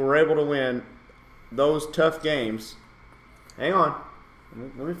we were able to win those tough games, hang on,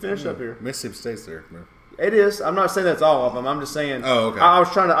 let me finish up here. Mississippi State's there, bro. It is. I'm not saying that's all of them. I'm just saying. Oh, okay. I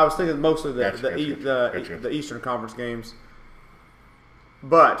was thinking mostly Gotcha. the Eastern Conference games.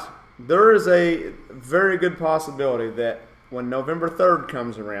 But there is a very good possibility that when November 3rd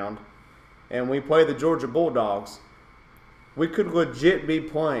comes around and we play the Georgia Bulldogs, we could legit be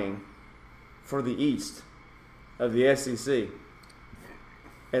playing for the East of the SEC.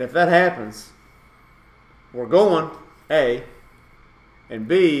 And if that happens, we're going, A, and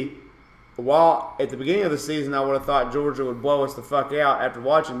B, while at the beginning of the season I would have thought Georgia would blow us the fuck out after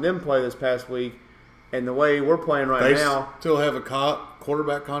watching them play this past week and the way we're playing right now. Still have a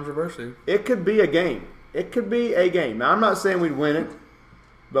quarterback controversy. It could be a game. It could be a game. Now, I'm not saying we'd win it,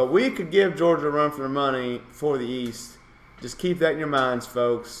 but we could give Georgia a run for their money for the East. Just keep that in your minds,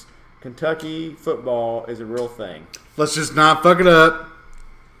 folks. Kentucky football is a real thing. Let's just not fuck it up.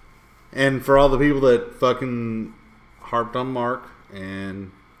 And for all the people that fucking harped on Mark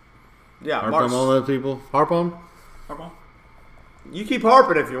and harped on all those people, harp on? You keep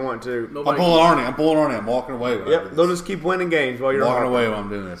harping if you want to. I'm pulling Arnie. I'm walking away. Yep, they'll just keep winning games while you're walking harping. away while I'm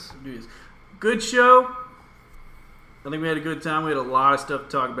doing this. Good show. I think we had a good time. We had a lot of stuff to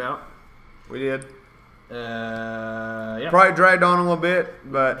talk about. We did. Yeah. Probably dragged on a little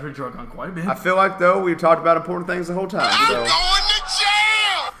bit, but We drunk on quite a bit. I feel like, though, we've talked about important things the whole time. So.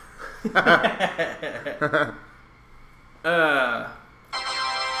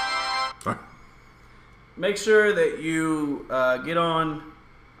 Make sure that you get on.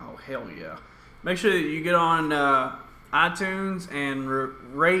 Oh hell yeah! Make sure that you get on iTunes and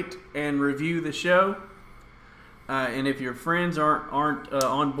rate and review the show. And if your friends aren't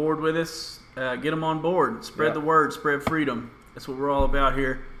on board with us, get them on board. Spread the word. Spread freedom. That's what we're all about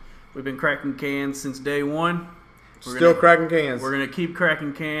here. We've been cracking cans since day one. Still cracking cans. We're gonna keep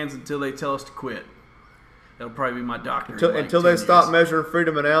cracking cans until they tell us to quit. That'll probably be my doctor. Until they stop measuring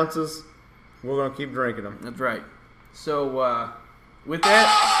freedom in ounces, we're going to keep drinking them. That's right. So, with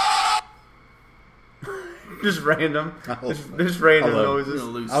that... just random. Just random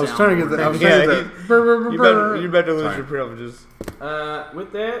noises. I was trying to get that. I was trying to get that. You better lose your privileges.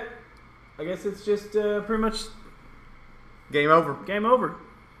 With that, I guess it's just pretty much... Game over. Game over.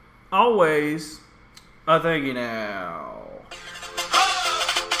 Always a thank you now.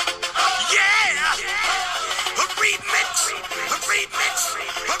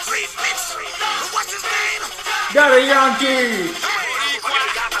 What's his name? Got a Yankee!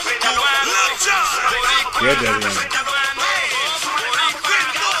 Yeah, Daddy.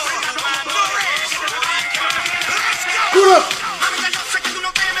 Put up!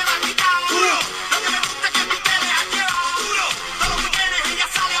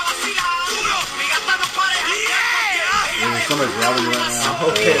 Somebody's robbing you right now.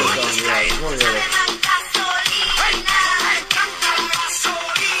 Okay,